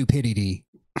just the stupidity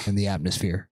in the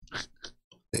atmosphere.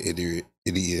 The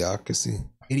idiocracy.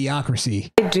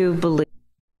 Idiocracy. I do believe.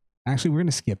 Actually, we're going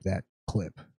to skip that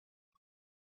clip.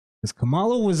 Because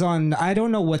Kamala was on, I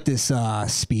don't know what this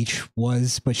speech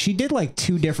was, but she did like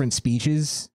 2 different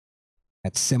speeches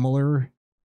at similar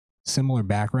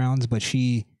backgrounds, but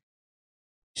she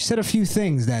said a few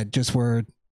things that just were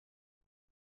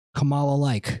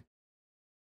Kamala-like.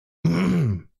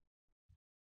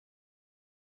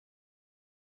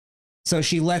 So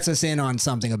she lets us in on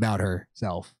something about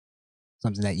herself.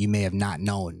 Something that you may have not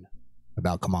known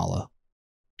about Kamala.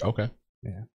 Okay.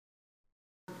 Yeah.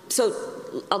 So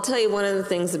I'll tell you one of the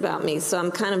things about me. So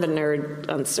I'm kind of a nerd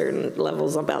on certain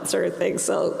levels about certain things.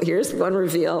 So here's one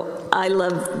reveal. I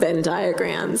love Venn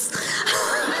diagrams.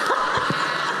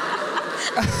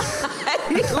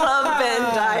 I love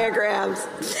Venn diagrams.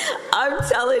 I'm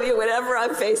telling you, whenever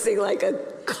I'm facing like a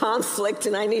conflict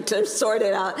and I need to sort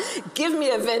it out, give me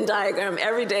a Venn diagram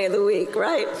every day of the week,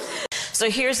 right? So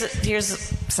here's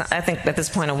I think at this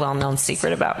point a well-known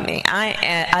secret about me.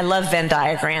 I love Venn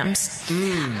diagrams.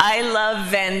 I love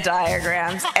Venn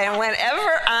diagrams, and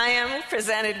whenever I am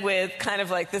presented with kind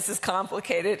of like this is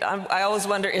complicated, I always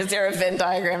wonder, is there a Venn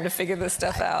diagram to figure this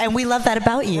stuff out? And we love that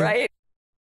about you, right?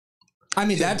 I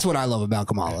mean, that's what I love about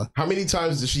Kamala. How many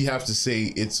times does she have to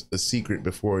say it's a secret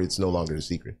before it's no longer a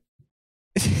secret?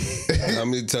 How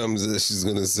many times is she's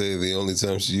gonna say the only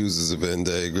time she uses a Venn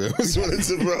diagram is when it's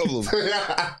a problem?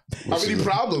 How many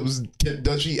problems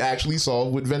does she actually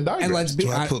solve with Venn diagrams? And let's be,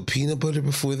 Do I put peanut butter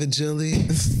before the jelly?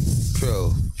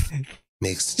 Bro,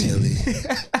 makes the jelly.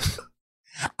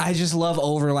 I just love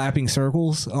overlapping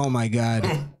circles. Oh my God.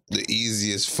 The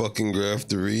easiest fucking graph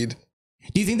to read.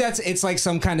 Do you think it's like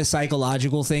some kind of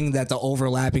psychological thing that the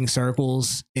overlapping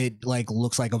circles, it like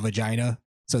looks like a vagina?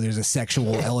 So there's a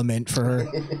sexual element for her.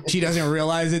 She doesn't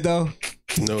realize it though.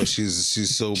 No, she's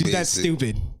so basic. That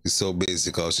stupid. She's so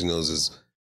basic. All she knows is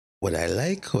what I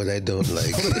like, what I don't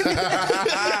like.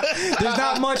 There's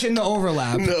not much in the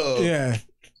overlap. No. Yeah.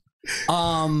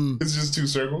 It's just 2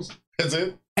 circles. That's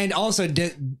it. And also,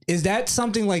 is that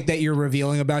something like that you're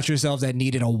revealing about yourself that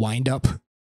needed a wind up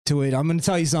to it? I'm going to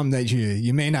tell you something that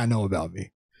you may not know about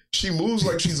me. She moves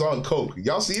like she's on coke.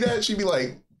 Y'all see that? She be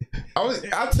like, I'll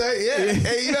tell you, yeah.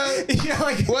 Hey, you know,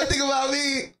 like, one thing about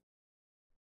me,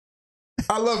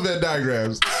 I love Venn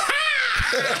diagrams.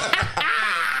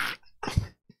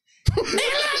 The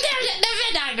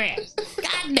Venn diagrams.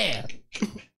 Goddamn.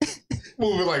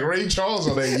 Moving like Ray Charles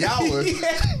on that Yawa.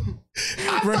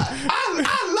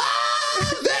 I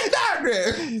love Venn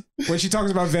diagrams. When she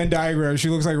talks about Venn diagrams, she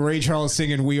looks like Ray Charles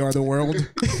singing "We Are the World."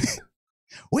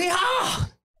 We are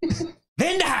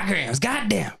Venn diagrams.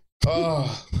 Goddamn.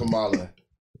 Oh, Kamala,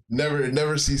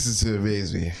 never ceases to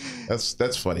amaze me.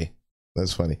 That's funny.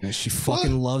 That's funny. And she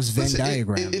fucking loves Venn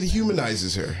diagrams. It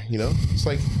humanizes her, you know. It's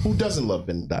like, who doesn't love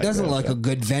Venn diagrams? Doesn't like a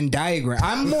good Venn diagram.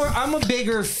 I'm a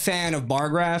bigger fan of bar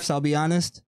graphs, I'll be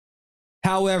honest.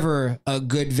 However, a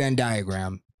good Venn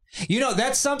diagram. You know,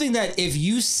 that's something that if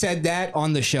you said that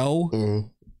on the show,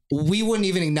 we wouldn't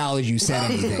even acknowledge you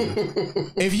said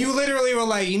anything. If you literally were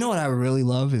like, you know what I really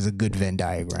love is a good Venn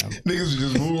diagram. Niggas would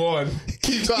just move on.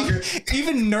 Keep talking.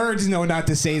 Even nerds know not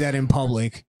to say that in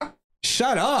public.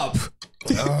 Shut up.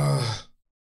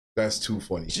 That's too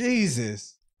funny.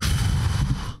 Jesus.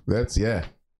 That's, yeah.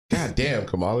 God damn,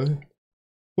 Kamala.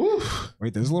 Woo.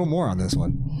 Wait, there's a little more on this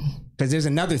one. Because there's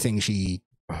another thing she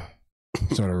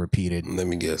sort of repeated. Let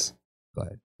me guess. Go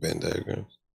ahead. Venn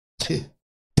diagrams.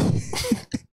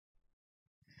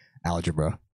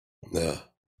 Algebra. Yeah.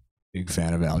 Big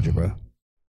fan of algebra.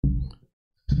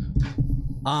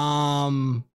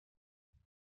 I'm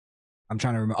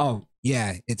trying to remember. Oh,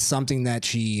 yeah. It's something that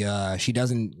she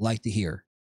doesn't like to hear.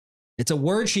 It's a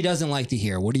word she doesn't like to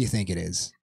hear. What do you think it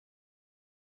is?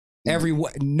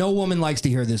 No woman likes to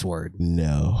hear this word.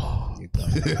 No.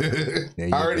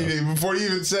 I already did. Before you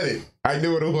even said it, I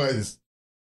knew what it was.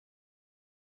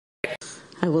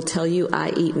 I will tell you,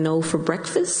 I eat no for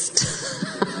breakfast.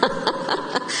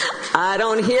 I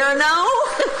don't hear no.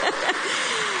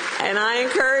 And I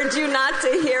encourage you not to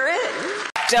hear it.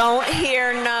 Don't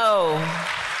hear no.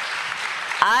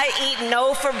 I eat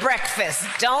no for breakfast.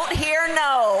 Don't hear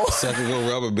no. So I can go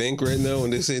rob a bank right now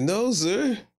when they say, no,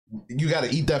 sir. You got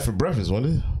to eat that for breakfast,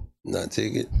 wouldn't it? Not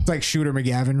take it. It's like Shooter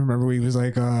McGavin. Remember he was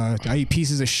like, I eat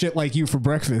pieces of shit like you for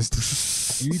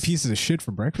breakfast. You eat pieces of shit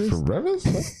for breakfast? For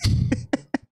breakfast?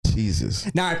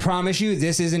 Jesus. Now, I promise you,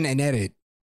 this isn't an edit.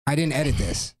 I didn't edit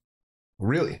this.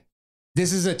 Really?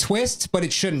 This is a twist, but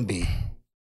it shouldn't be.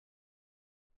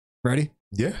 Ready?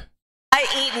 Yeah. I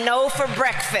eat no for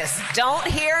breakfast. Don't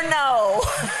hear no.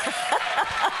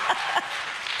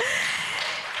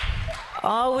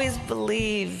 Always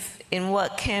believe in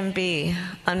what can be,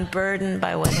 unburdened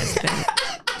by what has been.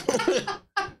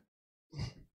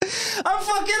 I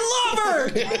fucking love her!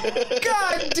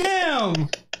 God damn!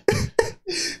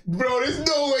 Bro, there's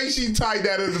no way she tied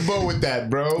that in the bow with that,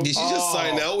 bro. Did she just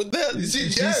sign out with that? She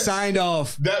signed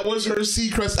off. That was her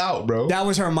Seacrest out, bro. That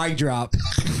was her mic drop.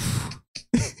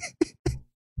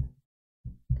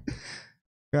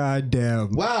 God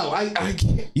damn. Wow, I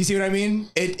can't. You see what I mean?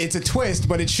 It's a twist,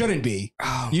 but it shouldn't be.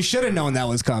 Oh. You should have known that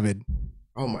was coming.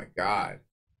 Oh my God.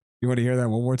 You want to hear that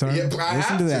one more time? Yeah,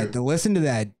 listen to that. Listen to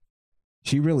that.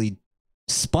 She really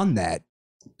spun that.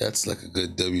 That's like a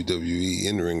good WWE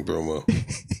in-ring promo.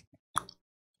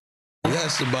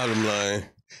 That's the bottom line.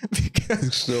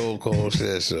 Because Snow Cold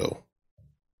says so.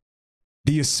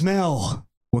 Do you smell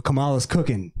what Kamala's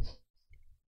cooking?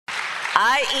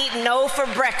 I eat no for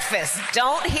breakfast.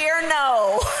 Don't hear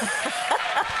no.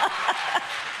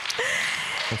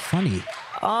 So funny.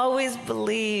 Always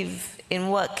believe in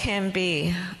what can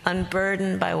be,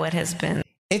 unburdened by what has been.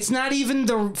 It's not even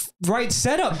the right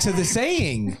setup to the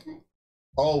saying.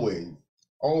 Always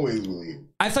believe.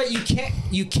 I thought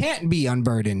you can't be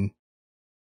unburdened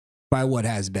by what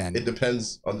has been. It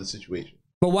depends on the situation.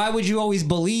 But why would you always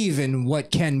believe in what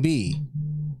can be,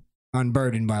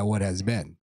 unburdened by what has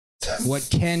been? What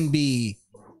can be?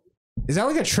 Is that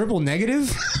like a triple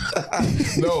negative?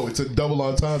 No, it's a double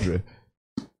entendre.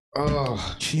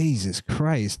 Oh, Jesus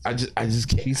Christ! I just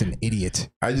can't. She's an idiot.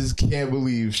 I just can't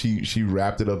believe she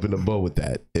wrapped it up in a bow with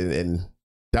that, and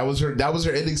that was her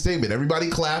ending statement. Everybody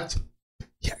clapped.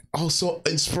 Yeah, also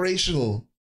inspirational.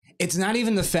 It's not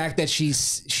even the fact that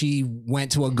she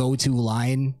went to a go-to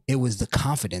line. It was the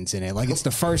confidence in it. Like it's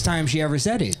the first time she ever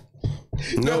said it.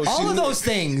 No, all of those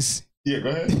things. Yeah, go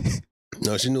ahead.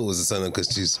 No, she knew it was a sign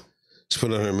because she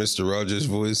put on her Mr. Rogers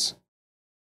voice.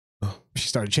 She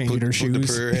started changing her shoes.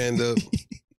 Put her hand up.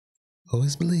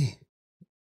 Always believe.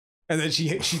 And then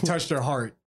she touched her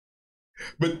heart.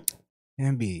 But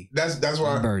MB. That's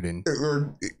why burden.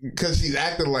 Because she's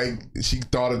acting like she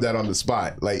thought of that on the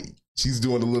spot. Like she's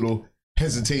doing a little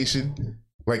hesitation.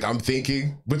 Like I'm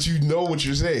thinking, but you know what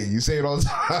you're saying. You say it all the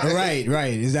time.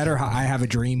 Right. Is that her? I have a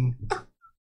dream.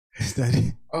 Is that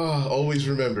it? Always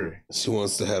remember. She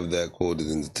wants to have that quoted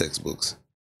in the textbooks.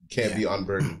 Can't be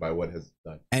unburdened by what has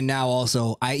done. And now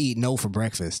also, I eat no for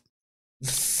breakfast.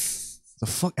 The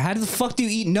fuck? How the fuck do you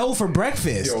eat no for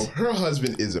breakfast? Yo, her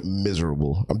husband is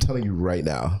miserable. I'm telling you right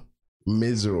now,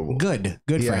 miserable. Good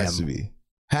He for has him. to be.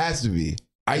 Has to be.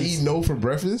 I eat no for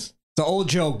breakfast. It's an old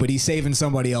joke, but he's saving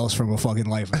somebody else from a fucking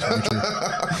life.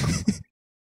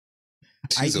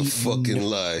 She's a fucking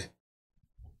lie.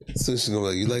 So she's gonna be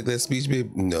like, you like that speech,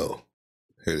 babe? No.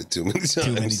 Heard it too many times.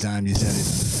 Too many times you said it.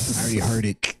 I already heard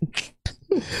it.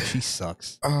 She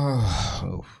sucks.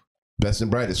 Best and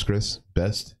brightest, Chris.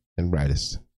 Best and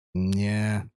brightest.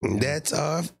 Yeah. That's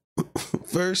our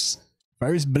first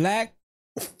black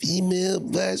female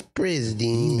vice president.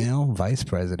 Female vice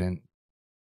president.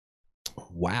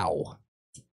 Wow.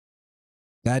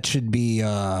 That should be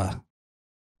I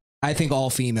think all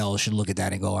females should look at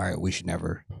that and go, all right, we should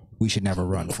never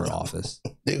run for office.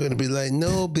 They're gonna be like,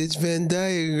 no, bitch, Venn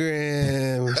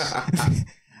diagrams.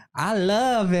 I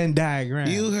love Venn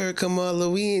diagrams. You heard Kamala,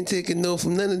 we ain't taking no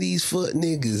from none of these fuck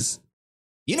niggas.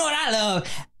 You know what I love?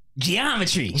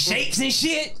 Geometry, shapes and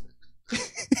shit.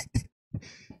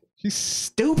 She's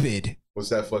stupid. What's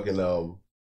that fucking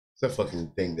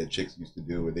thing that chicks used to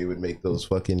do where they would make those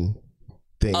fucking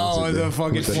things? Oh, the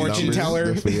fucking fortune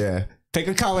teller. Yeah. Pick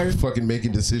a color. Fucking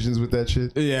making decisions with that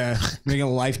shit. Yeah. Making a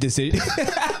life decision.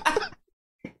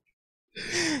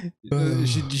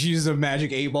 She uses a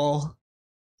magic 8-ball.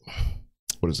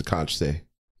 What does the conch say?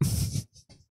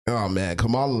 Oh man,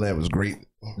 Kamala Land was great.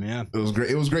 Yeah. It was great.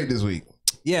 It was great this week.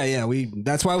 Yeah.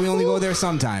 That's why we only go there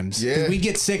sometimes. Yeah. We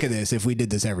get sick of this if we did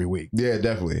this every week. Yeah,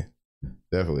 definitely.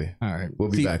 All right. We'll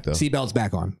be back though. Seatbelts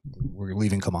back on. We're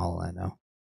leaving Kamala Land now.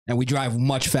 And we drive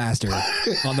much faster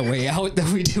on the way out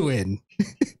than we do in.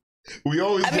 We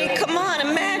always. I mean, come on,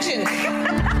 imagine.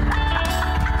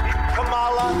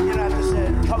 Kamala, you have to say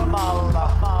Kamala.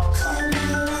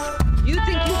 You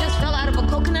think you just fell out of a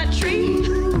coconut tree?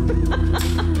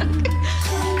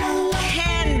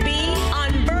 Can be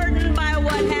unburdened by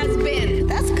what has been.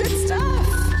 That's good stuff.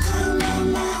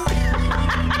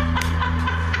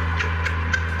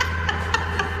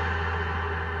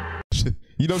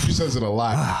 You know she says it a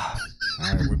lot.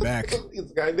 All right, we're back. What's this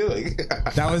guy doing?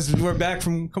 We're back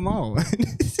from Kamala.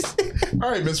 All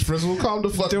right, Miss Frizzle, calm the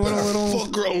fuck down. Doing a little.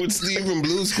 Fuck wrong with Steve from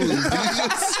Blue's Clues? He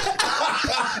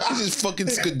just fucking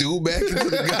skidoo back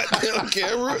into the goddamn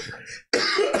camera.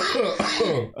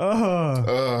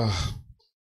 Oh,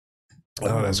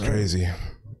 that's crazy.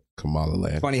 Kamala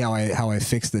Land. Funny how I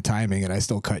fixed the timing and I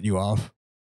still cut you off.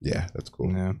 Yeah, that's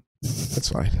cool. Yeah, that's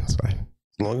fine. That's fine.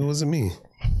 As long as it wasn't me.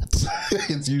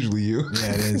 It's usually you.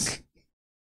 Yeah, it is.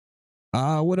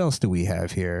 What else do we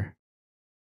have here?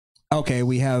 Okay,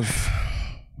 we have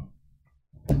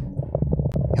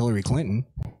Hillary Clinton.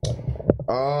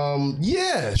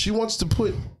 Yeah, she wants to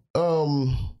put us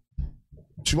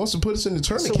in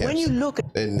internment camps. When you look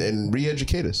at and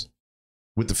re-educate us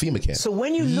with the FEMA camp. So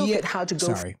when you look at how to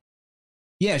go. Sorry.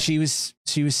 Yeah, she was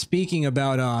speaking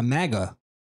about MAGA.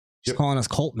 She's calling us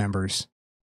cult members,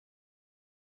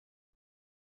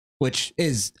 which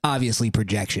is obviously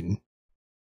projection.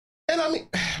 And I mean,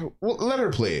 well, let her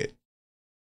play it.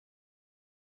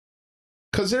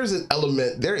 Because there is an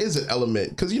element,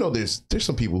 because, you know, there's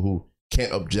some people who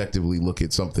can't objectively look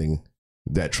at something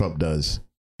that Trump does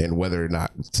and whether or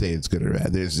not say it's good or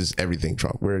bad. There's just everything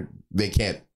Trump, where they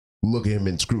can't look at him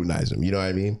and scrutinize him. You know what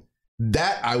I mean?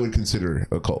 That I would consider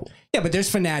a cult. Yeah, but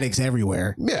there's fanatics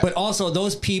everywhere. Yeah. But also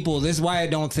those people, this is why I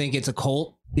don't think it's a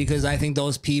cult, because I think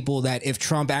those people that if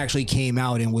Trump actually came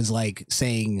out and was like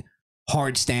saying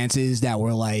hard stances that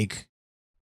were like,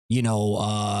 you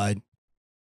know,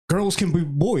 girls can be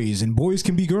boys and boys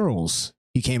can be girls.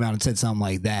 He came out and said something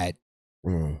like that.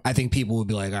 I think people would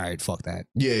be like, all right, fuck that.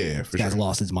 Yeah, for sure. This guy's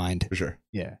lost his mind. For sure.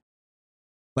 Yeah.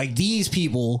 Like these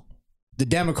people, the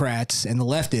Democrats and the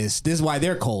leftists, this is why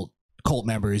they're cult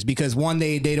members, because one,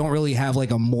 they don't really have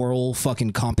like a moral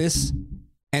fucking compass,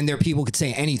 and their people could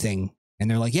say anything and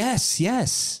they're like,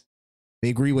 yes. They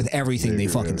agree with everything they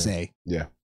fucking say. Yeah.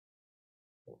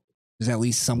 There's at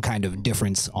least some kind of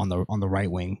difference on the right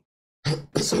wing.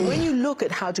 So when you look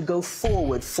at how to go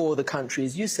forward for the country,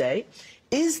 as you say,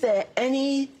 is there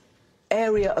any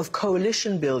area of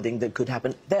coalition building that could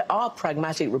happen? There are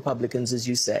pragmatic Republicans, as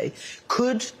you say.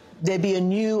 Could there be a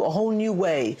whole new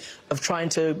way of trying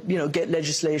to, get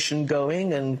legislation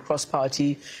going and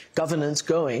cross-party governance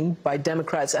going by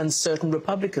Democrats and certain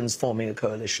Republicans forming a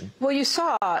coalition? Well, you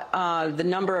saw the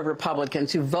number of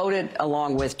Republicans who voted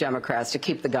along with Democrats to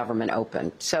keep the government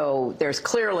open. So there's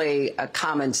clearly a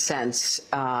common sense,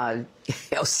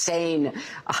 sane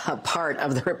part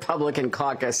of the Republican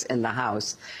caucus in the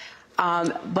House.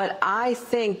 But I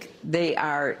think they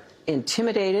are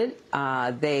intimidated.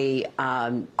 They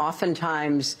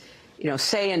oftentimes,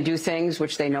 say and do things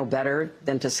which they know better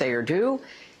than to say or do.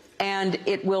 And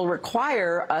it will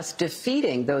require us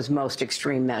defeating those most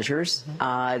extreme measures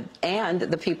and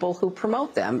the people who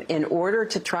promote them in order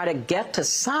to try to get to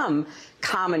some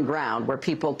common ground where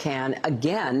people can,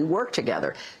 again, work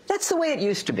together. That's the way it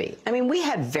used to be. I mean, we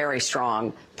had very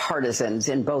strong partisans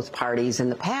in both parties in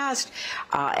the past,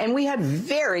 and we had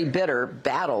very bitter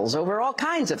battles over all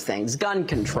kinds of things, gun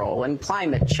control and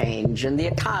climate change and the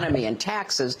economy and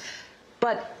taxes.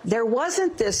 But there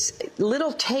wasn't this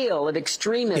little tail of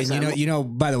extremism.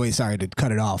 And by the way, sorry to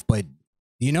cut it off, but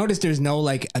you notice there's no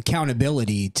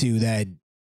accountability to that.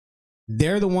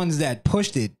 They're the ones that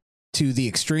pushed it to the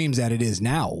extremes that it is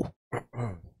now.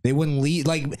 They wouldn't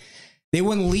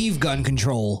leave gun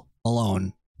control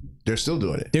alone. They're still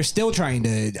doing it. They're still trying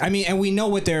to. I mean, and we know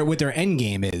what their end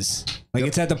game is.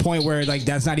 It's at the point where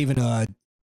that's not even a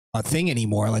thing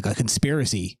anymore, like a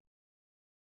conspiracy.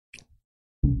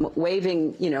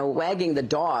 Wagging the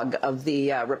dog of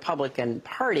the Republican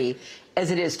Party as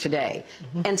it is today.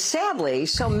 And sadly,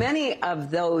 so many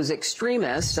of those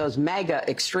extremists, those MAGA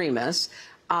extremists,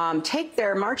 take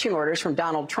their marching orders from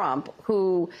Donald Trump,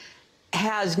 who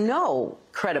has no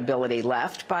credibility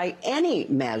left by any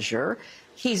measure.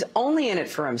 He's only in it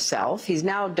for himself. He's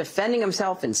now defending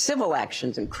himself in civil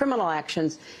actions and criminal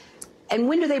actions. And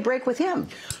when do they break with him?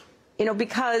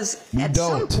 Because at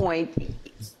some point,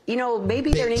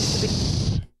 maybe there needs to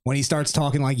be... When he starts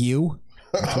talking like you,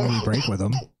 that's when we break with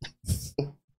him.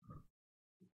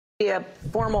 A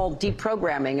formal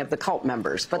deprogramming of the cult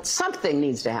members, but something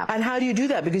needs to happen. And how do you do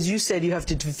that? Because you said you have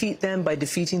to defeat them by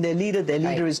defeating their leader. Their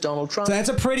leader is Donald Trump. So that's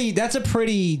a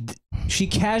pretty, she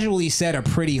casually said a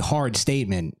pretty hard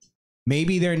statement.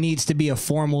 Maybe there needs to be a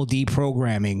formal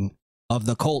deprogramming of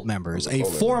the cult members. A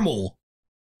formal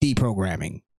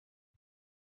deprogramming.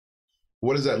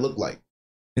 What does that look like?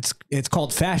 It's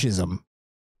called fascism.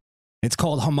 It's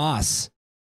called Hamas.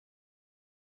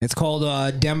 It's called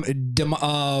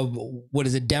what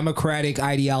is it? Democratic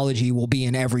ideology will be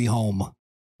in every home.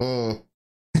 That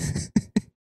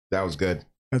was good.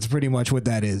 That's pretty much what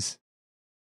that is.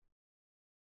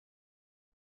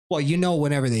 Well,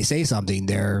 whenever they say something,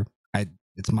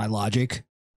 it's my logic.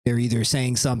 They're either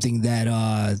saying something that,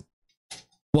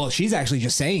 well, she's actually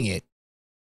just saying it.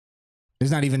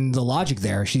 There's not even the logic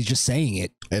there. She's just saying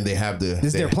it. And they have this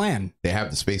is their plan. They have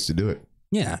the space to do it.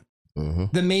 Yeah.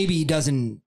 The maybe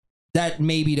doesn't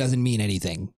mean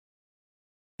anything.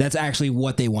 That's actually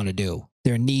what they want to do.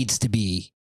 There needs to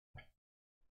be,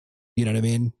 you know what I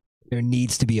mean? There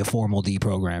needs to be a formal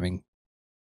deprogramming.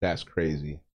 That's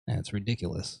crazy. That's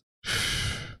ridiculous.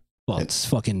 Well,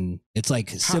 it's like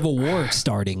civil war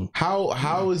starting.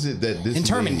 How is it that this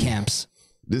internment camps?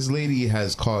 This lady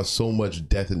has caused so much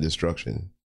death and destruction,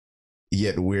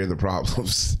 yet we're the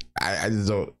problems. I just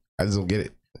don't get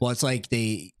it. Well, it's like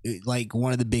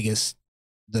one of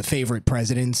the favorite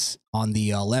presidents on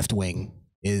the left wing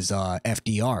is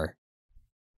FDR.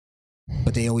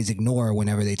 But they always ignore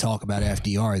whenever they talk about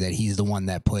FDR that he's the one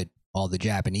that put all the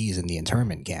Japanese in the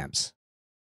internment camps.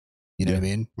 You know what I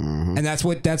mean? And that's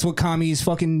what commies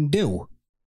fucking do.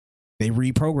 They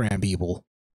reprogram people,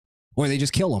 or they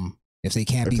just kill them if they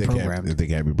can't be programmed. If they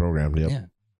can't be programmed, yep. Yeah.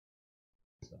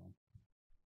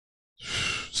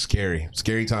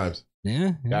 Scary times.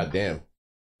 Yeah. God damn.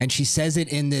 And she says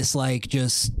it in this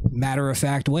just matter of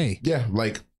fact way. Yeah,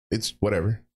 it's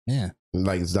whatever. Yeah.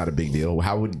 It's not a big deal.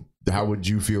 How would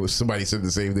you feel if somebody said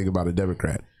the same thing about a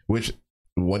Democrat? Which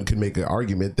one could make an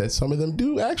argument that some of them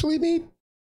do actually need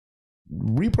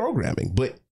reprogramming.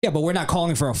 But we're not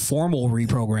calling for a formal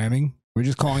reprogramming. We're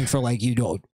just calling for you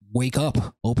don't wake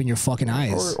up, open your fucking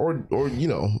eyes. Or and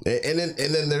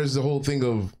then there's the whole thing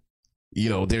of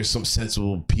there's some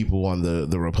sensible people on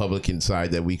the Republican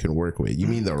side that we can work with. You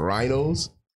mean the rhinos?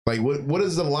 What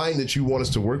is the line that you want us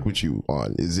to work with you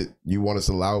on? Is it you want us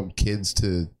to allow kids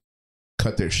to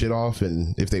cut their shit off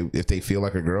and if they feel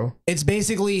like a girl? It's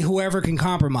basically whoever can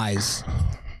compromise.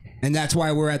 And that's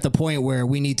why we're at the point where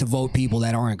we need to vote people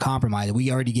that aren't compromised.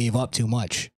 We already gave up too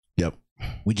much. Yep.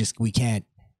 We can't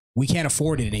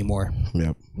afford it anymore.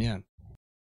 Yep. Yeah.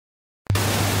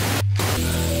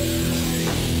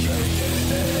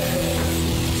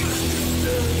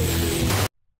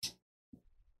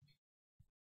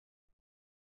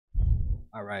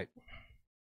 All right.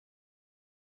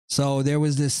 So there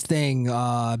was this thing.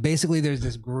 Basically, there's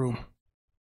this group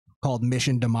called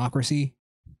Mission Democracy.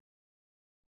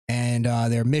 And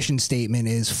their mission statement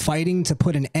is fighting to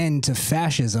put an end to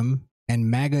fascism and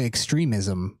MAGA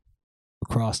extremism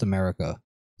across America.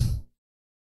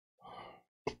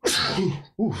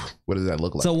 What does that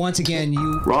look like? So once again,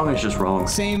 wrong is just wrong.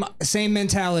 Same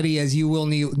mentality as you will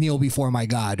kneel before my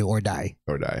God or die.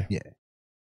 Or die. Yeah.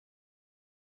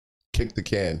 Kick the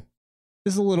can.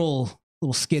 This is a little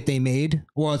skit they made.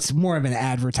 Well, it's more of an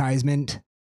advertisement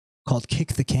called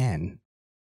Kick the Can.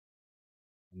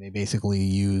 And they basically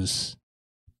use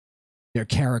their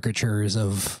caricatures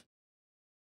of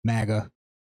MAGA.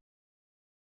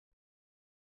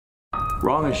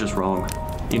 Wrong is just wrong.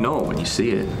 You know it when you see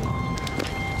it.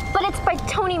 But it's by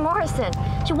Toni Morrison.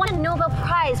 She won a Nobel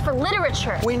Prize for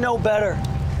literature. We know better.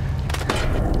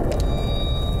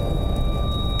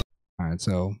 All right,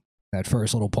 so that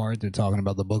first little part, they're talking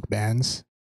about the book bans.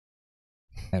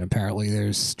 And apparently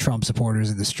there's Trump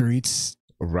supporters in the streets.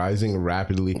 Rising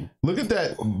rapidly. Look at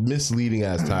that misleading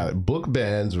ass title. Book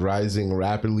bans rising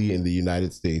rapidly in the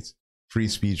United States. Free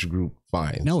speech group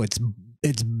fines. No, it's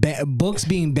books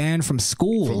being banned from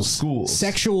schools. From schools.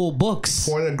 Sexual books.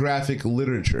 Pornographic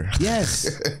literature.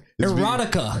 Yes.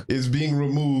 Erotica is being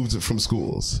removed from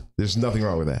schools. There's nothing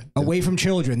wrong with that. Away from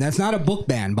children. That's not a book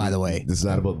ban, by the way. It's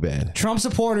not a book ban. Trump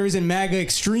supporters and MAGA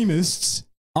extremists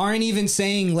aren't even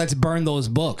saying let's burn those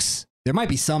books. There might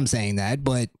be some saying that,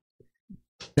 but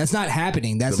that's not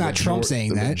happening. That's not Trump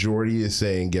saying that. The majority is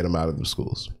saying get them out of the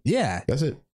schools. Yeah. That's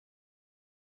it.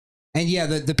 And yeah,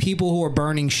 the people who are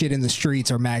burning shit in the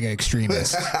streets are MAGA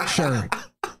extremists. Sure.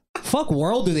 Fuck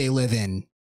world do they live in?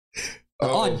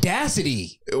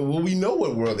 Audacity. Well, we know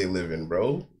what world they live in,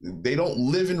 bro. They don't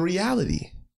live in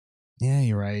reality. Yeah,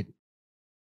 you're right.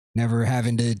 Never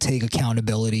having to take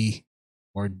accountability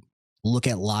or look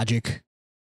at logic.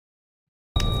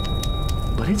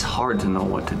 But it's hard to know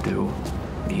what to do.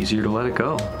 Easier to let it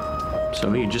go.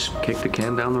 So you just kick the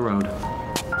can down the road.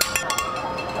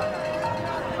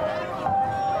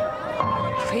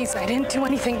 Please, I didn't do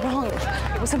anything wrong.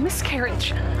 It was a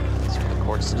miscarriage. It's for the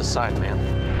courts to decide, man.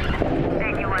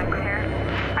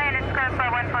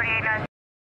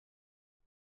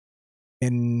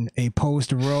 In a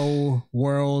post-Roe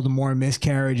world, more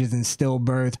miscarriages and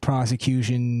stillbirth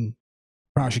prosecutions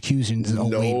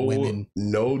await women.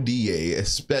 No DA,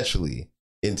 especially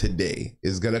in today,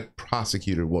 is gonna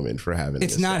prosecute a woman for having.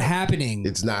 It's not happening.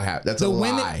 It's not happening. That's a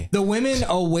lie. The women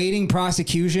awaiting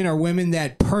prosecution are women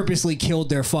that purposely killed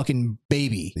their fucking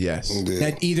baby. Yes.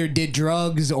 That either did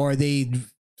drugs or they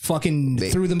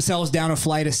threw themselves down a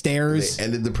flight of stairs. They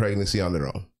ended the pregnancy on their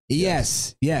own.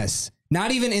 Yes. Not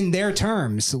even in their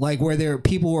terms, like where there are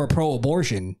people who are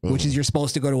pro-abortion, which is you're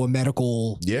supposed to go to a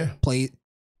medical place.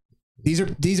 These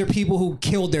are people who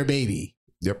killed their baby.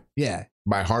 Yep. Yeah.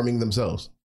 By harming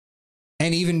themselves.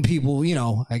 And even people,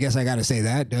 I guess I got to say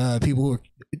that people who are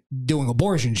doing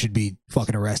abortion should be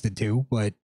fucking arrested too.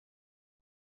 But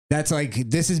that's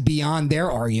this is beyond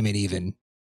their argument even.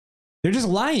 They're just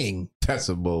lying. That's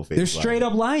a bullface. They're straight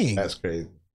up lying. That's crazy.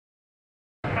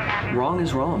 Wrong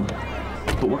is wrong.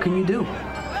 But what can you do?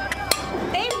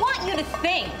 They want you to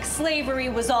think slavery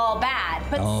was all bad,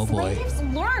 but slaves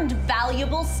learned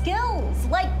valuable skills,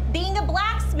 like being a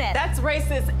blacksmith. That's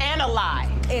racist and a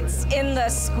lie. It's in the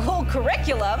school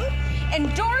curriculum,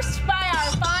 endorsed by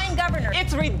our fine governor.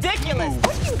 It's ridiculous.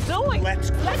 What are you doing?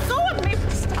 Let go of me.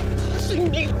 Stop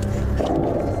pushing me.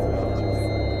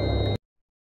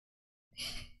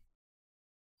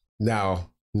 Now.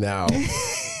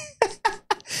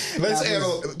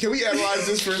 Can we analyze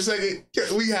this for a second?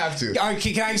 We have to.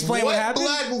 Can I explain what happened?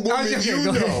 Black woman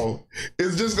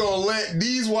is just gonna let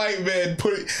these white men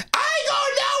put it. I ain't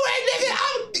going nowhere, nigga.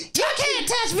 You can't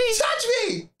touch me. Touch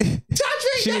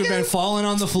me. She would have been falling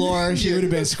on the floor. She would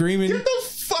have been screaming. Get the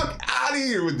fuck out of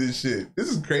here with this shit. This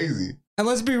is crazy. And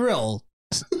let's be real.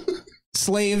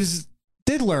 Slaves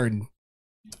did learn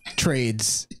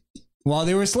trades while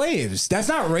they were slaves. That's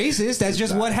not racist. That's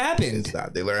just what happened. It's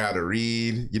not. They learn how to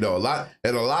read. A lot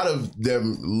of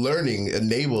them learning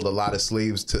enabled a lot of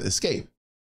slaves to escape.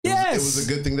 It was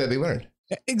a good thing that they learned.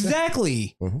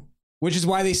 Exactly. Mm-hmm. Which is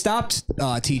why they stopped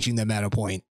teaching them at a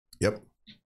point. Yep.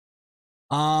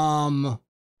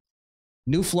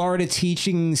 New Florida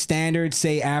teaching standards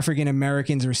say African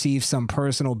Americans receive some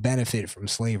personal benefit from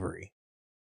slavery.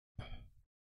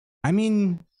 I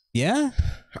mean, yeah.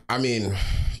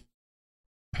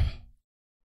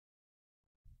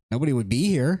 Nobody would be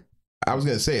here. I was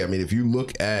gonna say, if you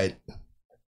look at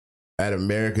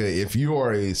America, if you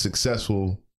are a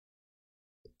successful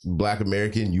Black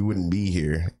American, you wouldn't be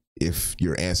here. if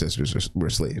your ancestors were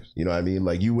slaves. You know what I mean?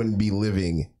 Like, you wouldn't be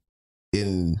living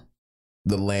in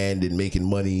the land and making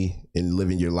money and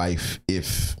living your life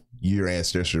if your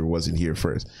ancestor wasn't here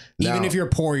first. Now, Even if you're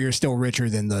poor, you're still richer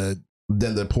than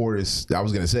the poorest. I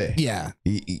was gonna say, yeah.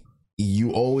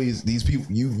 You always, these people,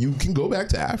 you can go back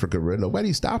to Africa, bro.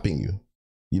 Nobody's stopping you.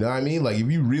 You know what I mean? Like,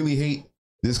 if you really hate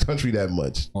this country that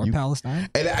much, or Palestine,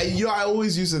 and I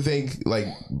always used to think like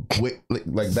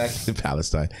back in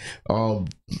Palestine,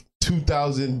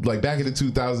 2000, like back in the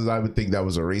 2000s, I would think that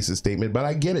was a racist statement, but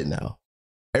I get it now.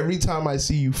 Every time I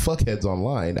see you fuckheads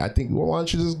online, I think, well, why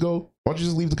don't you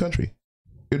just leave the country?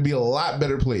 It'd be a lot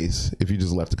better place if you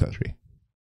just left the country.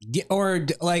 Yeah, or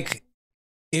like,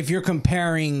 if you're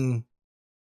comparing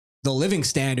the living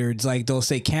standards, like they'll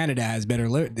say Canada has better.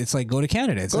 It's like, go to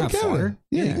Canada. It's not far.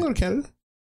 Yeah, you can go to Canada.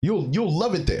 You'll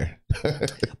love it there.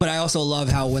 But I also love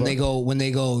how when they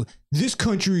go this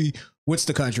country, what's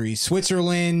the country?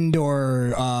 Switzerland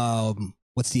or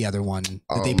what's the other one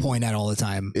that they point at all the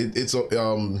time? It's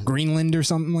Greenland or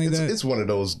something like that. It's one of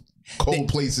those cold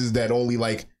places that only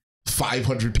like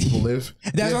 500 people live.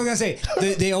 That's what I was gonna say.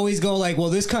 They always go like, well,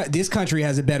 this country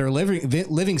has a better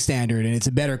living standard and it's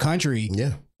a better country.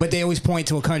 Yeah. But they always point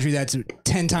to a country that's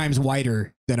 10 times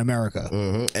whiter than America.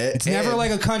 Mm-hmm. It's never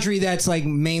like a country that's like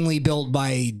mainly built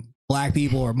by black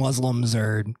people or Muslims,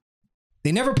 or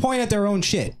they never point at their own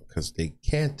shit. Because they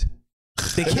can't.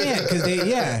 They can't because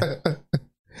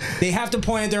they have to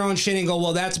point at their own shit and go,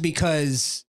 well, that's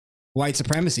because white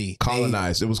supremacy.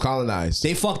 Colonized. It was colonized.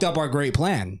 They fucked up our great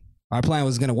plan. Our plan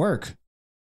was going to work.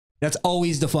 That's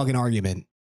always the fucking argument.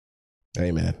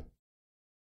 Amen.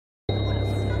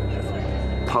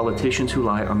 Politicians who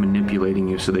lie are manipulating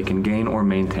you so they can gain or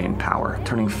maintain power,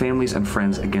 turning families and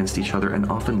friends against each other and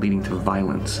often leading to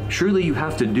violence. Surely you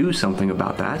have to do something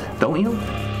about that, don't you?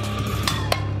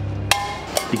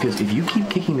 Because if you keep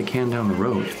kicking the can down the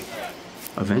road,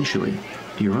 eventually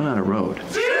you run out of road.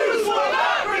 Jews will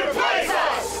not replace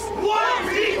us! One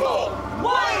people,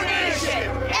 one nation,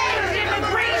 and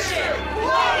immigration,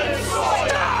 one soil!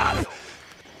 Stop!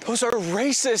 Those are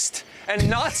racist and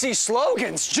Nazi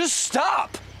slogans. Just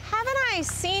stop! Haven't I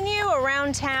seen you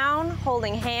around town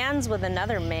holding hands with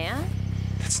another man?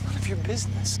 That's none of your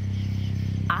business.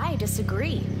 I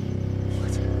disagree.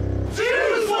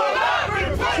 Jews will not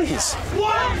replace us!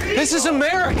 One people, this is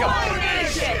America! One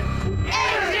nation,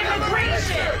 and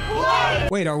immigration, one...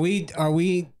 Wait, are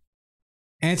we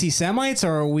anti-Semites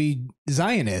or are we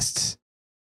Zionists?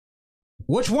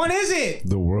 Which one is it?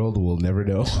 The world will never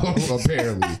know,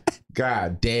 apparently.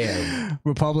 God damn.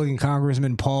 Republican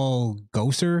Congressman Paul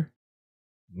Gosar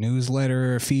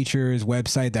newsletter features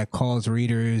website that calls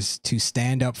readers to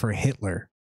stand up for Hitler.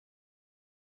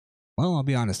 Well, I'll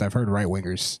be honest. I've heard right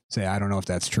wingers say, I don't know if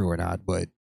that's true or not, but it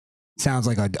sounds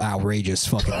like an outrageous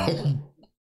fucking.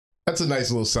 That's a nice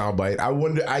little soundbite. I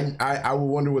wonder. I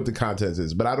wonder what the content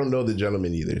is, but I don't know the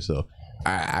gentleman either, so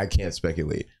I can't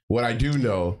speculate. What I do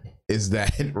know is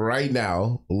that right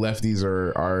now lefties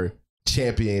are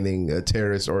championing a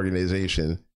terrorist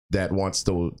organization that wants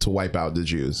to wipe out the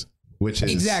Jews, which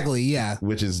is exactly, yeah,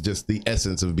 which is just the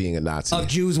essence of being a Nazi. Of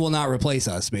Jews will not replace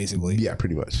us, basically. Yeah,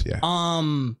 pretty much. Yeah.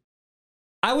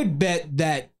 I would bet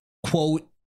that quote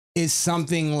is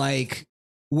something like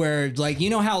where, like, you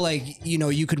know how, like, you know,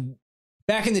 you could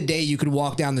back in the day you could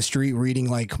walk down the street reading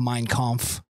like Mein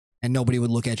Kampf and nobody would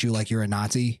look at you like you're a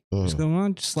Nazi. Just going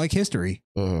on, just like history.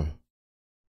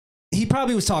 He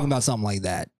probably was talking about something like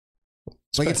that.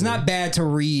 Like, it's not bad to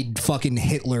read fucking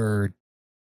Hitler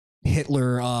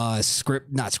not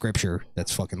scripture.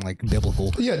 That's fucking like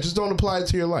biblical. Yeah, just don't apply it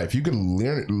to your life. You can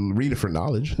read it for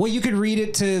knowledge. Well, you could read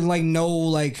it to like know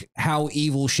like how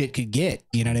evil shit could get.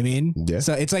 You know what I mean? Yeah.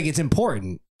 So it's like it's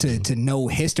important to know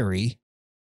history.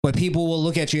 But people will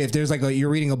look at you if there's like you're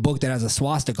reading a book that has a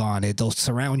swastika on it. They'll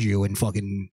surround you and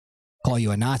fucking call you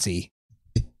a Nazi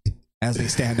as they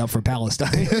stand up for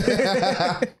Palestine.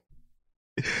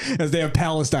 As they have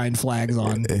Palestine flags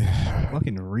on.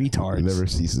 Fucking retards. It never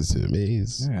ceases to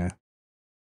amaze. Yeah.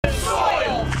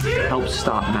 Help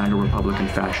stop MAGA Republican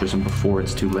fascism before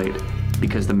it's too late.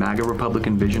 Because the MAGA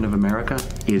Republican vision of America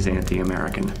is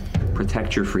anti-American.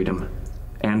 Protect your freedom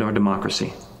and our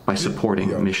democracy by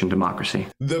supporting Mission Democracy.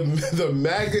 The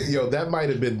MAGA, that might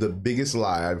have been the biggest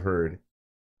lie I've heard.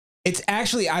 It's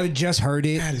actually, I just heard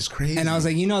it. That is crazy. And I was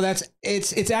like,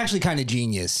 it's actually kind of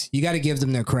genius. You got to give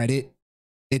them their credit.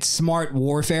 It's smart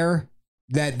warfare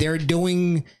that they're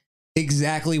doing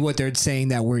exactly what they're saying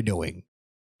that we're doing.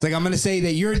 It's like, I'm going to say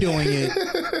that you're doing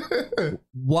it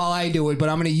while I do it, but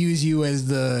I'm going to use you as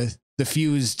the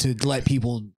fuse to let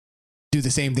people do the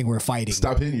same thing we're fighting.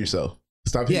 Stop hitting yourself.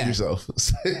 Stop hitting yourself.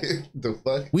 The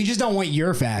fuck? We just don't want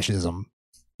your fascism.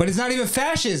 But it's not even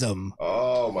fascism.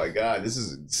 Oh my God, this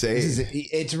is insane.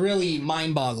 It's really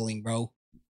mind-boggling, bro.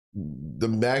 The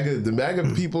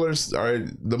MAGA people are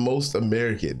the most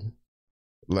American.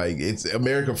 Like, it's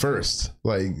America first.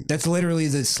 Like, that's literally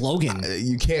the slogan.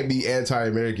 You can't be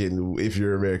anti-American if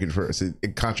you're American first.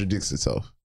 It contradicts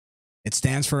itself. It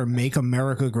stands for Make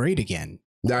America Great Again.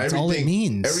 Now, that's all it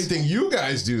means. Everything you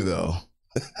guys do, though,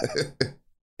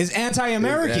 is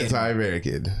anti-American.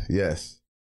 Anti-American, yes.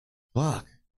 Fuck.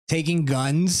 Taking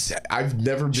guns. I've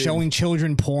never been showing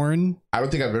children porn. I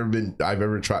don't think I've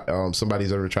ever tried.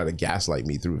 Somebody's ever tried to gaslight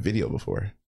me through a video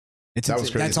before. That was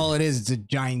crazy. That's all it is. It's a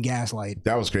giant gaslight.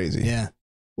 That was crazy. Yeah.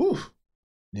 Woo.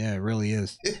 Yeah, it really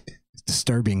is. It's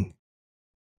disturbing.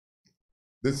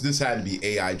 This had to be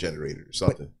AI generated or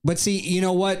something. But see, you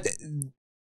know what?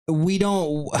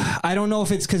 I don't know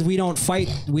if it's because we don't fight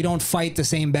the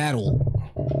same battle.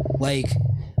 Like,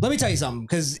 let me tell you something,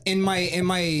 because in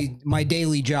my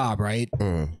daily job, right?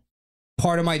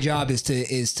 Part of my job is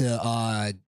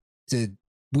to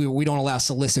we don't allow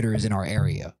solicitors in our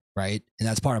area, right? And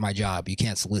that's part of my job. You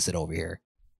can't solicit over here.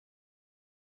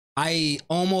 I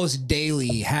almost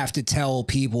daily have to tell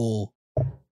people,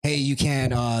 hey, you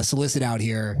can't solicit out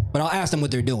here, but I'll ask them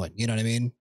what they're doing. You know what I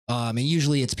mean? And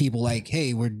usually it's people like,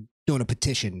 hey, we're doing a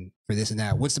petition for this and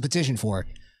that. What's the petition for?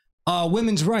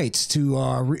 Women's rights to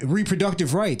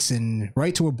reproductive rights and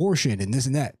right to abortion and this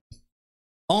and that.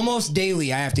 Almost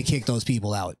daily, I have to kick those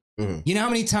people out. You know how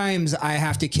many times I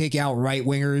have to kick out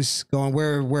right-wingers going,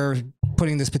 we're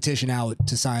putting this petition out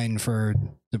to sign for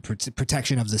the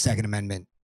protection of the Second Amendment?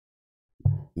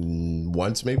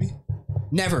 Once, maybe?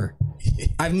 Never.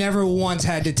 I've never once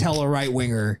had to tell a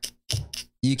right-winger,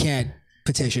 you can't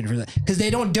petition for that. Because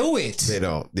they don't do it. They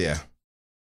don't, yeah.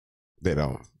 They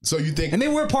don't. So you think... I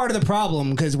mean, we're part of the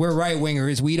problem because we're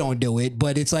right-wingers. We don't do it.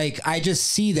 But it's like, I just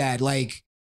see that, like,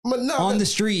 on the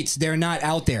streets, they're not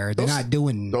out there. They're not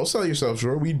doing... Don't sell yourself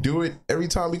short. We do it every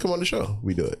time we come on the show.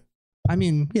 We do it. I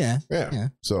mean, yeah.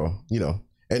 So, you know,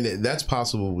 and that's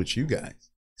possible with you guys.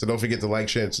 So don't forget to like,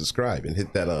 share, and subscribe and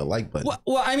hit that like button.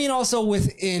 Well, I mean, also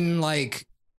within, like,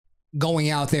 going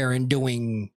out there and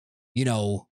doing, you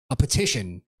know, a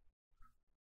petition.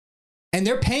 And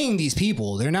they're paying these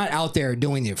people. They're not out there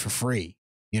doing it for free.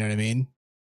 You know what I mean?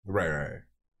 Right.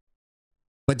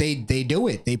 But they do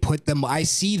it. They put them. I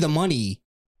see the money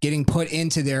getting put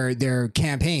into their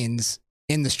campaigns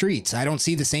in the streets. I don't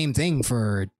see the same thing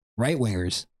for right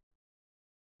wingers.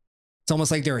 It's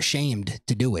almost like they're ashamed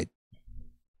to do it.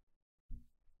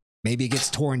 Maybe it gets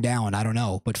torn down. I don't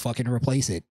know, but fucking replace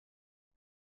it.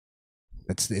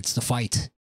 It's the fight.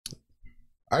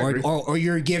 Or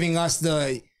you're giving us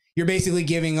you're basically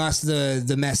giving us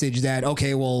the message that,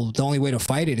 okay, well, the only way to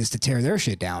fight it is to tear their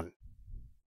shit down.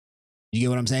 You get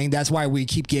what I'm saying? That's why we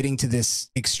keep getting to this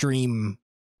extreme,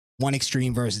 one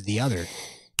extreme versus the other.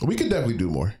 We could definitely do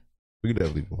more.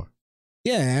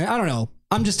 Yeah, I don't know.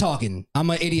 I'm just talking. I'm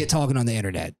an idiot talking on the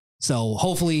internet. So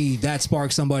hopefully that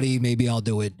sparks somebody. Maybe I'll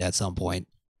do it at some point.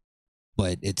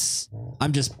 But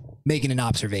I'm just making an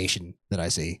observation that I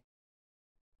see.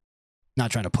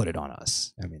 Not trying to put it on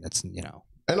us. I mean, that's, you know.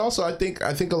 And also, I think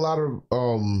a lot of,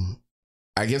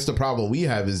 I guess the problem we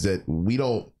have is that we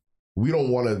don't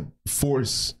want to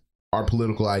force our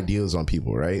political ideas on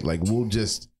people, right? Like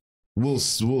we'll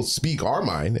speak our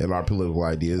mind and our political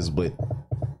ideas,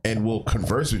 and we'll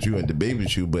converse with you and debate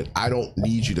with you, but I don't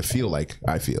need you to feel like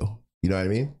I feel. You know what I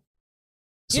mean?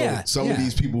 So some of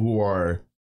these people who are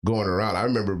going around, I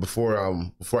remember before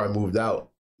I moved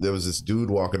out, there was this dude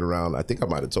walking around. I think I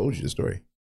might have told you the story.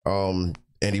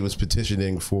 And he was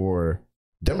petitioning for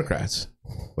Democrats.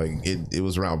 Like it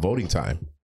was around voting time.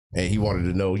 And he wanted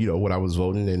to know, you know, what I was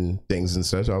voting and things and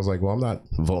such. I was like, well, I'm not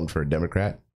voting for a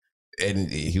Democrat.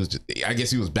 And he was I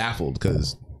guess he was baffled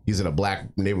because he's in a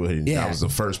black neighborhood. And I was the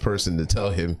first person to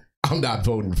tell him, I'm not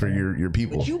voting for your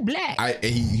people. But you black.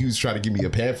 He was trying to give me a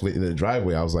pamphlet in the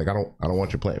driveway. I was like, I don't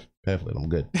want your pamphlet. I'm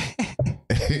good.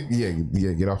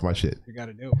 yeah, get off my shit. You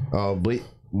gotta do.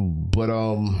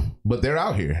 But they're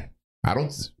out here.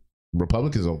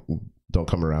 Republicans don't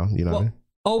come around, you know what I mean?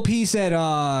 OP said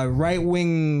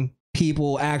right-wing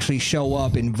people actually show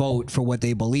up and vote for what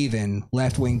they believe in.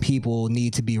 Left-wing people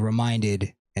need to be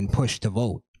reminded and pushed to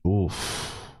vote.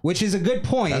 Oof. Which is a good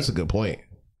point. That's a good point.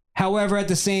 However, at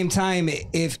the same time,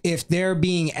 if they're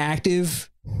being active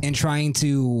and trying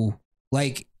to,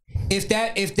 like, if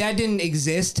that didn't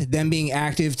exist, them being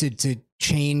active to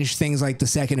change things like the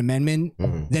Second Amendment,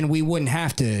 then we wouldn't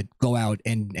have to go out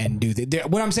and do that.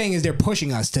 What I'm saying is they're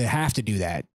pushing us to have to do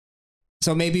that.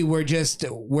 So maybe we're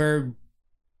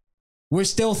we're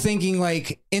still thinking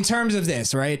like in terms of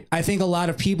this, right? I think a lot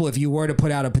of people, if you were to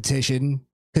put out a petition,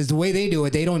 because the way they do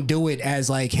it, they don't do it as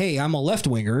like, hey, I'm a left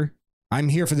winger. I'm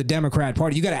here for the Democrat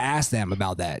Party. You got to ask them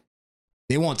about that.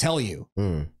 They won't tell you.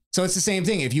 So it's the same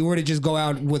thing. If you were to just go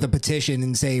out with a petition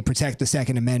and say, protect the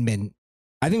Second Amendment,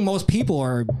 I think most people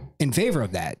are in favor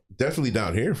of that. Definitely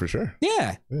down here for sure.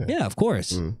 Yeah. Yeah, of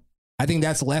course. I think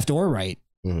that's left or right.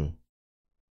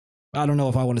 I don't know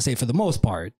if I want to say for the most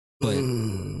part, but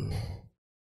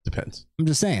depends. I'm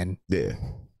just saying. Yeah.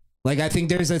 Like, I think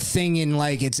there's a thing in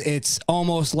like, it's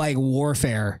almost like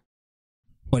warfare,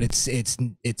 but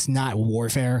it's not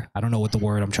warfare. I don't know what the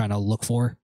word I'm trying to look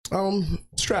for.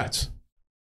 Strats.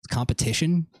 It's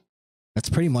competition. That's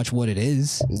pretty much what it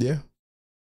is. Yeah.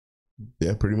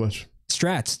 Yeah, pretty much.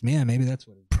 Strats. Yeah, maybe that's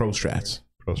what it is. Pro strats.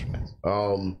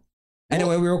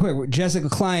 Anyway, real quick, Jessica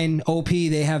Klein, OP,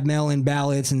 they have mail-in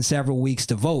ballots in several weeks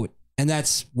to vote. And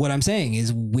that's what I'm saying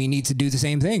is we need to do the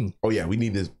same thing. Oh yeah, we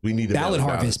need this. We need ballot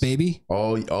harvest, baby.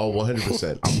 Oh,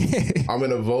 100%. I'm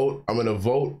gonna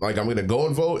vote. Like I'm gonna go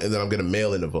and vote, and then I'm gonna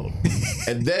mail in a vote,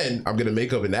 and then I'm gonna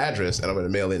make up an address, and I'm gonna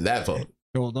mail in that vote.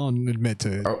 Don't admit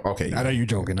to. Oh, okay, I know you're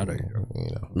joking. I know you're joking.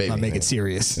 You know, maybe I'll make it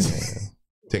serious.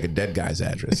 Take a dead guy's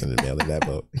address and then mail in that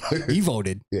vote. He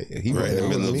voted. Yeah, he right voted. in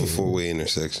the middle of a four-way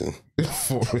intersection.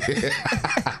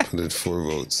 Put in 4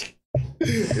 votes.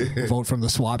 Vote from the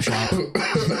swap shop.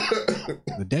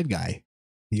 The dead guy.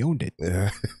 He owned it.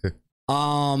 Yeah.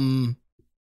 I'm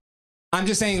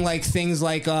just saying like things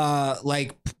like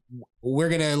we're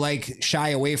gonna like shy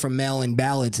away from mail-in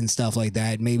ballots and stuff like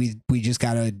that. Maybe we just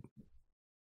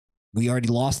we already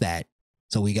lost that.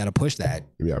 So we gotta push that.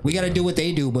 We gotta do what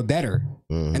they do, but better.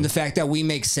 And the fact that we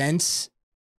make sense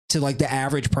to like the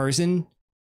average person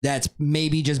that's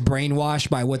maybe just brainwashed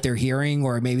by what they're hearing,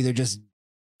 or maybe they're just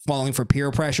falling for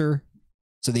peer pressure.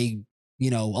 So they,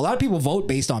 a lot of people vote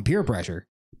based on peer pressure.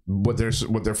 What their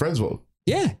friends vote.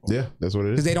 Yeah. Yeah, that's what it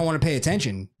is. Because they don't want to pay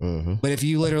attention. But if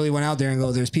you literally went out there and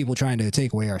go, there's people trying to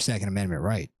take away our Second Amendment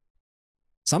right.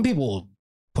 Some people will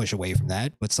push away from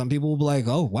that, but some people will be like,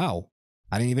 oh, wow,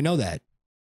 I didn't even know that.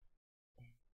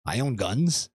 I own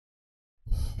guns.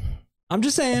 I'm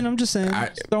just saying. Just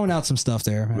throwing out some stuff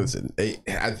there. Man. Listen,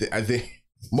 I think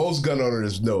most gun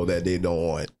owners know that they don't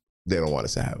want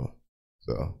us to have them.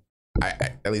 So,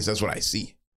 at least that's what I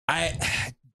see.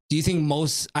 Do you think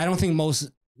most? I don't think most.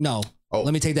 No. Oh.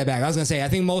 Let me take that back. I was gonna say I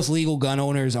think most legal gun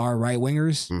owners are right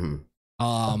wingers.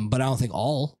 But I don't think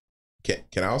all.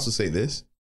 Can I also say this?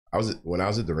 When I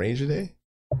was at the range today,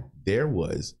 there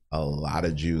was a lot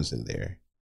of Jews in there.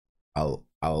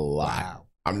 A lot. Wow.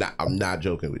 I'm not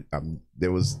joking.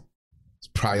 There was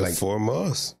probably like 4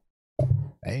 mosques.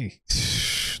 Hey,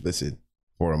 listen,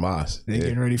 4 mosques. They're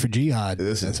getting ready for jihad.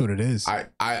 Listen, that's what it is.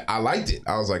 I liked it.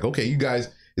 I was like, okay, you guys,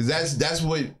 that's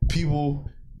what people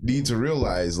need to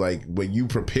realize. Like when you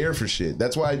prepare for shit,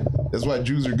 that's why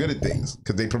Jews are good at things,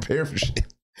 because they prepare for shit.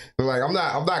 They're like, I'm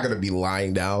not gonna be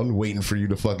lying down waiting for you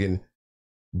to fucking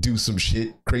do some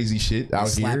shit, crazy shit out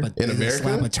here in America.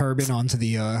 Slap a turban onto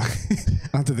the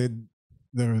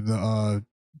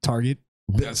target.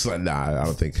 That's like, nah, I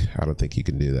don't think you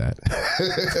can do that.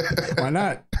 Why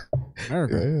not?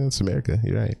 America. Yeah, it's America.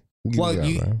 You're right. Well,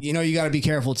 you got to be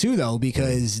careful too, though,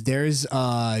 because there's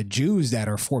Jews that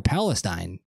are for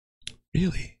Palestine.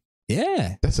 Really?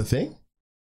 Yeah, that's a thing.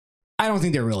 I don't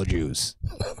think they're real Jews.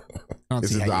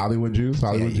 Is it the Hollywood Jews?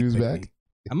 Hollywood Jews back?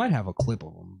 I might have a clip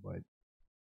of them, but.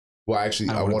 Well, actually,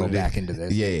 I wanted to go back into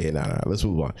this. Yeah, no. Let's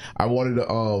move on. I wanted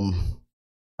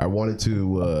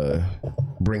to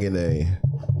bring in a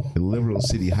liberal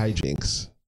city hijinks.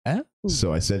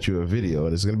 So I sent you a video,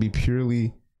 and it's going to be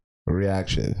purely a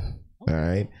reaction. All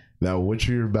right. Now, what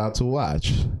you're about to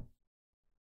watch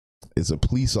is a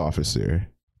police officer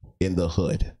in the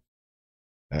hood.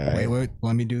 All right? Wait.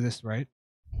 Let me do this right.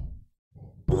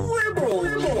 Liberal.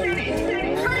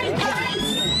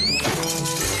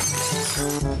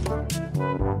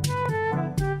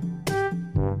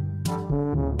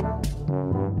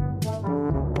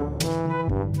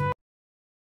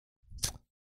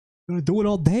 Gonna do it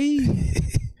all day.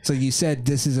 So you said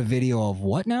this is a video of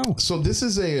what now? So this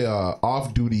is a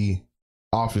off-duty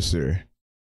officer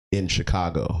in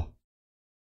Chicago,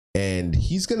 and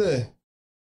he's gonna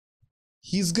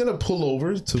pull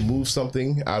over to move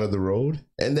something out of the road,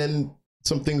 and then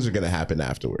some things are gonna happen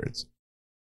afterwards,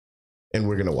 and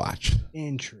we're gonna watch.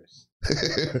 Interest.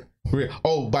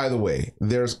 Oh, by the way,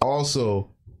 there's also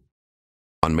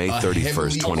on May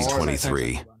 31st,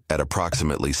 2023, at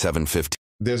approximately 7:15.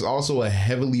 There's also a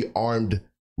heavily armed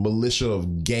militia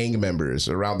of gang members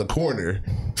around the corner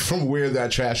from where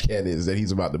that trash can is that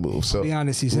he's about to move. So, to be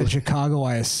honest, you said Chicago.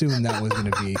 I assumed that was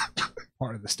going to be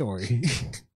part of the story.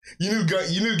 You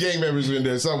knew gang members were in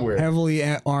there somewhere. Heavily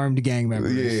armed gang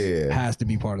members. Yeah. Has to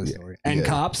be part of the story. And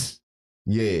cops.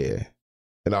 Yeah.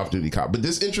 An off-duty cop. But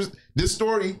this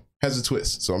story has a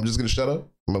twist. So I'm just going to shut up.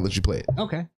 I'm going to let you play it.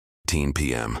 Okay. 10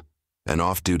 p.m. An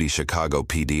off-duty Chicago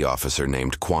PD officer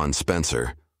named Quan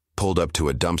Spencer pulled up to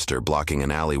a dumpster blocking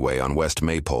an alleyway on West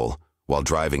Maypole while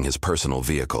driving his personal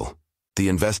vehicle. The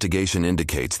investigation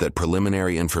indicates that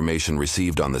preliminary information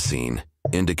received on the scene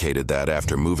indicated that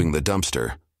after moving the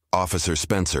dumpster, Officer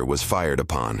Spencer was fired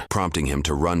upon, prompting him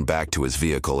to run back to his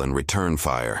vehicle and return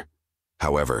fire.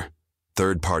 However,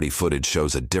 third-party footage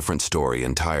shows a different story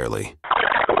entirely.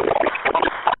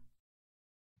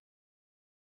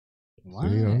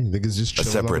 Niggas just A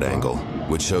separate angle,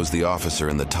 which shows the officer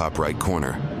in the top right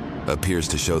corner, appears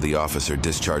to show the officer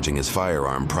discharging his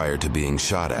firearm prior to being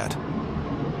shot at.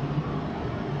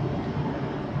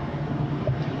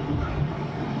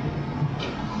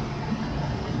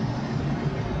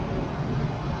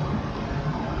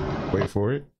 Wait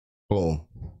for it. Boom.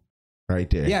 Right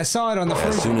there. Yeah, I saw it on the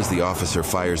first. As soon as the officer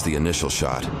fires the initial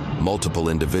shot, multiple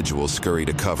individuals scurry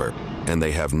to cover, and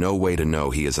they have no way to know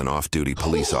he is an off-duty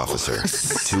police officer.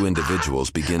 Two individuals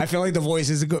begin. I feel like the voice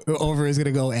is over is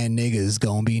gonna go, and niggas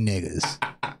gonna be niggas.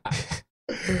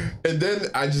 And then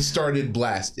I just started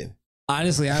blasting.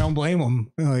 Honestly, I don't blame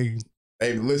them. Like,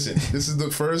 hey, listen, this is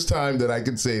the first time that I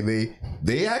can say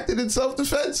they acted in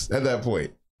self-defense at that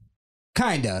point.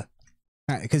 Kinda,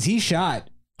 because he shot.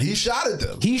 He shot at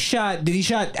them. He shot. Did he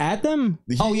shot at them?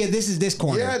 Oh yeah, this is this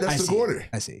corner. Yeah, that's the corner.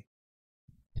 I see.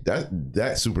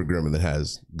 That super gremlin that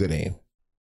has good aim.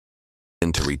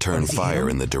 And to return fire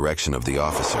in the direction of the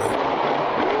officer.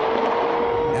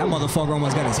 That motherfucker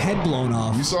almost got his head blown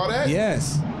off. You saw that?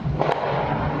 Yes.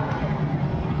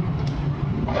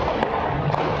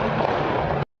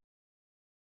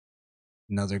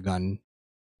 Another gunman.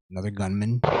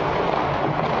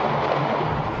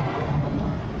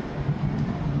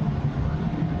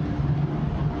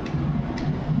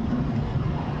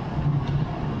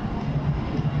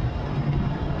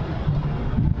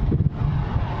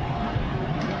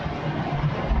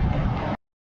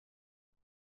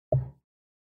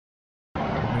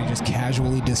 Just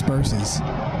casually disperses.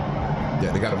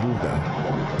 Yeah, they gotta move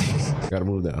now. Gotta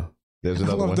move now. There's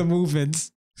another I love one. the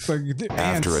movements. Like,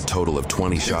 After a total of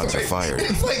 20 shots are fired,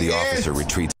 like the ants. officer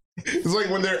retreats. It's like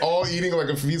when they're all eating like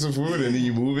a piece of food and then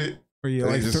you move it. Or you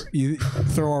and like they just- you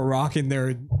throw a rock in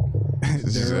their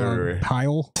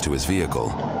pile. To his vehicle,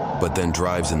 but then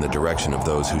drives in the direction of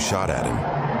those who shot at him.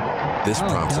 This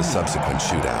prompts a subsequent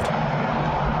shootout.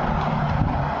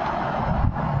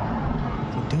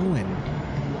 What's he doing?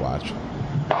 Watch.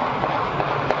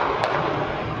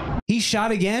 He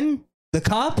shot again? The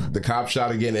cop? The cop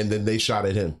shot again and then they shot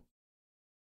at him.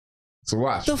 So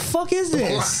watch. The fuck is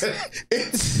this?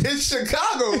 It's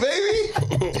Chicago, baby.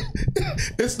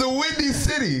 It's the Windy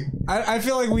City. I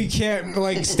feel like we can't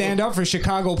like stand up for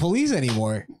Chicago police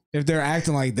anymore if they're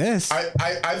acting like this.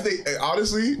 I think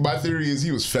honestly, my theory is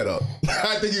he was fed up.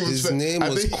 I think he was. His name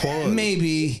was Quan.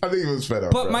 Maybe. I think he was fed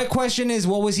up. But bro. my question is,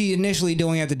 what was he initially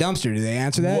doing at the dumpster? Did they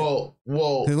answer that? Well,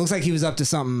 it looks like he was up to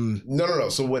something. No.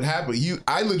 So what happened?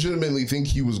 I legitimately think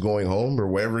he was going home or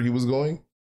wherever he was going,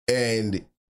 and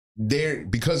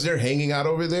because they're hanging out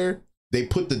over there, they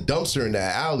put the dumpster in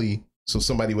that alley so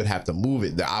somebody would have to move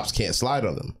it. The ops can't slide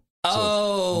on them.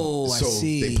 I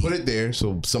see. They put it there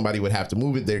so somebody would have to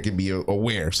move it. There could be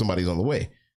aware somebody's on the way.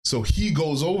 So he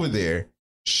goes over there,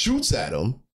 shoots at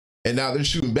him, and now they're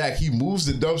shooting back. He moves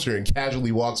the dumpster and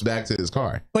casually walks back to his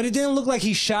car. But it didn't look like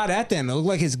he shot at them. It looked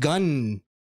like his gun.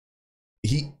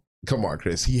 Come on,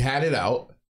 Chris. He had it out.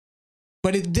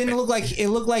 But it didn't look like it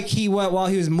looked like he went while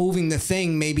he was moving the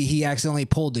thing. Maybe he accidentally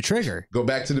pulled the trigger. Go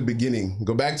back to the beginning.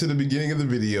 Go back to the beginning of the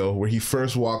video where he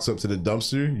first walks up to the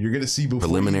dumpster. You're gonna see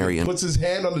before he puts his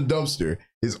hand on the dumpster,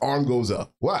 his arm goes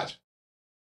up. Watch.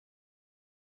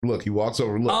 Look, he walks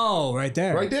over. Look. Oh, right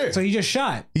there. Right there. So he just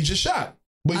shot. He just shot.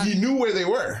 But he knew where they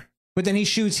were. But then he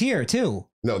shoots here too.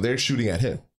 No, they're shooting at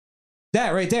him.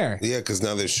 That right there. Yeah, because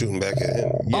now they're shooting back at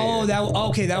him. Oh,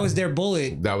 that was their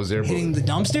bullet. That was their hitting bullet.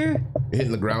 the dumpster?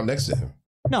 Hitting the ground next to him.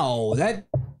 No, look at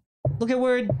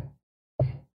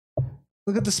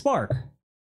the spark.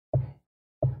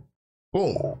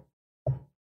 Boom.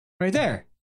 Right there.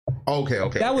 Okay.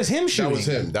 That was him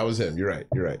shooting. That was him. You're right.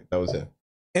 That was him.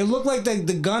 It looked like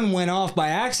the gun went off by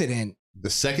accident. The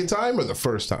second time or the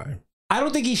first time? I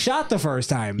don't think he shot the first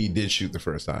time. He did shoot the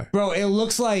first time. Bro, it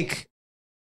looks like...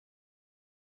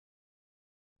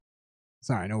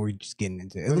 Sorry, I know we're just getting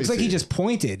into it. It looks like he just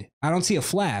pointed. I don't see a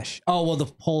flash. Oh, well, the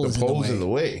pole is in the way. in the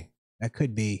way. That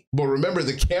could be. But remember,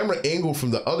 the camera angle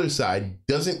from the other side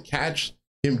doesn't catch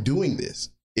him doing this.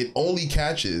 It only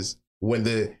catches when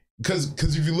because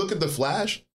if you look at the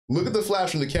flash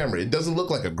from the camera, it doesn't look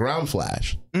like a ground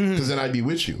flash, because then I'd be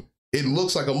with you. It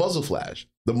looks like a muzzle flash.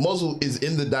 The muzzle is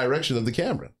in the direction of the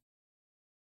camera.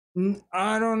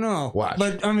 I don't know. Watch.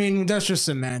 But I mean, that's just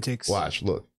semantics. Watch,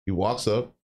 look. He walks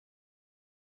up.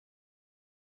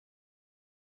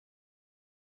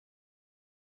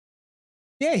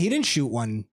 Yeah, he didn't shoot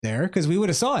one there because we would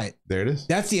have saw it. There it is.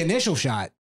 That's the initial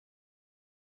shot.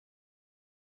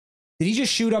 Did he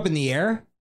just shoot up in the air?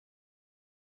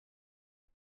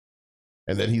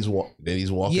 And then he's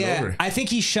walking over. I think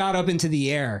he shot up into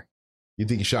the air. You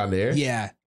think he shot in the air?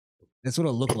 Yeah. That's what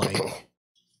it looked like.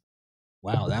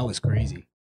 Wow, that was crazy.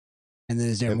 And then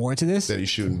is there more to this? Then he's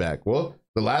shooting back. Well,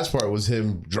 the last part was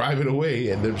him driving away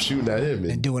and them shooting at him.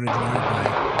 And doing a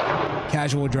drive-by.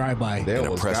 Casual drive-by. In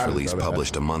a press release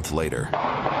published a month later,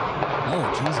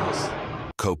 oh, Jesus.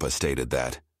 COPA stated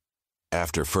that,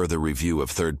 after further review of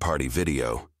third-party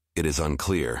video, it is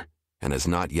unclear and has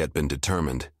not yet been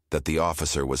determined that the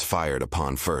officer was fired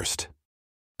upon first.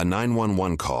 A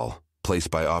 911 call, placed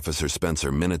by Officer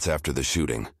Spencer minutes after the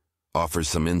shooting, offers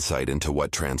some insight into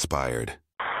what transpired.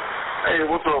 Hey,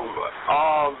 what's up?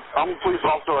 I'm a police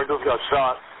officer. I just got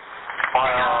shot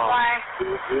by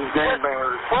these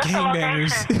gangbangers.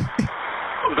 Gangbangers.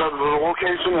 The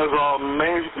location is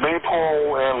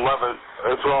Maypole and Levitt.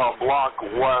 It's a block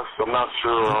west. I'm not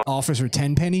sure. Officer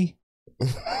Tenpenny?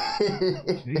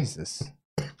 Jesus.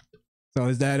 So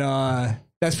is that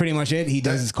that's pretty much it? He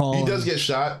does his call. He does get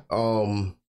shot.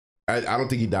 I don't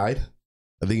think he died.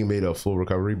 I think he made a full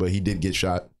recovery, but he did get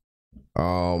shot.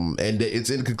 And it's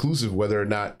inconclusive whether or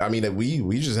not. I mean,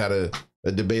 we just had a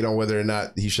debate on whether or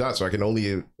not he shot. So I can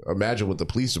only imagine what the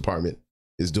police department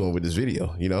is doing with this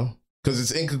video. You know, because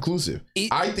it's inconclusive.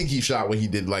 I think he shot when he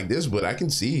did like this, but I can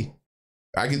see.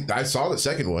 I saw the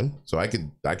second one, so I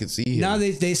could see him. No,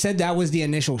 they said that was the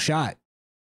initial shot.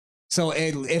 So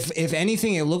if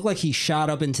anything, it looked like he shot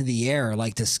up into the air,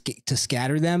 like to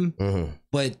scatter them. Mm-hmm.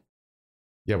 But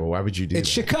yeah, but why would you do it's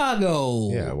that?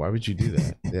 Chicago. Yeah, why would you do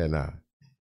that? Yeah, nah.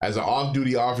 As an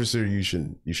off-duty officer, you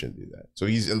shouldn't do that. So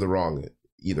he's in the wrong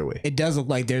either way. It does look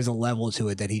like there's a level to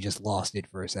it that he just lost it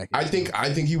for a second. I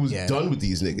think he was done with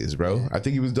these niggas, bro. Yeah. I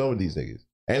think he was done with these niggas.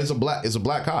 And it's a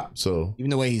black cop. So even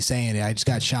the way he's saying it, I just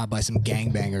got shot by some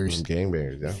gangbangers. Some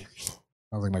gangbangers, yeah.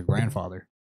 Sounds like my grandfather.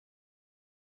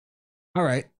 All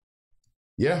right.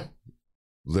 Yeah.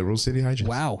 Liberal city hijinks.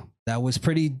 Wow. That was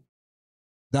pretty.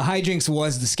 The hijinks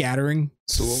was the scattering.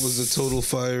 So what was the total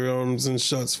firearms and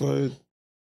shots fired?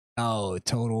 Oh,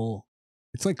 total.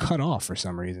 It's like cut off for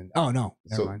some reason. Oh, no.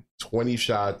 Never mind. 20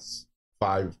 shots,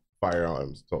 5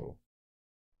 firearms total.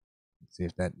 Let's see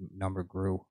if that number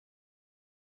grew.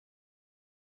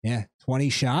 Yeah. 20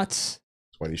 shots.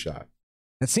 20 shots.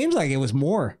 That seems like it was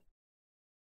more.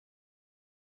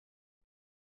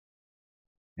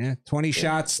 Yeah, 20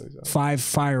 shots, 5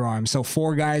 firearms. So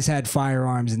 4 guys had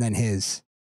firearms and then his.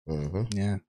 Mm-hmm.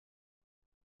 Yeah.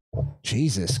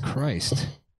 Jesus Christ.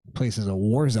 This place is a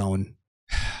war zone.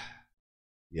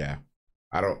 Yeah.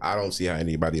 I don't see how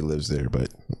anybody lives there,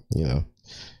 but you know,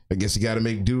 I guess you got to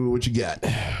make do with what you got.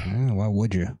 Yeah, why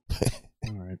would you?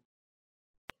 All right.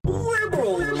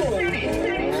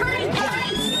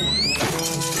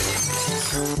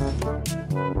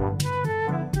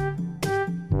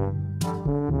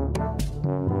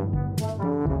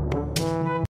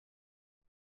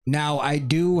 Now I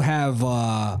do have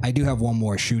one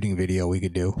more shooting video we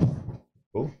could do.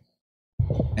 Cool.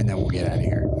 And then we'll get out of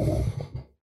here.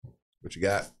 What you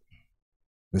got?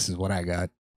 This is what I got.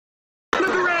 Look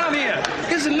around here.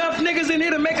 There's enough niggas in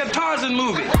here to make a Tarzan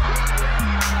movie.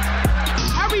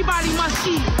 Everybody must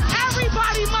eat.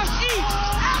 Everybody must eat.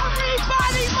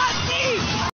 Everybody must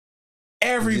eat.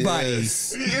 Everybody.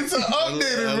 Yes. It's an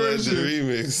updated version. Like the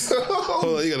remix.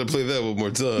 Hold on, you gotta play that one more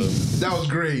time. That was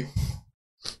great.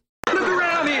 Look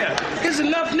around here. There's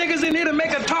enough niggas in here to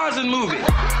make a Tarzan movie.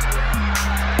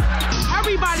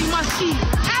 Everybody must eat.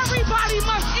 Everybody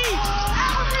must eat.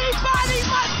 Everybody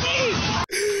must eat.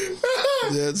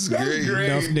 That's great.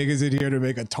 Enough niggas in here to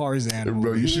make a Tarzan.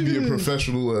 Bro, you should be a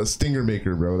professional stinger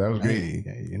maker, bro. That was great.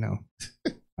 Hey, you know,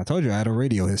 I told you I had a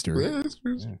radio history. Yeah, that's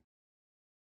crazy. Yeah.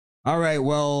 All right,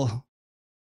 well,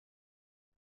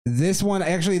 this one,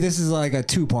 actually, this is like a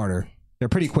 2-parter. They're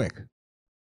pretty quick.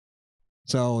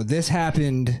 So this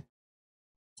happened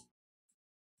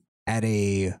at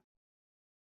a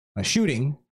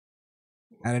shooting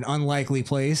at an unlikely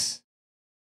place.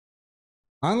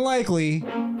 Unlikely,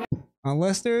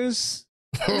 unless there's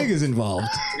niggas involved.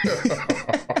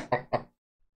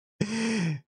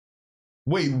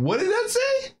 Wait, what did that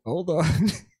say? Hold on.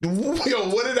 Yo,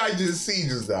 what did I just see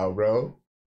just now, bro?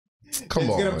 Come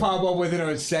on. It's gonna pop up within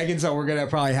a second, so we're gonna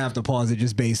probably have to pause it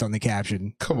just based on the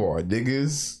caption. Come on,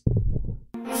 niggas.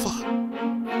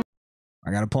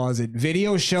 I gotta pause it.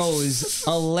 Video shows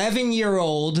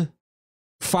 11-year-old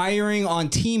firing on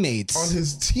teammates. On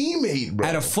his teammate, bro.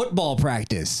 At a football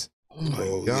practice. Oh my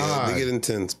God. God. Yeah, they get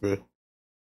intense, bro.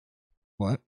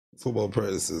 What? Football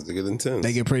practices, they get intense.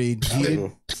 They get pretty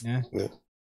heated. Yeah.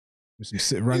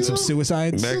 Run some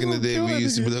suicides. Back in the day, we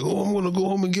used to be like, oh, I'm going to go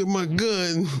home and get my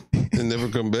gun and never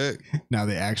come back. Now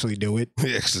they actually do it.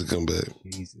 They actually come back.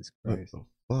 Jesus Christ.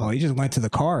 Oh, he just went to the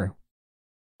car.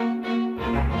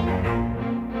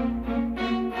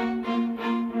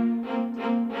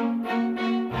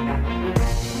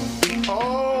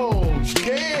 Oh,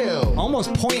 damn.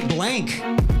 Almost point blank.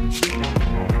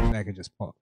 I could just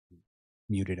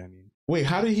muted, I mean. Wait,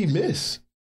 how did he miss?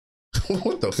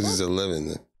 What the fuck? Because he's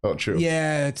 11. Oh, true.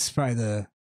 Yeah, it's probably the...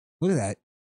 Look at that.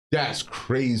 That's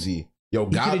crazy. Yo,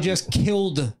 He could have just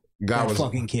killed that was,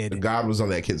 fucking kid. God was on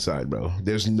that kid's side, bro.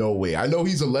 There's no way. I know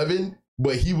he's 11,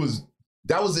 but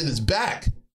that was in his back.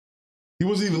 He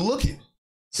wasn't even looking.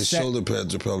 His shoulder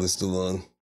pads are probably still on.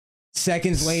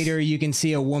 Seconds later, you can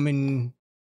see a woman,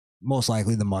 most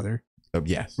likely the mother.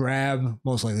 Yes. Grab,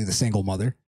 most likely the single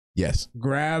mother. Yes.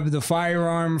 Grab the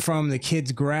firearm from the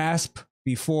kid's grasp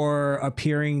before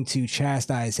appearing to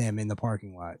chastise him in the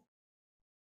parking lot.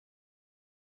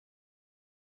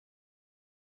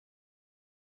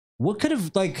 What could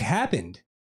have happened?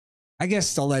 I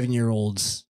guess 11-year-old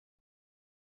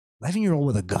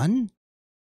with a gun?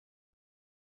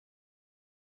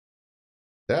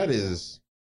 That is.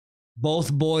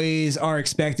 Both boys are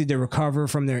expected to recover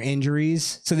from their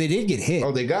injuries. So they did get hit.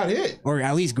 Oh, they got hit. Or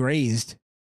at least grazed.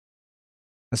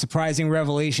 A surprising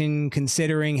revelation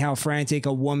considering how frantic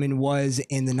a woman was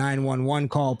in the 911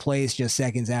 call placed just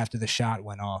seconds after the shot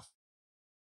went off.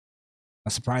 A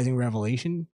surprising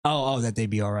revelation? Oh, that they'd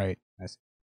be all right.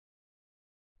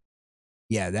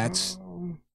 Yeah, that's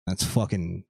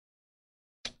fucking...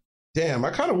 Damn,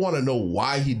 I kind of want to know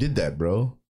why he did that,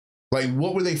 bro. Like,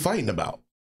 what were they fighting about?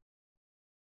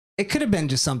 It could have been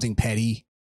just something petty.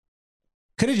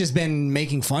 Could have just been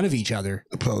making fun of each other.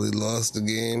 They probably lost the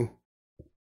game.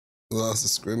 Lost the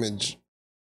scrimmage.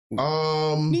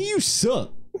 You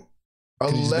suck.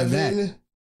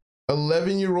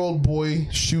 11-year-old boy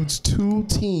shoots 2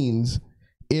 teens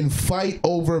in fight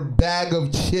over bag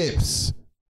of chips.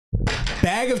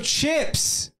 Bag of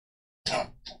chips.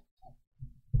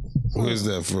 Where's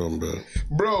that from, bro?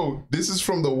 Bro, this is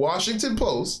from the Washington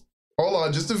Post. Hold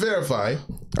on, just to verify.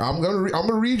 I'm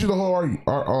gonna read you the whole art.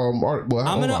 Well,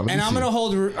 I'm gonna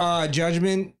hold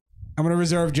judgment. I'm gonna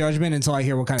reserve judgment until I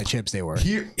hear what kind of chips they were.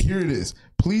 Here it is.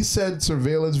 Police said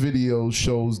surveillance video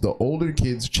shows the older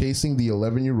kids chasing the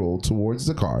 11-year-old towards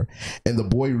the car and the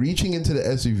boy reaching into the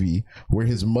SUV where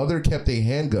his mother kept a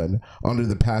handgun under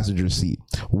the passenger seat.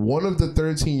 One of the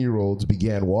 13-year-olds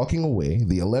began walking away.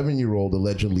 The 11-year-old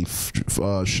allegedly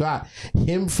shot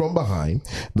him from behind.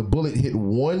 The bullet hit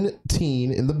one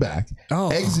teen in the back,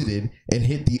 exited, and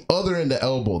hit the other in the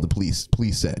elbow, the police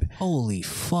said. Holy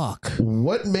fuck.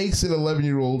 What makes an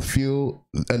 11-year-old feel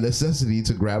a necessity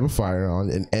to grab a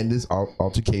firearm and end this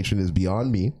altercation is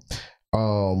beyond me.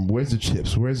 Where's the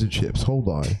chips? Hold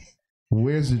on.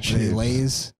 Where's the chips?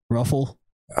 Lay's, Ruffle.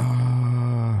 Maybe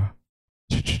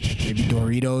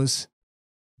Doritos.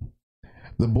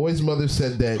 The boy's mother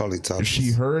said that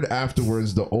she heard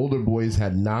afterwards the older boys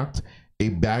had knocked a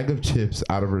bag of chips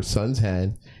out of her son's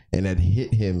hand and had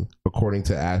hit him, according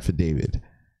to affidavit.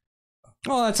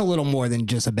 Well, that's a little more than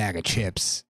just a bag of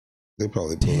chips. They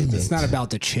probably bullied them. It's not about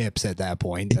the chips at that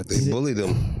point. They bullied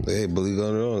them. They bullied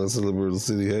on their own. That's a liberal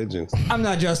city agents. I'm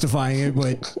not justifying it,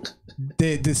 but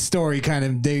the story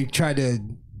they tried to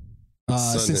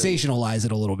sensationalize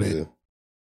it a little bit. Yeah.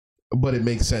 But it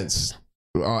makes sense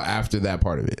after that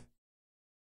part of it.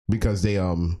 Because they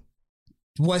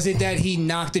Was it that he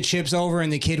knocked the chips over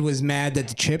and the kid was mad that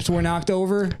the chips were knocked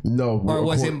over? No. Or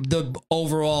was it the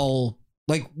overall,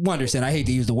 like Wonder said, I hate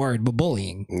to use the word, but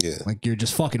bullying? Yeah. Like you're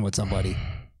just fucking with somebody.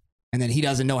 And then he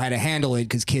doesn't know how to handle it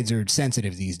because kids are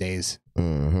sensitive these days.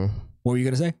 Mm-hmm. What were you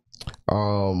going to say?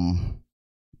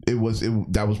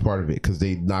 That was part of it because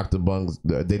they knocked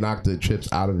the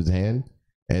chips out of his hand.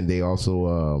 And they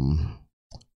also,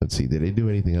 let's see, did they do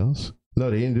anything else? No,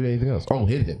 they didn't do anything else. Oh,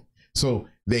 hit him. So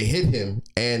they hit him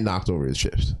and knocked over his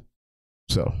chips.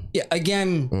 So yeah,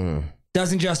 again,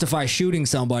 doesn't justify shooting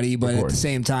somebody, but at the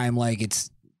same time, like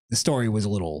the story was a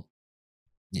little,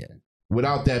 yeah.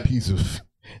 Without that piece of,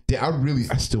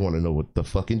 I still want to know what the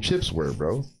fucking chips were,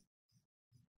 bro.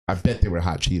 I bet they were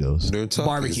hot Cheetos. They're Takis.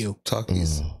 Barbecue.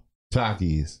 Takis.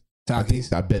 Takis.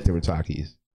 Takis. I bet they were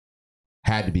Takis.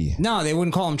 Had to be. No, they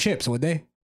wouldn't call them chips, would they?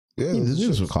 Yeah, the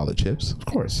news would call it chips, of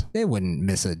course. They wouldn't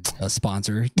miss a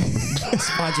sponsor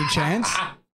sponsor chance.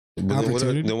 But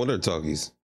then what are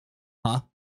Takis? Huh?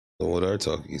 Then what are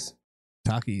Takis?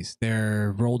 Takis.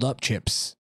 They're rolled up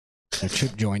chips. They're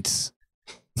chip joints.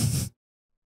 The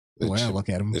way I look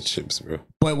at them. The chips, bro.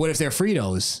 But what if they're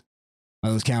Fritos?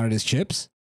 Are those counted as chips?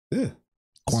 Yeah.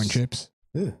 Corn chips?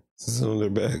 Yeah. This is on their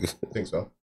bag. I think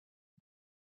so.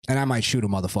 And I might shoot a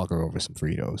motherfucker over some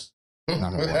Fritos.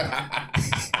 Not gonna lie.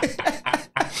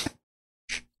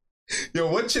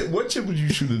 Yo, what chip would you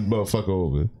shoot a motherfucker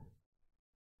over?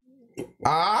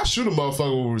 I shoot a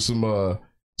motherfucker over some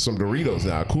Doritos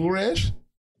now. Cool Ranch?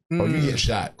 Oh, you get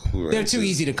shot. They're too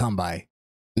easy to come by.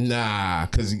 Nah,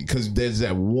 cause there's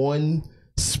that one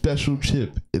special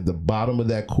chip at the bottom of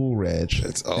that Cool Ranch.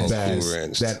 That's all Cool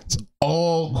Ranch. That's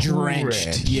all Cool Drenched.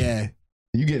 Ranch. Yeah.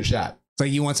 You get shot. It's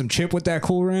like, you want some chip with that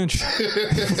Cool Ranch?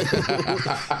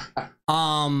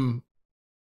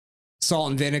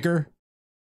 Salt and vinegar.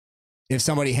 If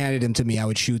somebody handed them to me, I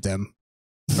would shoot them.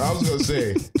 I was gonna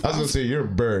say you're a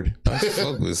bird. I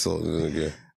fuck with salt and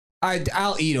vinegar.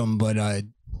 I'll eat them, but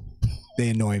they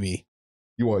annoy me.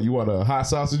 You want a hot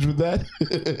sausage with that?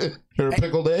 Or a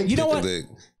pickled egg? You know what?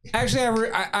 Actually,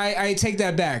 I take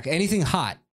that back. Anything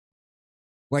hot,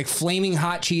 like flaming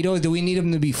hot Cheetos. Do we need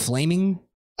them to be flaming?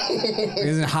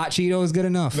 Isn't hot Cheetos good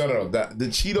enough? No. The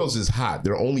Cheetos is hot.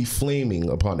 They're only flaming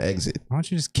upon exit. Why don't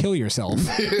you just kill yourself?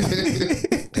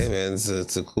 Hey man,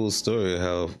 it's a cool story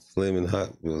how Flamin'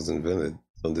 Hot was invented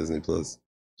on Disney Plus.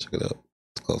 Check it out.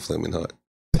 It's called Flamin' Hot.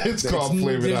 It's called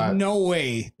Flamin' Hot. There's no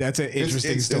way that's an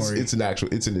interesting story. It's an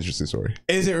interesting story.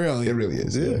 Is it really? It really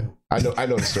is. Yeah. I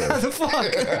know the story. How the fuck?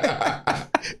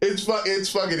 It's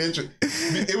fucking interesting.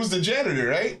 It was the janitor,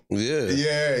 right?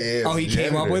 Yeah. Oh, he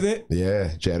came up with it?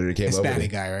 Yeah, janitor came up with it.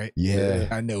 Hispanic guy, right? Yeah.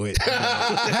 I knew it.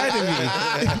 Had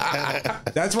to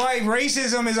be. That's why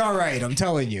racism is all right. I'm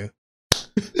telling you.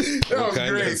 What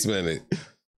kind of Hispanic?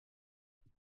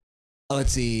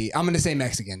 Let's see. I'm gonna say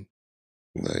Mexican.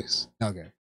 Nice.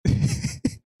 Okay.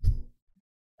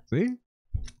 See?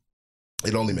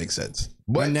 It only makes sense.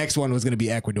 My next one was gonna be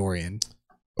Ecuadorian.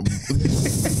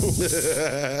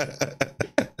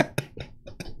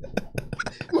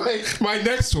 my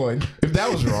next one, if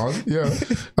that was wrong, yeah,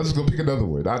 I'm just gonna pick another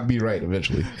one. I'd be right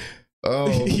eventually.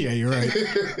 Yeah, you're right.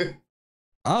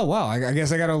 Oh wow, I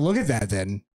guess I gotta look at that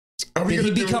then.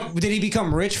 Did he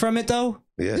become rich from it though?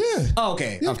 Yeah. Oh,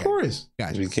 okay. Yeah, okay. of course.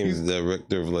 Gotcha. He became the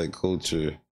director of like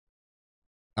culture.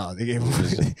 Oh, they gave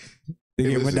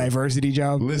him a diversity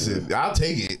job. Listen, I'll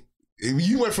take it. If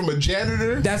you went from a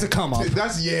janitor, that's a come up.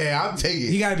 I'll take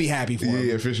it. You got to be happy for him.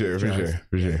 Yeah, for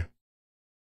sure.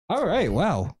 All right,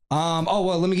 wow. Oh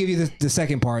well, let me give you the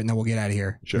second part, and then we'll get out of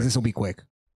here. Sure. This will be quick.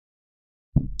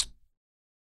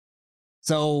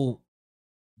 So,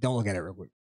 don't look at it real quick.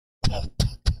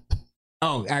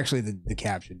 Oh, actually, the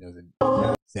caption doesn't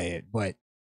say it, but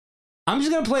I'm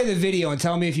just gonna play the video and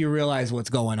tell me if you realize what's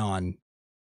going on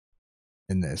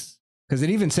in this, because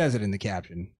it even says it in the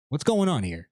caption. What's going on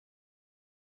here?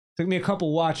 Took me a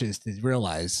couple watches to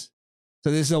realize.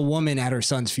 So this is a woman at her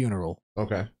son's funeral.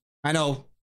 Okay. I know,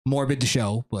 morbid to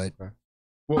show, but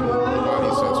well, the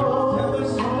body sensor.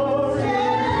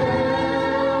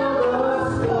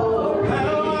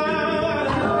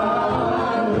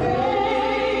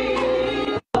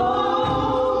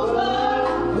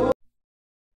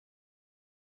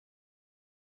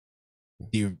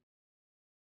 Do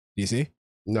you see?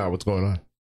 No, what's going on?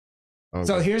 Okay.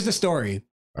 So here's the story.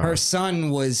 Her son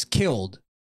was killed.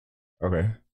 Okay.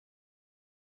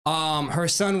 Her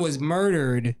son was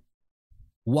murdered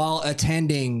while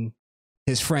attending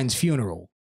his friend's funeral.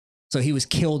 So he was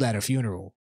killed at a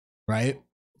funeral, right?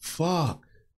 Fuck.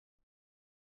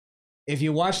 If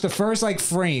you watch the first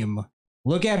frame,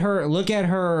 look at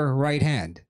her right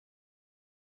hand.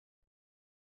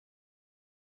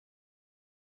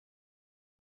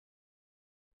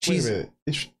 Wait a minute.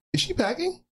 Is she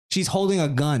packing? She's holding a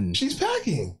gun. She's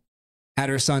packing at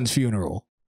her son's funeral.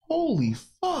 Holy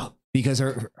fuck. Because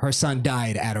her son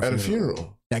died at a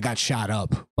funeral that got shot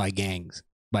up by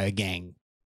a gang.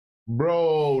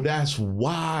 Bro, that's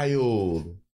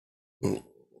wild.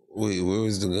 Wait, where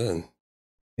was the gun?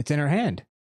 It's in her hand.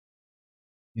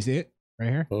 You see it right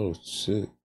here? Oh shit.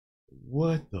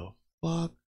 What the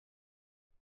fuck?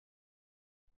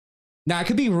 Now I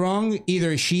could be wrong.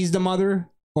 Either she's the mother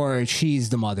or she's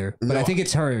the mother, but I think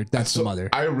it's her. That's the mother.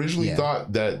 I originally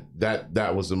thought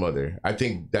that was the mother. I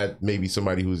think that maybe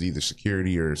somebody who's either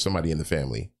security or somebody in the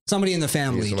family. Somebody in the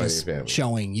family somebody just in the family.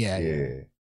 showing, yeah.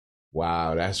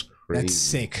 Wow, that's crazy. That's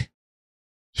sick.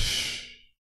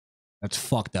 That's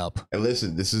fucked up. And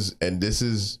listen, this is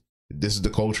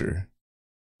the culture.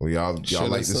 Well, y'all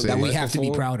like to say that we have to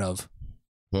be proud of.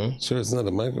 Huh? Sure, it's not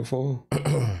a microphone.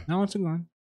 No, it's a gun.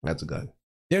 That's a gun.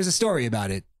 There's a story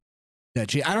about it. I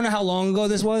don't know how long ago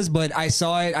this was, but I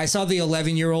saw it. I saw the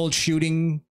 11-year-old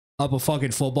shooting up a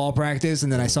fucking football practice,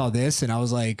 and then I saw this, and I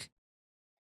was like,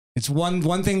 it's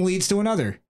one thing leads to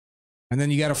another. And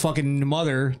then you got a fucking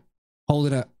mother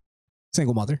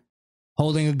single mother,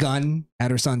 holding a gun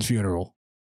at her son's funeral.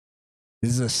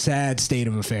 This is a sad state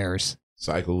of affairs.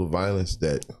 Cycle of violence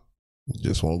that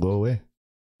just won't go away.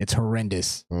 It's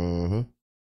horrendous. Mm-hmm.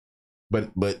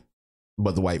 But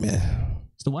the white man.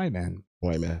 It's the white man.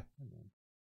 White man.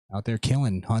 Out there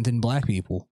hunting black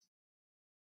people.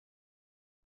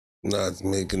 Not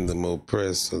making them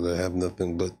oppressed so they have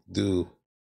nothing but to do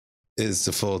is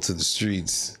to fall to the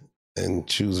streets and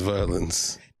choose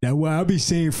violence. That's why I'll be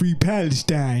saying free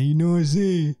Palestine, you know what I'm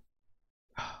saying?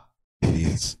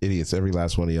 Idiots, every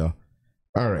last one of y'all.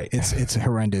 All right. It's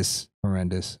horrendous. All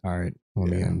right.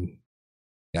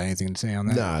 Got anything to say on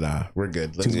that? Nah. We're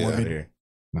good. Let's get out of here.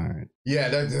 All right. Yeah,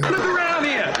 that's Look around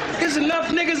here. There's enough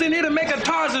niggas in here to make a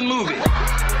Tarzan movie.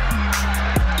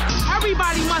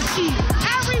 Everybody must eat.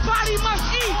 Everybody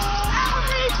must eat.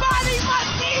 Everybody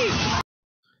must eat.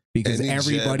 Because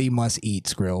everybody must eat,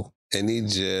 Skrill. Any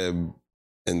jab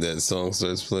and that song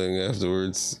starts playing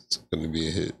afterwards, it's going to be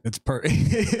a hit. It's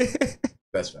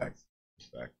That's facts.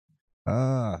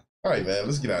 All right, man.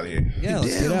 Let's get out of here. Yeah,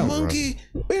 let's get out. Monkey.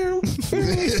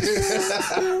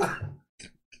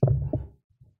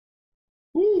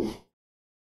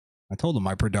 I told him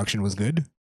my production was good.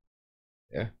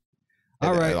 Yeah.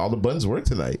 All right. All the buttons work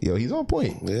tonight. Yo, he's on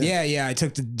point. Yeah. I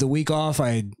took the week off.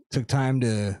 I took time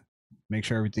to make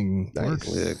sure everything works.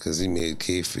 Yeah, because he made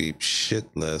kayfabe shit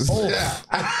last night.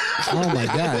 Oh my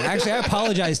God. Actually, I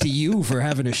apologize to you for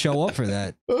having to show up for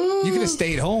that. You could have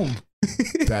stayed home.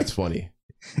 That's funny.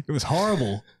 It was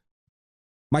horrible.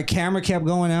 My camera kept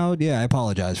going out. Yeah, I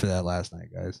apologize for that last night,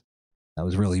 guys. That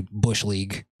was really Bush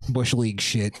League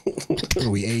shit. Are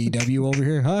we AEW over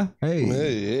here, huh?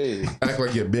 Hey. Act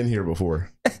like you've been here before.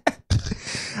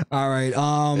 All right.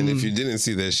 And if you didn't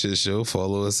see that shit show,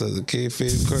 follow us at the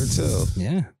Kayfabe Cartel.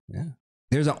 Yeah.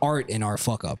 There's an art in our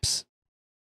fuck ups.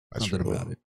 Something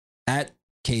about it. At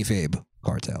Kayfabe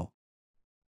Cartel.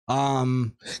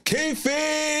 Kayfabe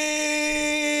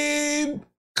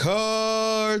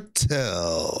Cartel.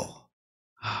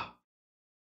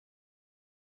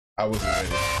 I wasn't ready.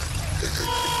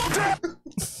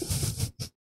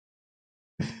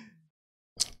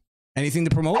 Anything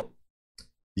to promote?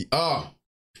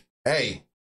 Hey,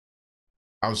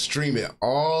 I'm streaming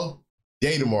all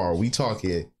day tomorrow. We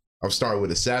talking. I'm starting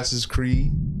with Assassin's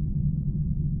Creed.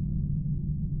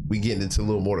 We getting into a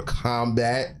little more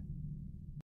Kombat.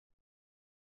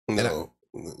 No,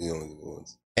 you only do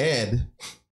once. And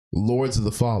Lords of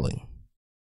the Falling.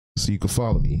 So you can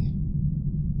follow me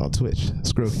on Twitch,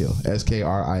 Skrillkill,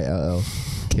 SKRILLKIIL,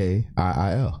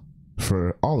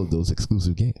 for all of those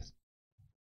exclusive games.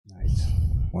 Nice,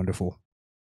 wonderful.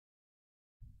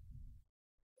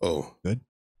 Oh, good.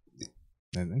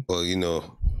 Well,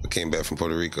 I came back from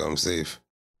Puerto Rico. I'm safe.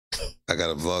 I got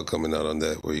a vlog coming out on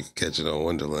that where you can catch it on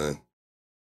Wonderland.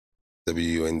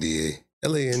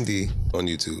 WUNDALAND on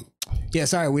YouTube. Yeah,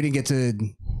 sorry, we didn't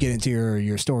get into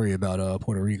your story about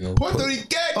Puerto Rico. Puerto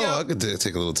Rico. Oh, I could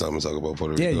take a little time to talk about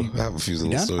Puerto Rico. I have a few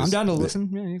little stories. I'm down to listen.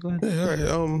 Yeah, you go ahead.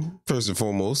 Yeah, all right. First and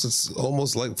foremost, it's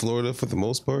almost like Florida for the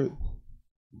most part.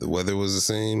 The weather was the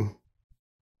same.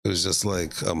 It was just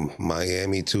like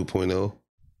Miami 2.0.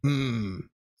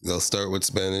 They'll start with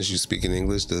Spanish. You speak in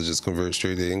English. They'll just convert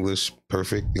straight to English.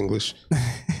 Perfect English.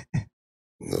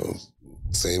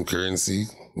 Same currency.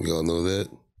 We all know that.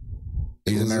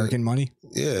 Use American money.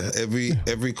 Yeah,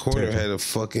 every corner had a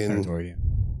fucking.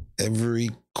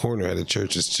 Every corner had a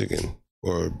Church's Chicken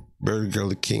or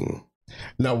Burger King.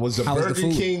 Now, was the Burger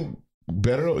King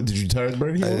better? Did you try the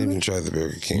Burger King? I didn't even try the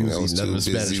Burger King. I was too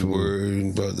busy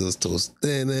worrying about those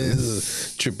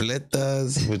tostadas,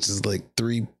 tripletas, which is like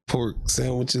 3 pork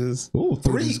sandwiches. Ooh,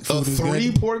 three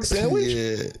pork sandwich?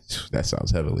 Yeah. That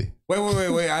sounds heavily.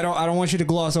 Wait. I don't want you to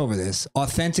gloss over this.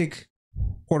 Authentic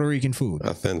Puerto Rican food.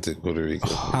 Authentic Puerto Rican.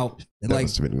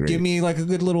 Give me like a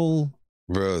good little.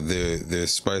 Bro, their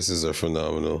spices are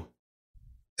phenomenal.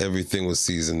 Everything was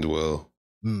seasoned well.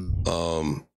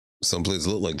 Some places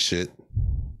look like shit.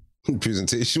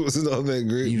 Presentation wasn't all that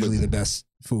great. Usually the best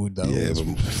food though. Yeah, but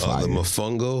the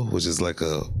mofongo, which is like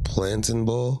a plantain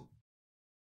ball,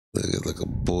 like a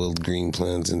boiled green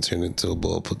plantain, turn it into a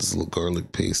ball, put this little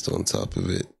garlic paste on top of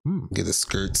it. Get a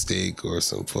skirt steak or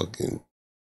some fucking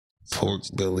pork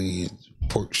belly,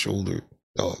 pork shoulder.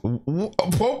 Oh,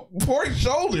 pork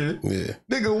shoulder? Yeah.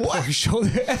 Nigga, what? Pork shoulder?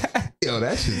 Yo,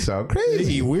 that shit sound They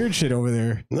crazy. eat weird shit over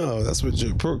there. No, that's where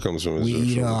jerk pork comes from. We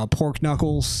eat pork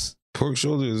knuckles. Pork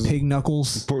shoulders. Pig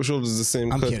knuckles. Pork shoulders is the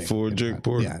same cut kidding. for jerk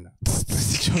pork. Yeah, I know.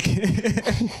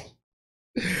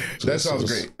 That sounds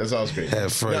great. That sounds great.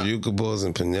 Have fried yuca balls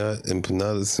and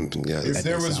empanadas and pinatas. If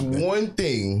there was one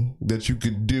thing that you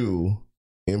could do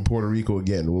in Puerto Rico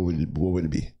again, what would it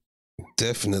be?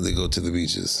 Definitely go to the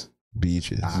beaches.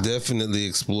 Beaches. Definitely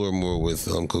explore more with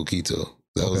Coquito.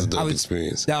 That was a dope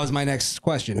experience. That was my next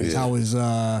question. Is how was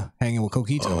hanging with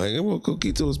Coquito? Oh, hanging with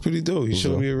Coquito was pretty dope. He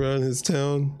showed me around his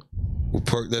town. We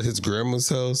parked at his grandma's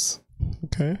house.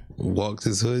 Okay. Walked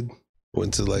his hood.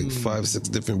 Went to like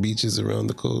 5-6 different beaches around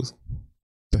the coast.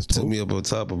 Took me up on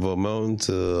top of a mountain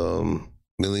to $1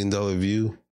 Million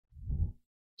View.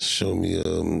 Showed me it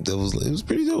was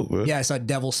pretty dope, bro. Yeah, I saw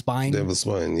Devil's Spine. Devil's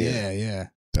Spine, yeah. Yeah.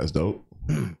 That's dope.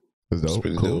 That's dope. It's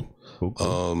pretty dope.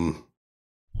 Cool.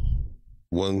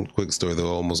 One quick story though,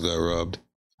 I almost got robbed.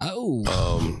 Oh.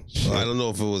 I don't know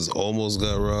if it was almost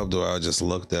got robbed or I just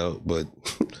lucked out, but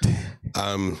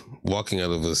I'm walking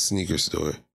out of a sneaker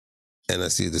store and I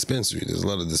see a dispensary. There's a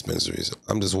lot of dispensaries.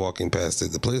 I'm just walking past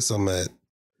it. The place I'm at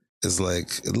is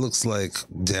it looks like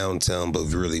downtown, but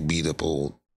really beat up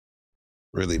old.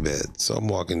 Really bad. So I'm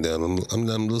walking down.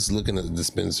 I'm just looking at the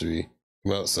dispensary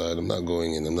from outside. I'm not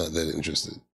going in. I'm not that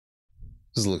interested.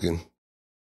 Just looking.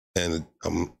 And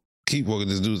I'm keep walking.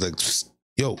 This dude's like,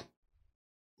 yo,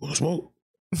 wanna smoke?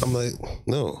 I'm like,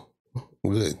 no,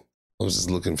 I'm good. I was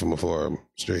just looking from afar. I'm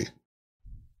straight.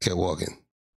 Kept walking.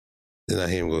 Then I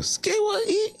hear him go, "Skate what?"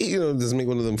 Just make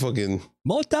one of them fucking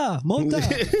Mota.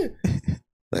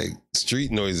 Like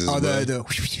street noises. Oh, bro.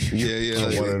 Yeah,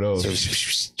 like, one of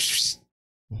those.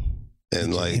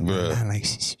 And like, bro,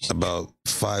 about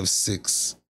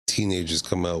 5-6 teenagers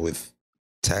come out with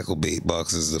tackle bait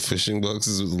boxes, the fishing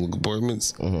boxes with little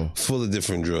compartments full of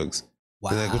different drugs.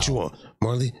 Wow. They're like, what you want?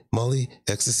 Molly,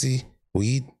 ecstasy,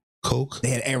 weed, coke?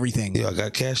 They had everything. Yeah, I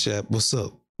got Cash App. What's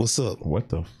up? What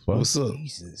the fuck? What's up?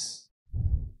 Jesus.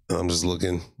 And I'm just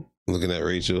looking at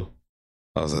Rachel.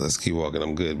 I was like, let's keep walking.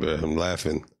 I'm good, bro. I'm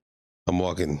laughing. I'm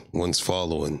walking. One's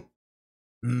following.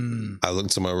 I look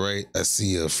to my right. I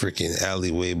see a freaking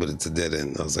alleyway, but it's a dead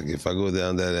end. I was like, if I go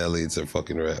down that alley, it's a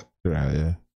fucking wrap. Right,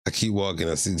 yeah. I keep walking.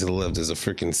 I see to the left, there's a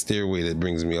freaking stairway that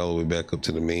brings me all the way back up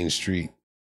to the main street.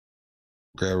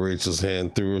 Grab Rachel's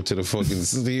hand, threw her to the fucking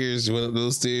stairs. She went up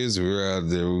those stairs. We were out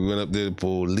there. We went up there to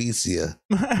Policia.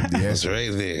 It's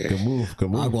right there. Good move.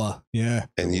 Agua. Yeah.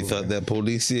 And you thought that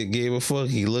Policia gave a fuck?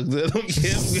 He looked at him,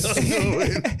 kept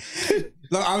going.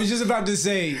 Look, I was just about to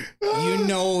say,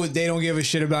 they don't give a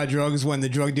shit about drugs when the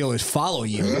drug dealers follow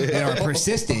you and are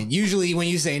persistent. Usually when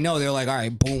you say no, they're like, all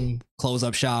right, boom, close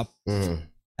up shop,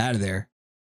 out of there.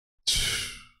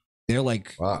 They're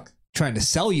like trying to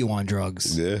sell you on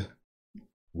drugs. Yeah.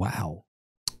 Wow.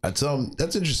 That's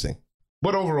interesting.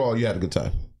 But overall, you had a good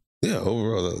time. Yeah,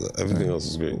 overall, everything else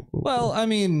was great. Well, I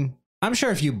mean, I'm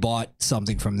sure if you bought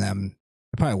something from them,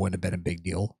 it probably wouldn't have been a big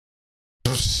deal.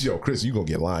 Yo, Chris, you gonna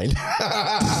get lined.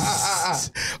 I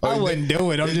wouldn't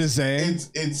do it. I'm just saying.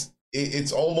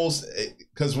 It's almost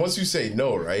because once you say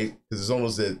no, right? Because it's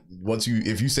almost that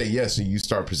if you say yes and you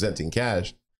start presenting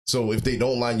cash. So if they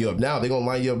don't line you up now, they're gonna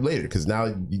line you up later because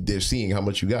now they're seeing how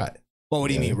much you got. Well, what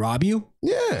do you mean, rob you?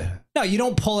 Yeah. No, you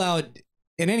don't pull out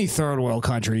in any third world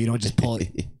country. You don't just pull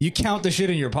it. You count the shit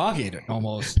in your pocket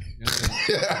almost.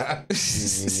 Yeah,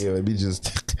 it'd be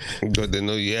just. But they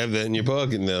know you have that in your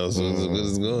pocket now, so it's as good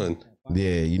as gone.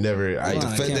 Yeah, you never. The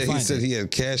fact that he said he had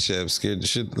Cash App scared the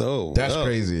shit. No, that's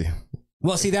crazy.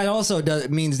 Well, see, that also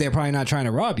means they're probably not trying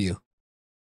to rob you,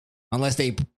 unless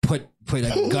they put a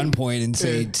gunpoint and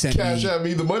say, "Send Cash App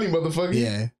me the money, motherfucker."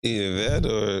 Yeah, either that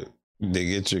or they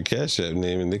get your Cash App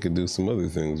name and they could do some other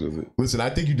things with it. Listen, I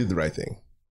think you did the right thing.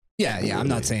 Yeah. I'm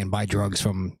not saying buy drugs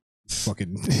from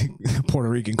fucking Puerto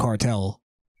Rican cartel.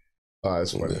 Oh,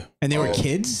 that's funny. And they were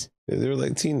kids? Yeah, they were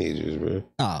like teenagers, bro.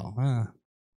 Oh,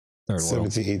 third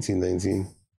 17, 18, 19.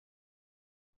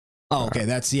 Oh, okay.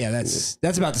 That's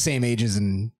about the same ages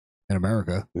in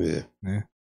America. Yeah. That's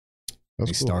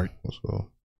cool. Start. That's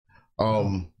cool.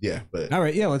 Yeah, but all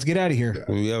right, yeah, let's get out of here.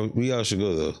 We all should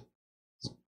go though.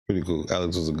 Pretty cool.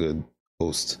 Alex was a good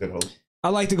host. Good host. I'd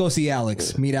like to go see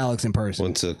Alex. Meet Alex in person.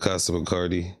 Went to Casa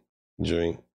Bacardi,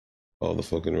 drink all the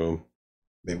fucking rum.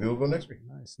 Maybe we'll go next week.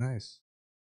 Nice.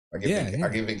 I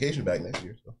get vacation back next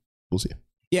year, so we'll see.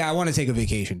 Yeah, I want to take a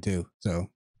vacation too. So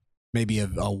maybe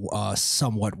a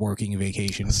somewhat working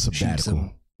vacation.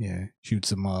 Sabbatical. Shoot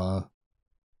some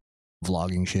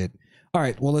vlogging shit. All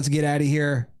right, well, let's get out of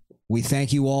here. We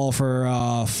thank you all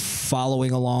for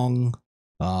following along,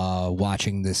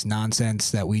 watching this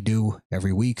nonsense that we do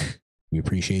every week. We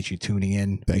appreciate you tuning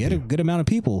in. We had a good amount of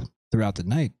people throughout the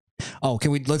night. Oh,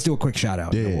 let's do a quick shout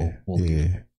out. Yeah.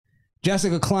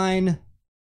 Jessica Klein,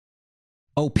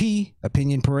 OP,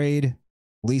 Opinion Parade,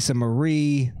 Lisa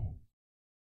Marie.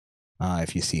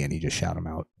 If you see any, just shout them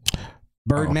out.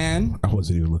 Birdman. I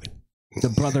wasn't even looking. The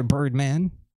brother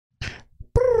Birdman.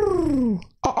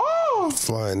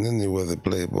 Flying anywhere they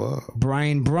play ball.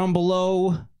 Brian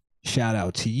Brumbelow. Shout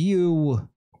out to you.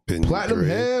 Platinum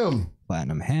Ham.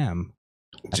 Platinum Ham.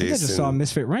 I think I just saw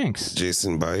Misfit Ranks.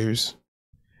 Jason Byers.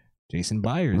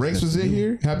 Ranks was in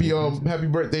here. Happy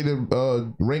birthday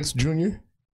to Ranks Jr.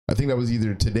 I think that was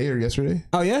either today or yesterday.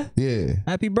 Oh yeah? Yeah.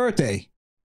 Happy birthday.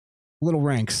 Little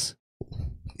Ranks.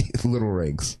 Little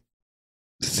Ranks.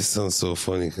 This just sounds so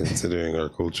funny considering our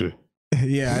culture.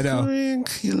 Yeah, I know. I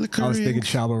was thinking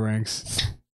Shaba Ranks.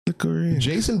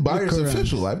 Jason Byers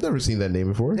official. I've never seen that name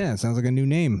before. Yeah, it sounds like a new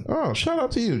name. Oh, shout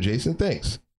out to you, Jason.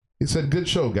 Thanks. He said, "Good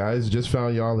show, guys. Just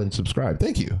found y'all and subscribe."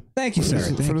 Thank you. Thank you, sir.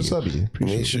 For the sub.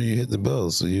 Make sure you hit the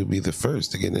bell so you'll be the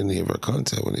first to get any of our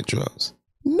content when it drops.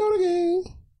 Not again.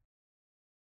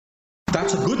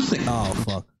 That's a good thing. Oh,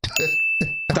 fuck.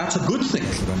 That's a good thing.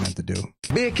 That's what I meant to do.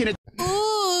 Making it.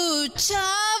 Ooh,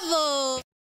 chavo.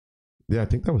 Yeah, I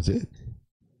think that was it.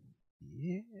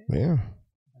 Yeah.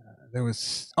 There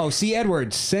was... Oh, C.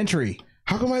 Edwards, Century.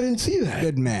 How come I didn't see that?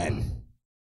 Good man.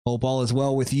 Hope all is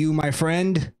well with you, my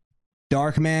friend.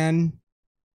 Dark Man.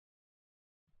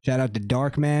 Shout out to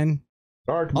Dark Man.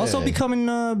 Dark Man. Also becoming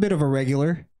a bit of a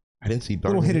regular. I didn't see Dark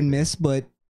Little Man. hit and miss, but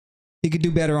he could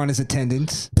do better on his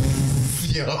attendance.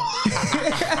 Yo.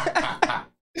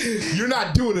 You're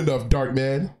not doing enough, Dark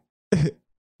Man.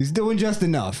 He's doing just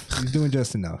enough.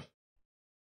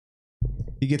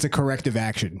 He gets a corrective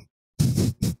action.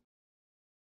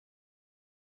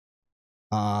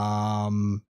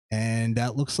 And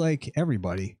that looks like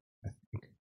everybody.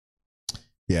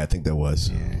 Yeah, I think that was.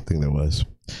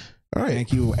 All right.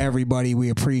 Thank you, everybody. We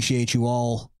appreciate you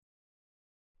all.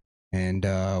 And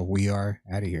we are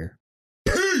out of here.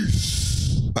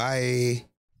 Peace. Bye.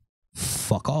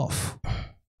 Fuck off.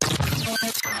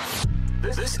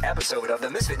 This episode of the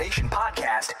Misfit Nation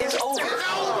podcast is over.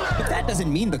 But that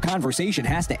doesn't mean the conversation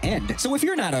has to end. So if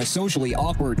you're not a socially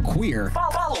awkward queer,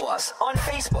 follow us on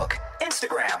Facebook,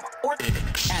 Instagram, or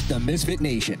at the Misfit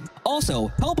Nation. Also,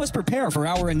 help us prepare for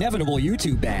our inevitable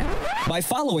YouTube ban by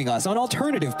following us on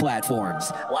alternative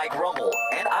platforms like Rumble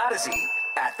and Odyssey.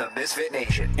 At the Misfit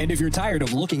Nation. And if you're tired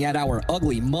of looking at our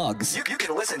ugly mugs, you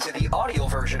can listen to the audio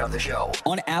version of the show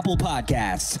on Apple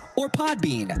Podcasts or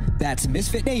Podbean. That's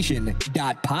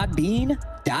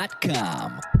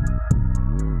misfitnation.podbean.com.